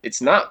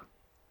it's not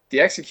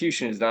the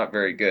execution is not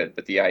very good,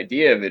 but the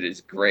idea of it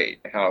is great.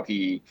 How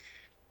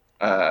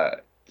uh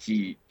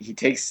he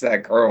takes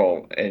that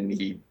girl and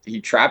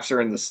he traps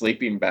her in the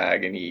sleeping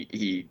bag and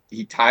he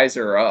ties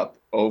her up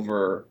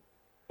over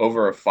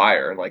a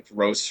fire and like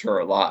roasts her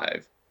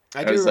alive.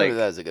 I I do was remember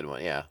that like as a good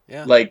one. Yeah,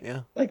 yeah, like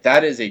yeah. like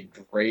that is a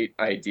great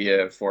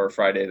idea for a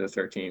Friday the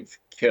 13th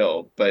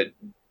kill, but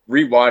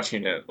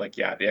rewatching it, like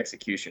yeah, the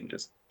execution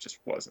just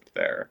wasn't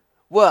there.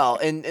 Well,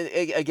 and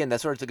again,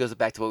 that sort of goes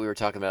back to what we were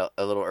talking about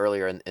a little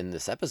earlier in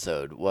this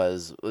episode.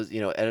 Was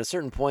at a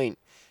certain point,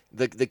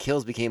 the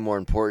kills became more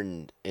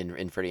important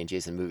in Freddy and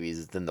Jason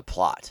movies than the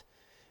plot,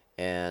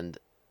 and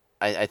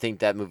I think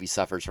that movie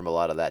suffers from a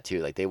lot of that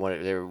too. Like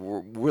they're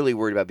really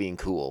worried about being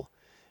cool,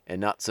 and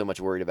not so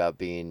much worried about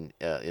being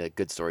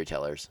good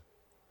storytellers.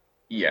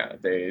 Yeah,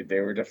 they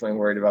were definitely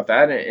worried about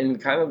that,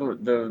 and kind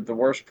of the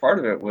worst part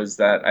of it was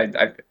that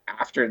I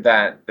after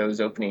that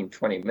those opening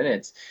 20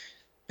 minutes,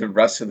 the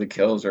rest of the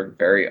kills are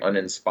very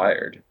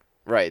uninspired.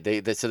 Right.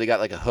 So they got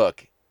like a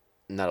hook,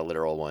 not a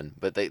literal one,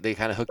 but they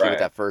kind of hook you with Right.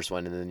 that first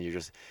one, and then you're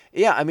just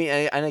yeah. I mean,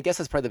 and I guess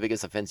that's probably the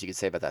biggest offense you could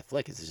say about that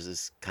flick is it's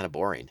just kind of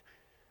boring.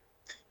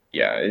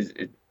 Yeah,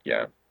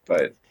 yeah,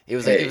 but hey, It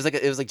was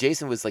like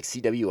Jason was like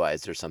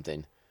CWIzed or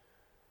something.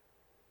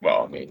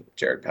 well, I mean,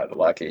 Jared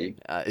Padalecki,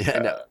 Yeah,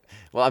 no. uh,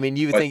 Well, I mean,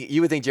 but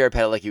you would think Jared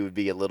Padalecki would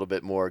be a little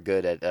bit more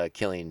good at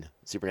killing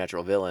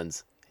supernatural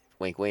villains.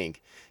 Wink,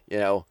 wink. You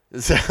know,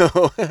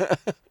 so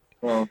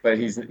well, but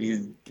he's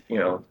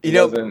he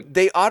doesn't.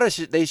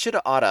 they should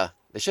have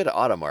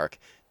oughta Mark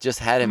just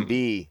had him Mm,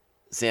 be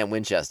Sam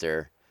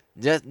Winchester.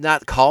 Just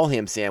not call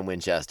him Sam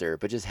Winchester,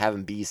 but just have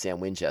him be Sam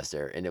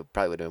Winchester, and it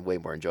probably would have been way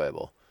more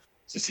enjoyable.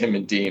 just him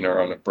and Dean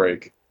are on a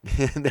break.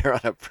 They're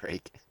on a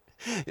break.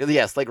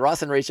 Yes, like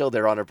Ross and Rachel,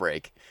 they're on a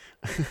break.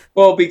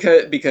 Well,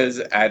 because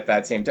at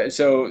that same time,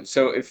 so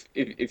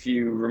if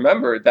you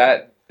remember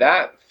that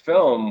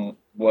film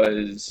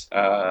was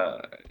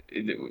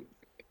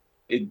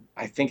it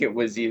I think it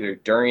was either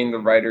during the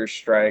writer's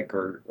strike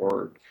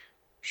or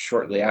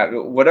shortly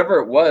after, whatever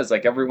it was,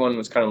 like everyone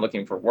was kind of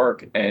looking for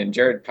work, and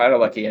Jared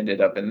Padalecki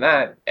ended up in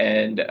that,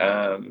 and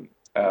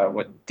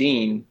what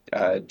Dean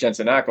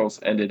Jensen Ackles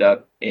ended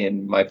up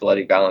in My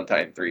Bloody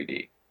Valentine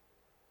 3D.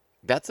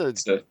 That's a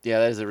So yeah,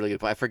 that is a really good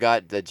point. I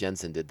forgot that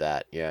Jensen did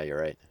that. Yeah, you're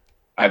right.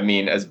 I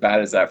mean, as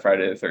bad as that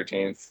Friday the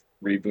 13th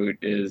reboot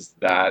is,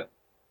 that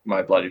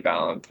My Bloody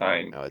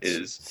Valentine Oh,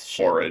 is it's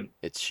shit. horrid.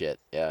 It's shit.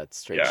 Yeah, it's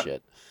straight Yeah,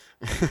 shit.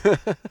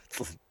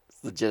 It's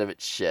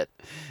legitimate shit.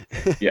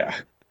 yeah.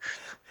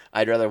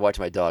 I'd rather watch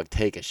my dog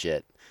take a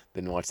shit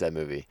than watch that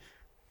movie.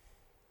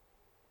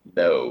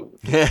 No.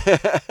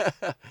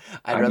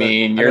 I'd I rather,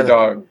 mean, I'd your rather,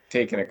 dog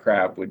taking a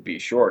crap would be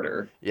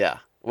shorter. yeah.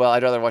 Well,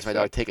 I'd rather watch my So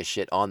dog take a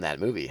shit on that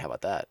movie. How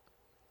about that?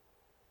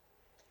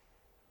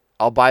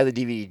 I'll buy the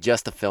DVD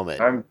just to film it.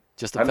 I'm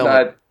Just to I'm film it,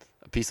 not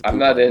a piece of I'm poop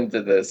not on.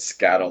 into the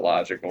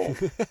scatological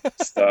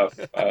stuff.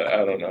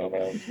 I don't know,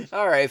 man.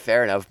 All right,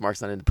 fair enough.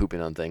 Mark's not into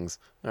pooping on things.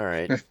 All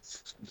right.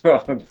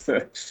 Well,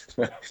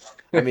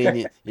 I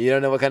mean, you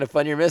don't know what kind of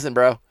fun you're missing,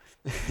 bro.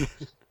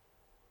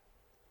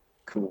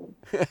 cool.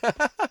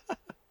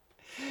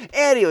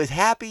 Anyways,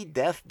 happy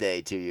Death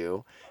Day to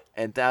you,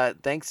 and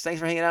thanks for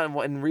hanging out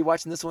and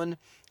rewatching this one.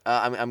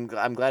 I'm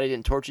glad I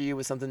didn't torture you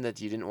with something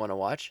that you didn't want to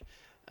watch.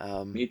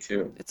 Um, Me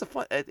too. it's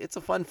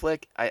a fun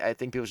flick. I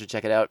think people should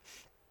check it out.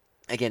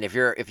 Again, if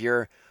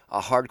you're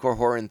a hardcore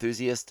horror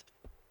enthusiast,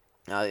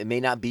 it may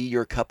not be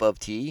your cup of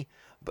tea,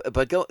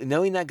 but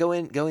knowing that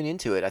going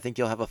into it, I think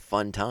you'll have a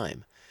fun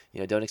time.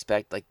 Don't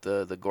expect like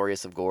the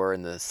goriest of gore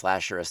and the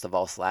slasherest of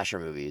all slasher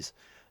movies.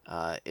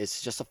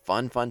 It's just a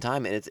fun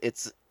time, and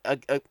it's I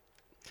feel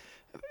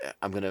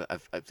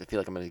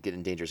like I'm gonna get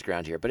in dangerous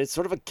ground here, but it's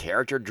sort of a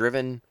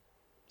character-driven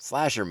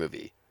slasher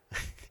movie.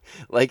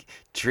 Like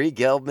Tree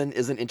Gelbman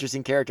is an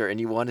interesting character, and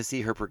you want to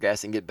see her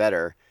progress and get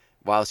better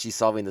while she's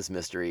solving this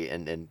mystery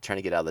and trying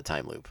to get out of the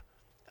time loop.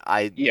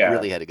 I Yeah.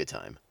 really had a good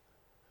time.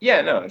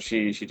 Yeah, no,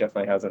 she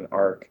definitely has an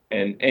arc,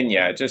 and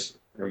yeah, just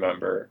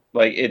remember,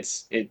 like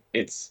it's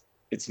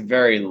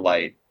very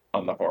light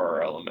on the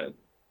horror element,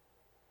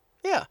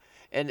 Yeah,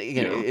 and you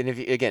again,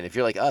 know. if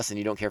you're like us and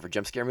you don't care for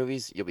jump scare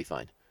movies, you'll be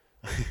fine.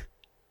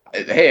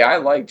 Hey, I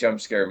like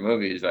jump scare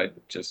movies. I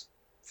just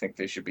think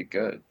they should be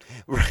good,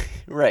 Right,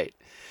 right.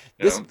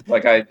 you This know.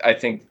 Like I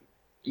think,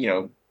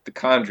 The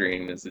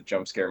Conjuring is a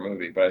jump scare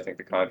movie, but I think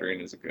The Conjuring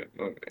is a good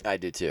movie. I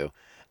do too.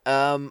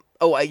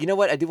 You know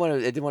what? I did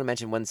want to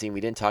mention one scene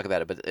we didn't talk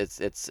about it, but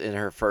it's in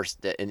her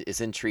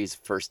it's in Tree's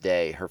first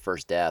day, her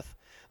first death.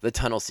 The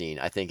tunnel scene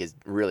I think is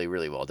really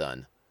really well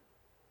done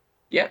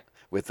Yeah.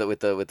 with like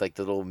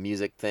the little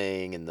music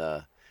thing and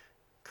the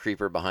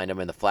creeper behind him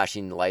and the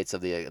flashing lights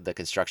of the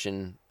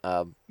construction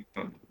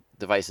Mhm.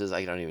 devices.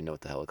 I don't even know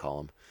what the hell to call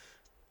them.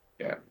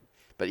 Yeah.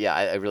 But yeah,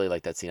 I really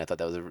like that scene. I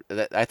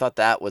thought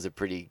that was a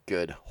pretty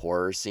good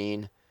horror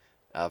scene.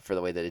 for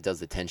the way that it does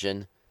the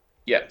tension.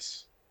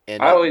 Yes.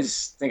 And I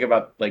always think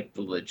about like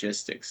the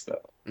logistics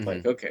though. mhm.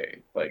 Like, okay,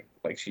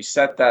 like she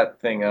set that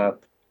thing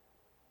up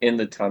in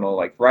the tunnel,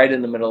 like right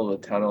in the middle of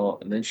the tunnel,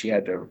 and then she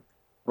had to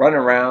run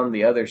around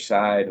the other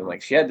side, and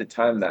like she had to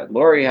time that.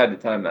 Lori had to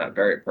time that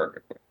very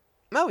perfectly.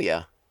 Oh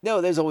yeah, no,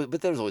 there's always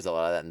a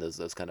lot of that in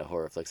those kind of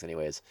horror flicks,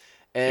 anyways.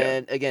 Yeah.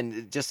 And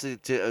again, just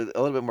to a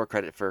little bit more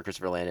credit for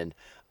Christopher Landon,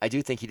 I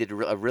do think he did a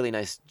really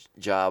nice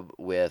job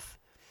with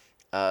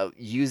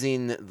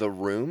using the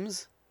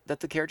rooms that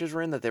the characters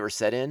were in, that they were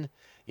set in.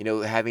 You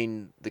know,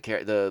 having the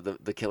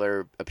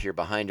killer appear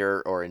behind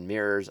her or in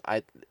mirrors.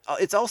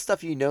 It's all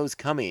stuff you know is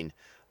coming,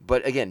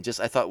 but again, just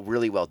I thought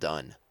really well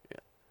done.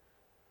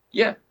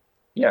 Yeah.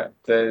 Yeah.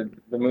 The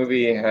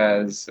movie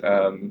has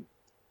it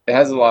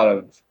has a lot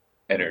of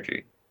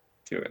energy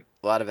to it.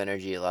 A lot of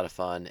energy, a lot of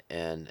fun,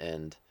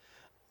 and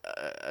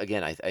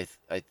again,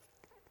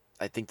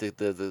 I think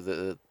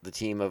the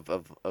team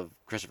of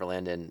Christopher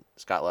Landon,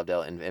 Scott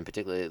Lobdell, and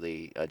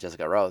particularly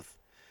Jessica Rothe.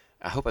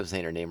 I hope I'm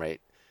saying her name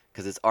right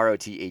because it's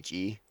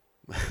Rothe.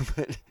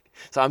 But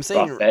so I'm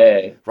saying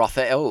Buffet.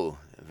 Rothe. Oh,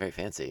 very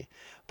fancy.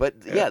 But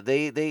Yeah. yeah,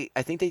 they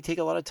I think they take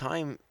a lot of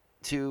time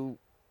to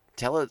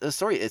tell a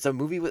story. It's a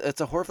movie.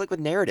 It's a horror flick with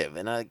narrative,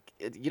 and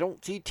you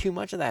don't see too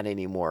much of that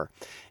anymore.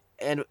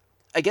 And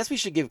I guess we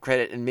should give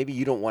credit, and maybe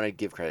you don't want to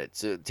give credit.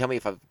 So tell me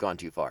if I've gone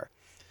too far.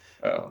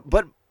 Oh.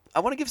 But I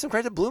want to give some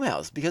credit to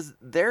Blumhouse because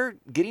they're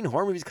getting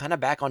horror movies kind of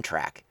back on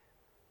track.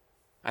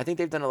 I think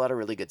they've done a lot of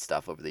really good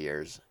stuff over the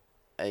years.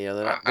 You know,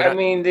 they're I not.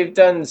 mean, they've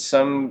done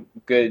some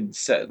good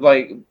set.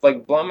 Like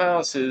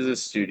Blumhouse is a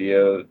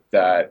studio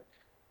that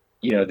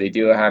they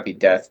do a Happy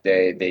Death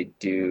Day, they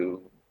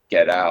do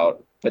Get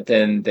Out, but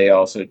then they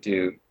also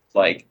do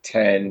like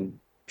 10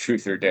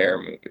 Truth or Dare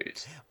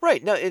movies.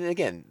 Right. No, and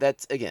again,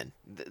 that's again,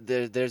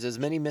 there's as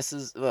many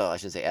misses. Well, I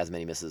shouldn't say as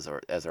many misses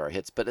or as there are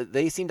hits, but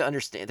they seem to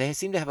understand. They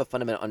seem to have a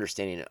fundamental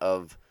understanding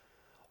of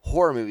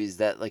horror movies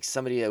that like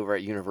somebody over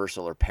at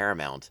Universal or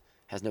Paramount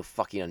has no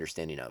fucking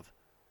understanding of.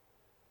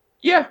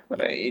 Yeah,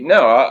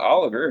 no,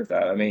 I'll agree with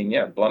that. I mean,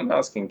 yeah,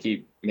 Blumhouse can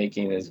keep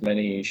making as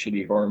many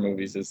shitty horror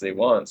movies as they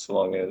want, so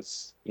long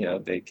as,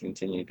 they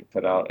continue to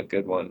put out a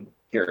good one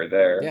here or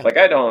there. Yeah. Like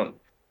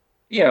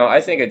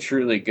I think a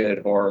truly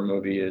good horror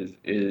movie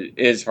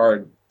is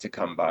hard to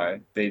come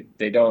by. They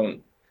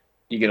don't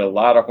You get a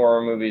lot of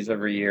horror movies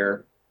every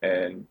year,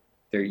 and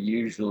they're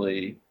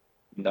usually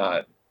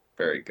not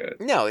very good,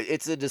 No,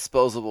 it's a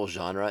disposable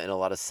genre in a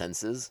lot of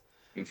senses.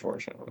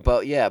 unfortunately.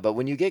 But yeah, but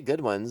when you get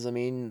good ones, I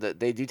mean,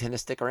 they do tend to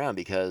stick around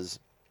because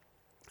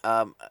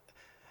um,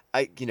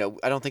 I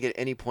don't think at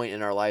any point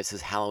in our lives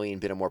has Halloween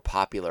been a more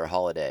popular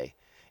holiday,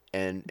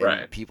 and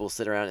Right. people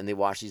sit around and they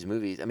watch these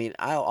movies. I mean,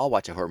 I'll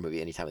watch a horror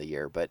movie any time of the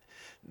year, but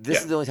this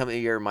Yeah. is the only time of the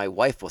year my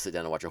wife will sit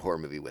down and watch a horror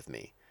movie with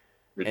me.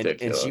 And she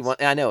Ridiculous.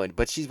 I know,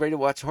 but she's ready to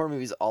watch horror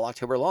movies all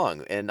October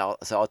long, and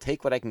I'll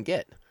take what I can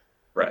get.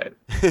 Right.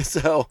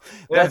 So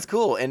Yeah. that's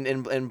cool. And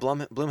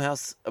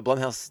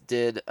Blumhouse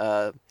did.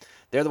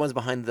 They're the ones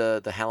behind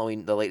the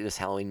Halloween, the latest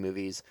Halloween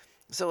movies.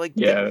 So like,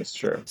 Yeah, that's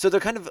true. so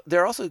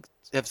they're also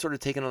have sort of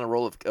taken on a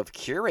role of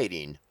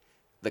curating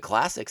the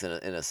classics in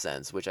a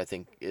sense, which I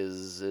think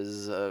is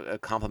a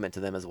compliment to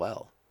them as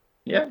well.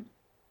 Yeah.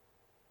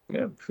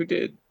 Yeah. Who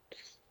did?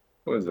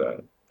 What was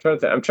that?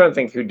 I'm trying to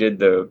think who did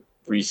the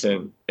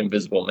recent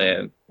Invisible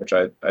Man, which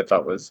I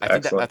thought was I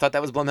excellent. thought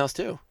that was Blumhouse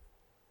too.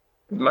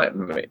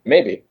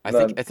 Maybe. I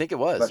think it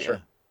was. Not Yeah.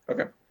 sure.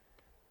 Okay.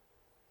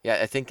 Yeah,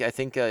 I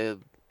think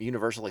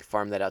Universal like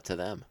farmed that out to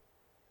them.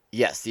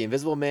 Yes, The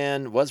Invisible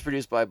Man was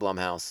produced by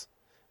Blumhouse,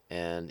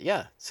 and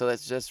yeah, so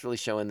that's just really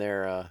showing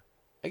their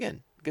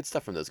again good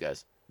stuff from those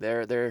guys.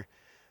 They're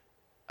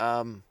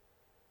um,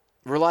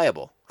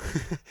 reliable.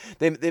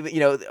 They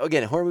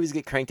again horror movies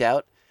get cranked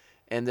out,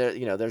 and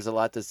there's a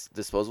lot that's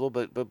disposable,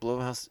 but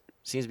Blumhouse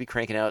seems to be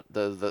cranking out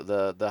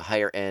the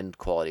higher end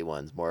quality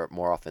ones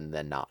more often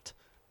than not.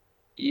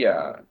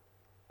 Yeah.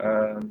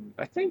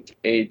 I think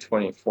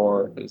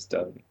A24 has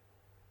done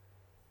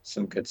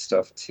some good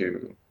stuff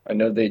too. I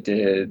know they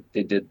did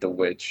The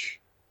Witch,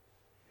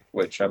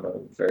 which I'm a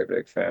very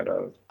big fan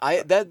of.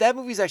 That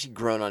movie's actually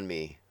grown on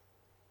me.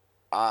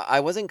 I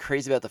wasn't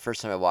crazy about it the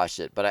first time I watched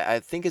it, but I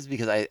think it's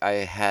because I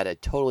had a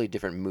totally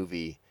different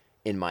movie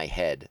in my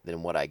head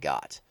than what I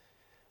got.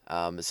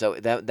 So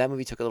that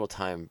movie took a little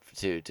time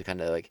to kind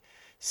of like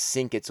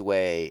sink its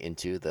way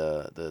into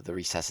the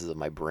recesses of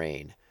my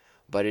brain.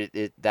 But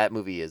that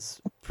movie is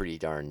pretty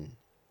darn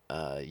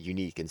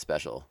unique and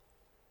special.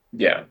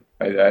 Yeah,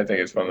 I think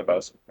it's one of the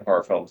best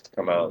horror films to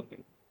come out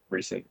in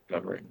recent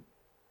memory.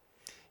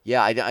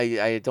 Yeah,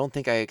 I don't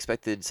think I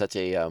expected such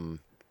a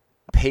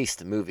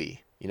paced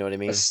movie. You know what I A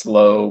mean?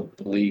 slow,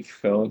 bleak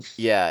film.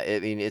 Yeah, I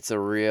mean it's a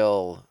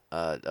real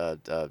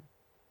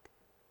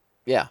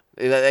yeah.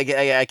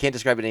 I can't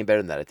describe it any better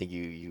than that. I think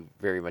you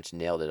very much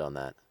nailed it on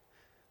that.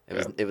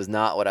 Yeah. It was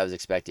not what I was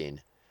expecting,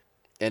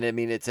 and I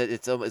mean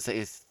it's almost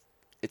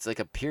it's like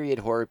a period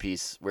horror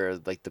piece where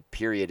like the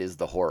period is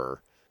the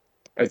horror.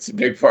 It's a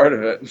big part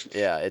of it.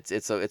 Yeah,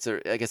 it's a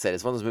like I said,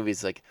 it's one of those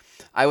movies like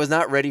I was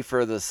not ready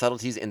for the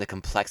subtleties and the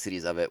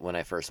complexities of it when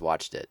I first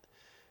watched it.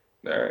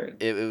 All right.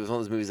 It was one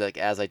of those movies like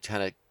as I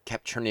kind of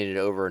kept turning it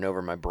over and over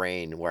in my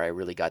brain where I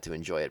really got to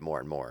enjoy it more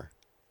and more.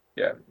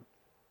 Yeah.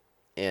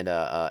 And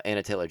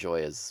Anna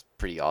Taylor-Joy is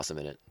pretty awesome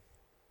in it.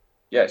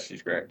 Yeah,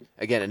 she's great.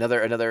 Again,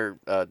 another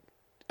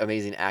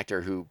amazing actor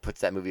who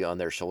puts that movie on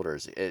their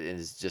shoulders. It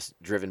is just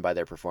driven by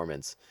their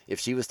performance. If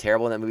she was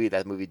terrible in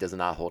that movie does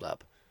not hold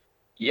up.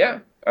 Yeah.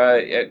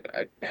 I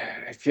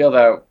feel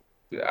that.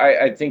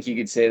 I think you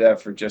could say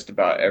that for just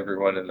about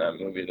everyone in that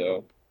movie,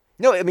 though.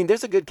 No, I mean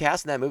there's a good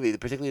cast in that movie,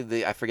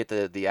 particularly I forget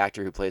the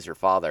actor who plays her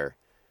father.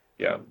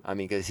 Yeah. I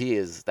mean,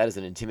 because that is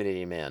an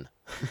intimidating man.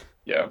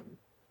 Yeah.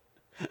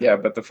 Yeah,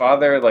 but the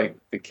father, like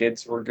the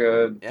kids were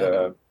good.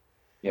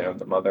 Yeah.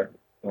 The mother,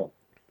 well,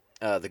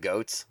 The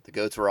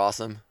goats were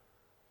awesome.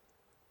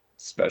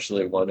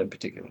 especially one in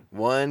particular.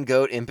 One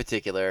goat in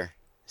particular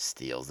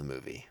steals the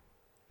movie.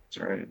 That's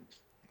right.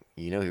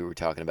 You know who we're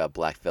talking about,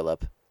 Black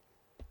Phillip.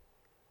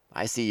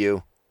 I see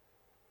you.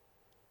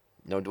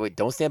 No, wait,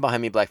 don't stand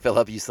behind me, Black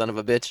Phillip, you son of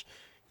a bitch.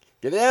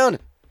 Get down.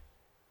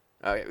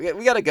 All right,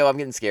 we gotta go. I'm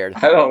getting scared.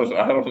 I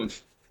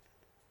don't.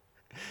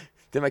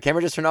 Did my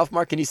camera just turn off,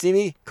 Mark? Can you see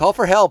me? Call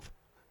for help.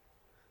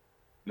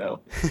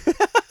 No.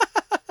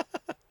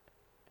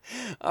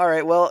 All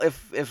right. Well,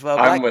 if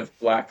I'm with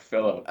Black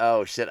Phillip.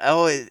 Oh shit.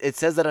 Oh, it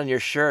says that on your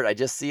shirt. I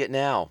just see it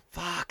now.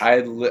 Fuck.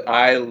 I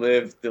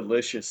live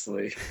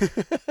deliciously.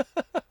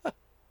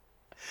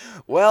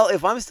 Well,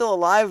 if I'm still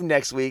alive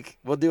next week,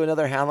 we'll do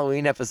another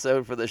Halloween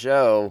episode for the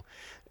show.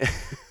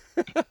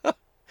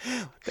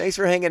 Thanks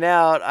for hanging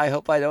out. I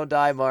hope I don't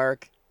die,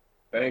 Mark.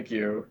 Thank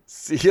you.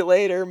 See you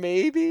later,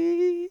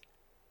 maybe.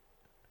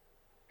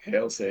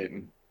 Hail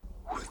Satan.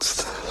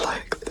 Wouldst thou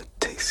like the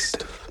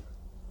taste of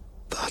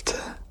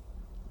butter,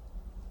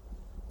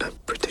 a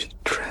pretty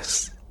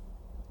dress?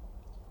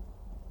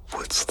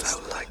 Wouldst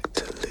thou like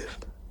to live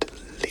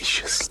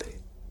deliciously?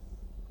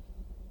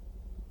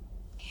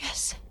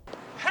 Yes.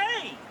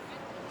 Hey!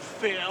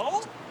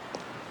 Phil?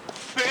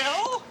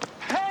 Phil?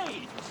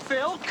 Hey!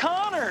 Phil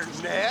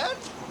Connors! Ned?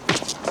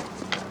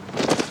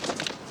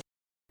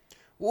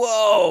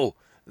 Whoa!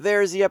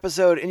 There's the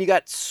episode, and you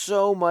got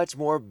so much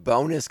more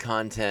bonus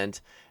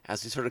content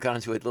as we sort of got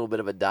into a little bit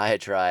of a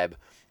diatribe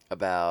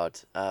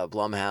about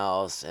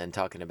Blumhouse and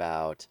talking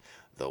about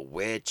The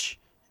Witch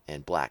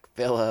and Black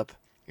Phillip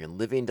and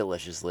Living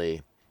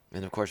Deliciously.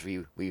 And of course,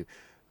 we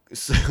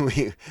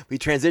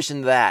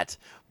transitioned that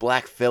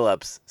Black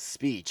Phillip's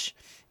speech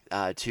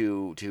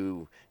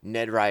to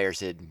Ned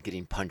Ryerson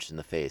getting punched in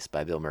the face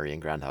by Bill Murray in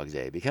Groundhog's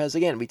Day. Because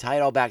again, we tie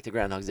it all back to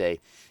Groundhog's Day,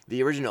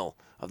 the original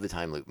of the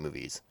time loop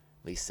movies.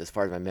 At least as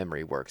far as my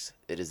memory works.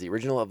 It is the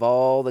original of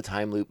all the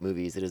time loop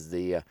movies. It is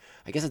the,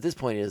 I guess at this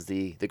point, it is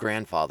the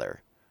grandfather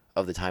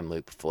of the time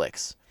loop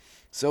flicks.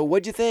 So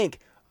what'd you think?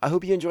 I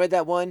hope you enjoyed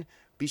that one.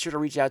 Be sure to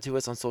reach out to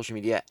us on social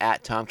media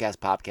at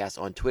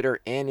TomcastPopcast on Twitter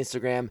and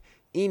Instagram.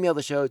 Email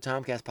the show,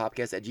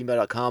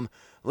 tomcastpopcast@gmail.com.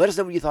 Let us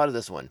know what you thought of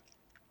this one.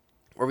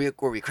 Were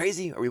we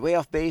crazy? Are we way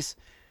off base?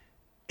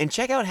 And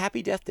check out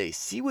Happy Death Day.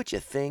 See what you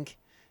think.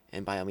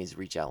 And by all means,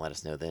 reach out and let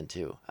us know then,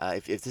 too.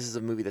 If this is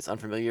a movie that's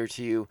unfamiliar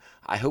to you,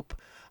 I hope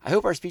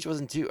our speech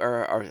wasn't too...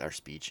 Our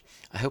speech.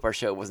 I hope our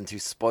show wasn't too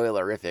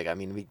spoilerific. I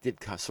mean, we did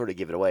sort of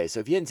give it away. So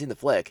if you hadn't seen the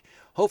flick,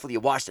 hopefully you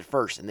watched it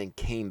first and then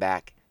came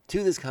back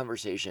to this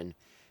conversation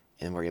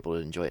and were able to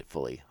enjoy it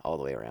fully all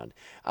the way around.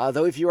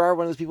 Though if you are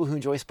one of those people who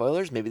enjoy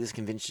spoilers, maybe this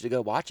convinced you to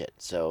go watch it.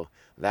 So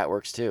that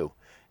works, too.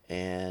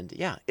 And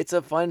yeah, it's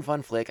a fun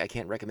flick. I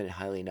can't recommend it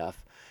highly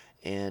enough.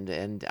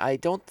 And I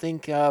don't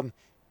think...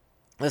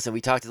 Listen,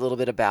 we talked a little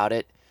bit about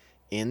it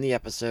in the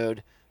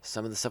episode.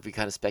 Some of the stuff we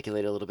kind of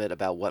speculated a little bit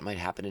about what might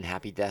happen in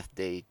Happy Death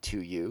Day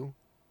 2U,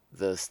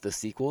 the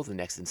sequel, the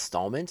next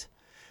installment.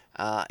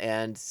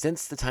 And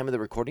since the time of the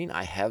recording,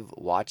 I have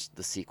watched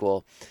the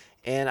sequel,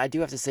 and I do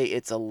have to say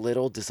it's a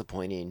little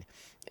disappointing.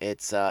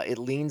 It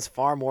leans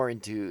far more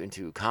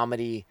into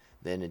comedy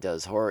than it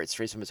does horror. It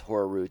strays from its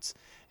horror roots.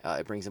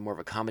 It brings in more of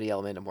a comedy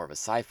element, and more of a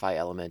sci-fi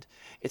element.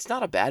 It's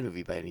not a bad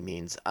movie by any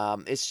means.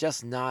 It's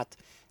just not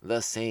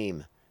the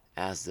same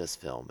as this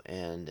film,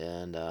 and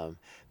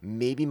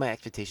maybe my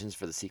expectations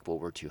for the sequel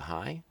were too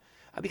high,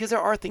 because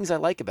there are things I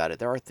like about it.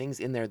 There are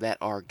things in there that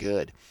are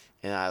good,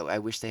 and I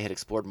wish they had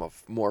explored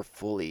more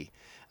fully.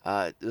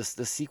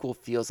 The sequel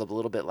feels a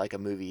little bit like a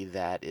movie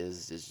that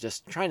is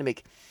just trying to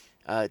make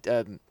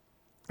the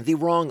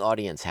wrong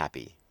audience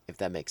happy, if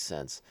that makes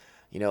sense.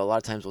 You know, a lot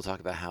of times we'll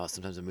talk about how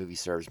sometimes a movie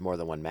serves more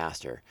than one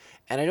master,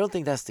 and I don't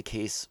think that's the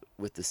case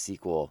with the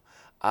sequel.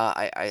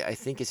 I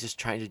think it's just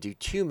trying to do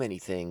too many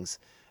things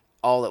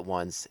all at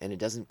once, and it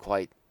doesn't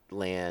quite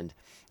land,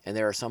 and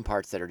there are some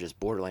parts that are just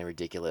borderline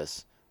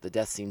ridiculous. The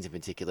death scenes in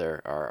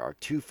particular are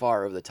too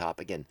far over the top,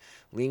 again,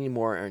 leaning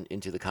more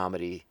into the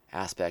comedy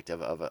aspect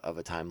of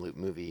a time loop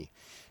movie,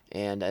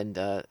 and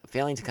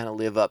failing to kind of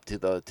live up to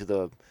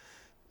the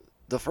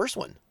first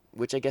one,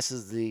 which I guess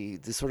is the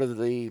sort of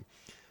the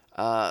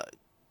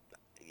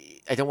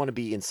I don't want to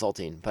be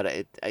insulting,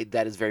 but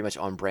that is very much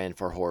on brand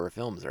for horror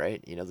films,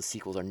 right? You know, the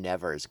sequels are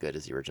never as good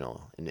as the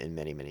original in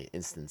many, many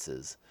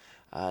instances.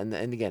 And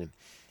again,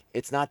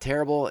 it's not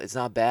terrible, it's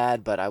not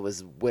bad, but I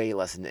was way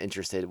less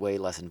interested, way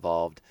less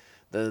involved.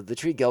 The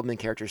Tree Gelbman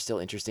character is still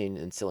interesting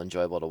and still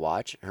enjoyable to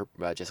watch. Her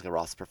Jessica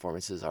Ross's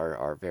performances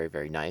are very,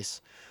 very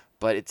nice,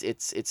 but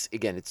it's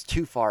again, it's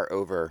too far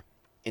over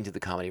into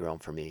the comedy realm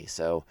for me.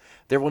 So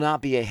there will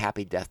not be a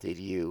Happy Death Day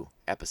to You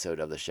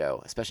episode of the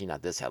show, especially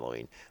not this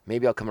Halloween.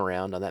 Maybe I'll come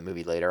around on that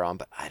movie later on,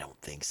 but I don't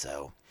think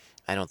so.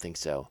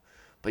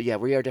 But yeah,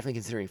 we are definitely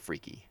considering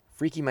Freaky.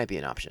 Freaky might be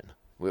an option.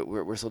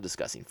 We're still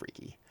discussing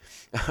Freaky.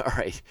 All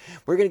right,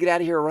 we're gonna get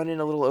out of here. We're running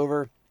a little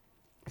over.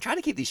 I'm trying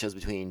to keep these shows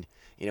between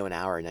an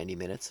hour and 90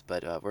 minutes,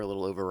 but we're a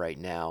little over right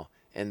now,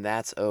 and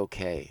that's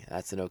okay.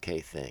 That's an okay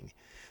thing.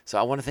 So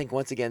I want to thank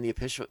once again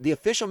the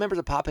official members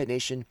of Pophead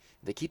Nation.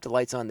 They keep the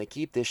lights on. They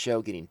keep this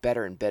show getting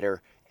better and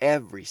better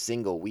every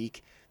single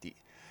week.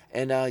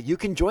 And you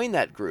can join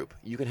that group.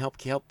 You can help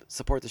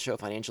support the show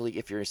financially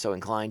if you're so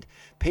inclined.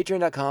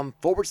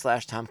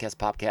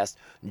 Patreon.com/TomcastPopcast.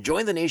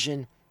 Join the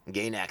nation.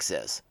 Gain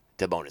access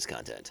to bonus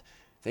content.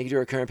 Thank you to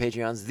our current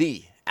Patreons,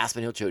 the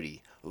Aspen Hill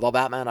Chody, the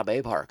Batman of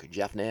Bay Park,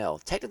 Jeff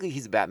Nail. Technically,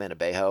 he's the Batman of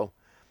Bayho.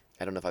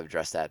 I don't know if I've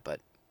addressed that, but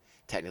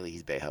technically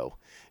he's Bayho.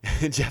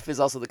 Jeff is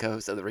also the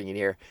co-host of The Ringing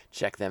Ear.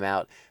 Check them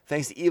out.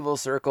 Thanks to Evil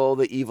Circle,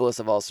 the evilest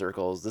of all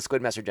circles, the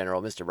Squidmaster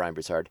General, Mr. Brian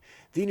Broussard,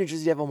 the New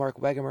Jersey Devil, Mark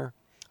Wegemer,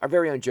 our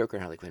very own Joker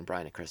and Harley Quinn,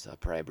 Brian and Chris of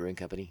Pariah Brewing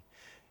Company,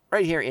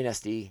 right here in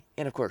SD,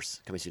 and of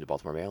course, coming soon to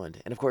Baltimore, Maryland,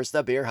 and of course,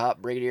 the Beer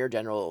Hop Brigadier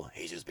General,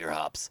 Jesus Beer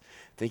Hops.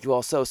 Thank you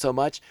all so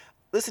much.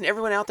 Listen,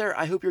 everyone out there,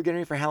 I hope you're getting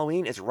ready for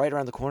Halloween. It's right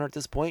around the corner at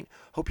this point.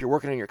 Hope you're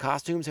working on your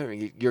costumes. Hope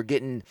you're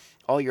getting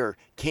all your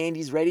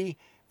candies ready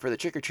for the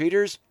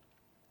trick-or-treaters.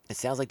 It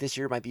sounds like this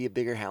year might be a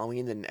bigger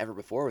Halloween than ever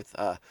before with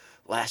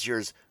last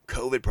year's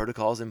COVID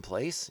protocols in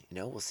place.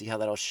 We'll see how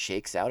that all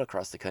shakes out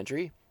across the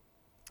country.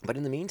 But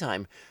in the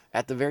meantime,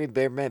 at the very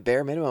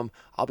bare minimum,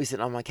 I'll be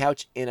sitting on my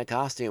couch in a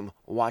costume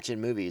watching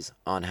movies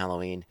on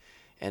Halloween.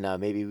 And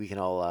maybe we can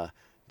all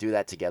do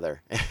that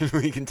together.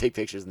 We can take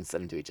pictures and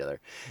send them to each other.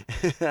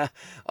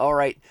 All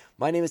right.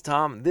 My name is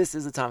Tom. This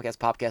is the Tomcast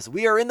Popcast.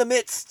 We are in the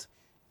midst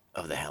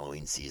of the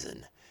Halloween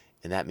season.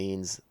 And that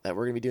means that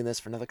we're going to be doing this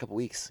for another couple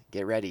weeks.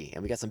 Get ready.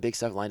 And we got some big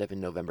stuff lined up in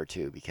November,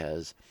 too,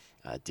 because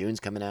Dune's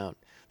coming out.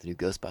 The new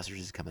Ghostbusters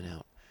is coming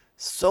out.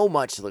 So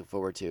much to look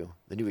forward to.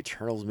 The new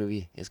Eternals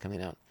movie is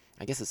coming out.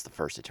 I guess it's the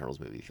first Eternals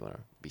movie, if you want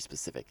to be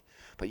specific.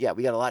 But yeah,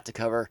 we got a lot to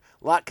cover.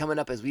 A lot coming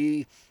up as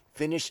we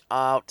finish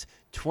out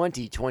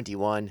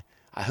 2021.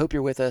 I hope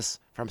you're with us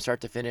from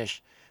start to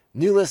finish.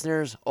 New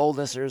listeners, old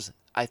listeners,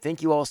 I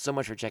thank you all so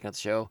much for checking out the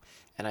show.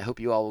 And I hope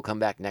you all will come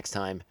back next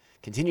time.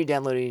 Continue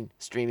downloading,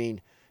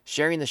 streaming,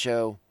 sharing the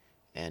show,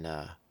 and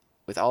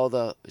with all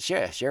the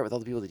share it with all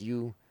the people that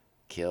you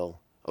kill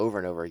over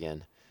and over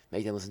again.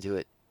 Make them listen to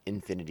it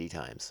infinity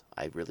times.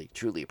 I really,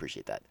 truly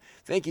appreciate that.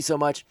 Thank you so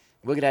much.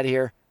 We'll get out of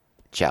here.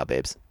 Ciao,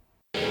 babes.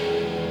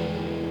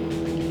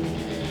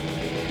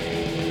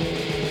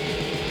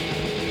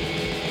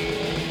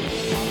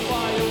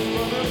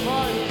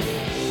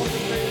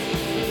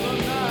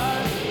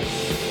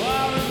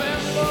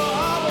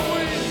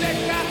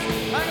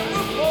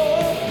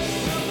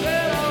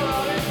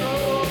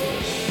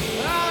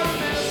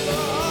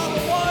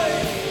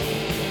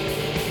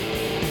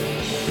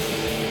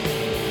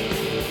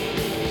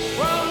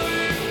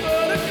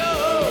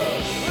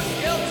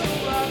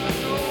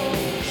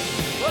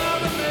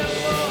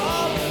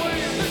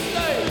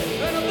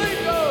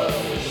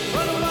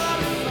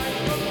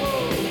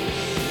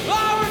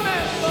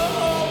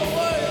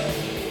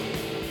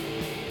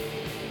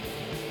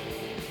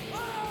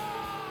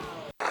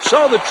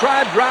 So the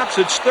Tribe drops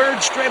its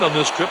third straight on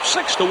this trip,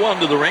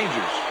 6-1 to the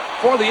Rangers.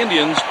 For the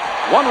Indians,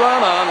 one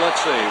run on,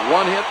 let's see,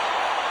 one hit.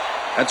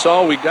 That's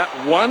all. We got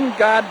one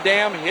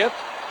goddamn hit.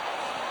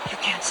 You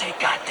can't say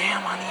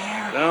goddamn on the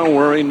air. Don't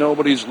worry,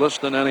 nobody's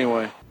listening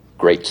anyway.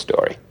 Great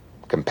story.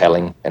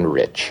 Compelling and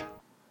rich.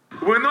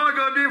 We're not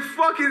gonna be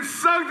fucking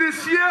sunk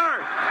this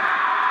year!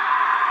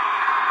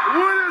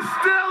 We're the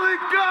Stanley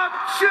Cup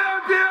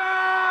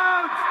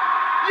champions!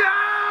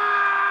 Yeah!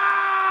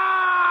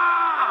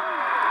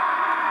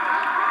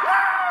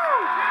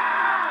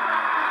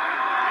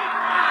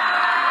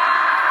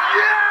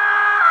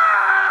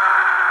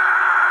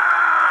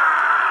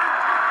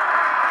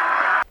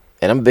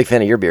 And I'm a big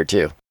fan of your beer,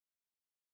 too.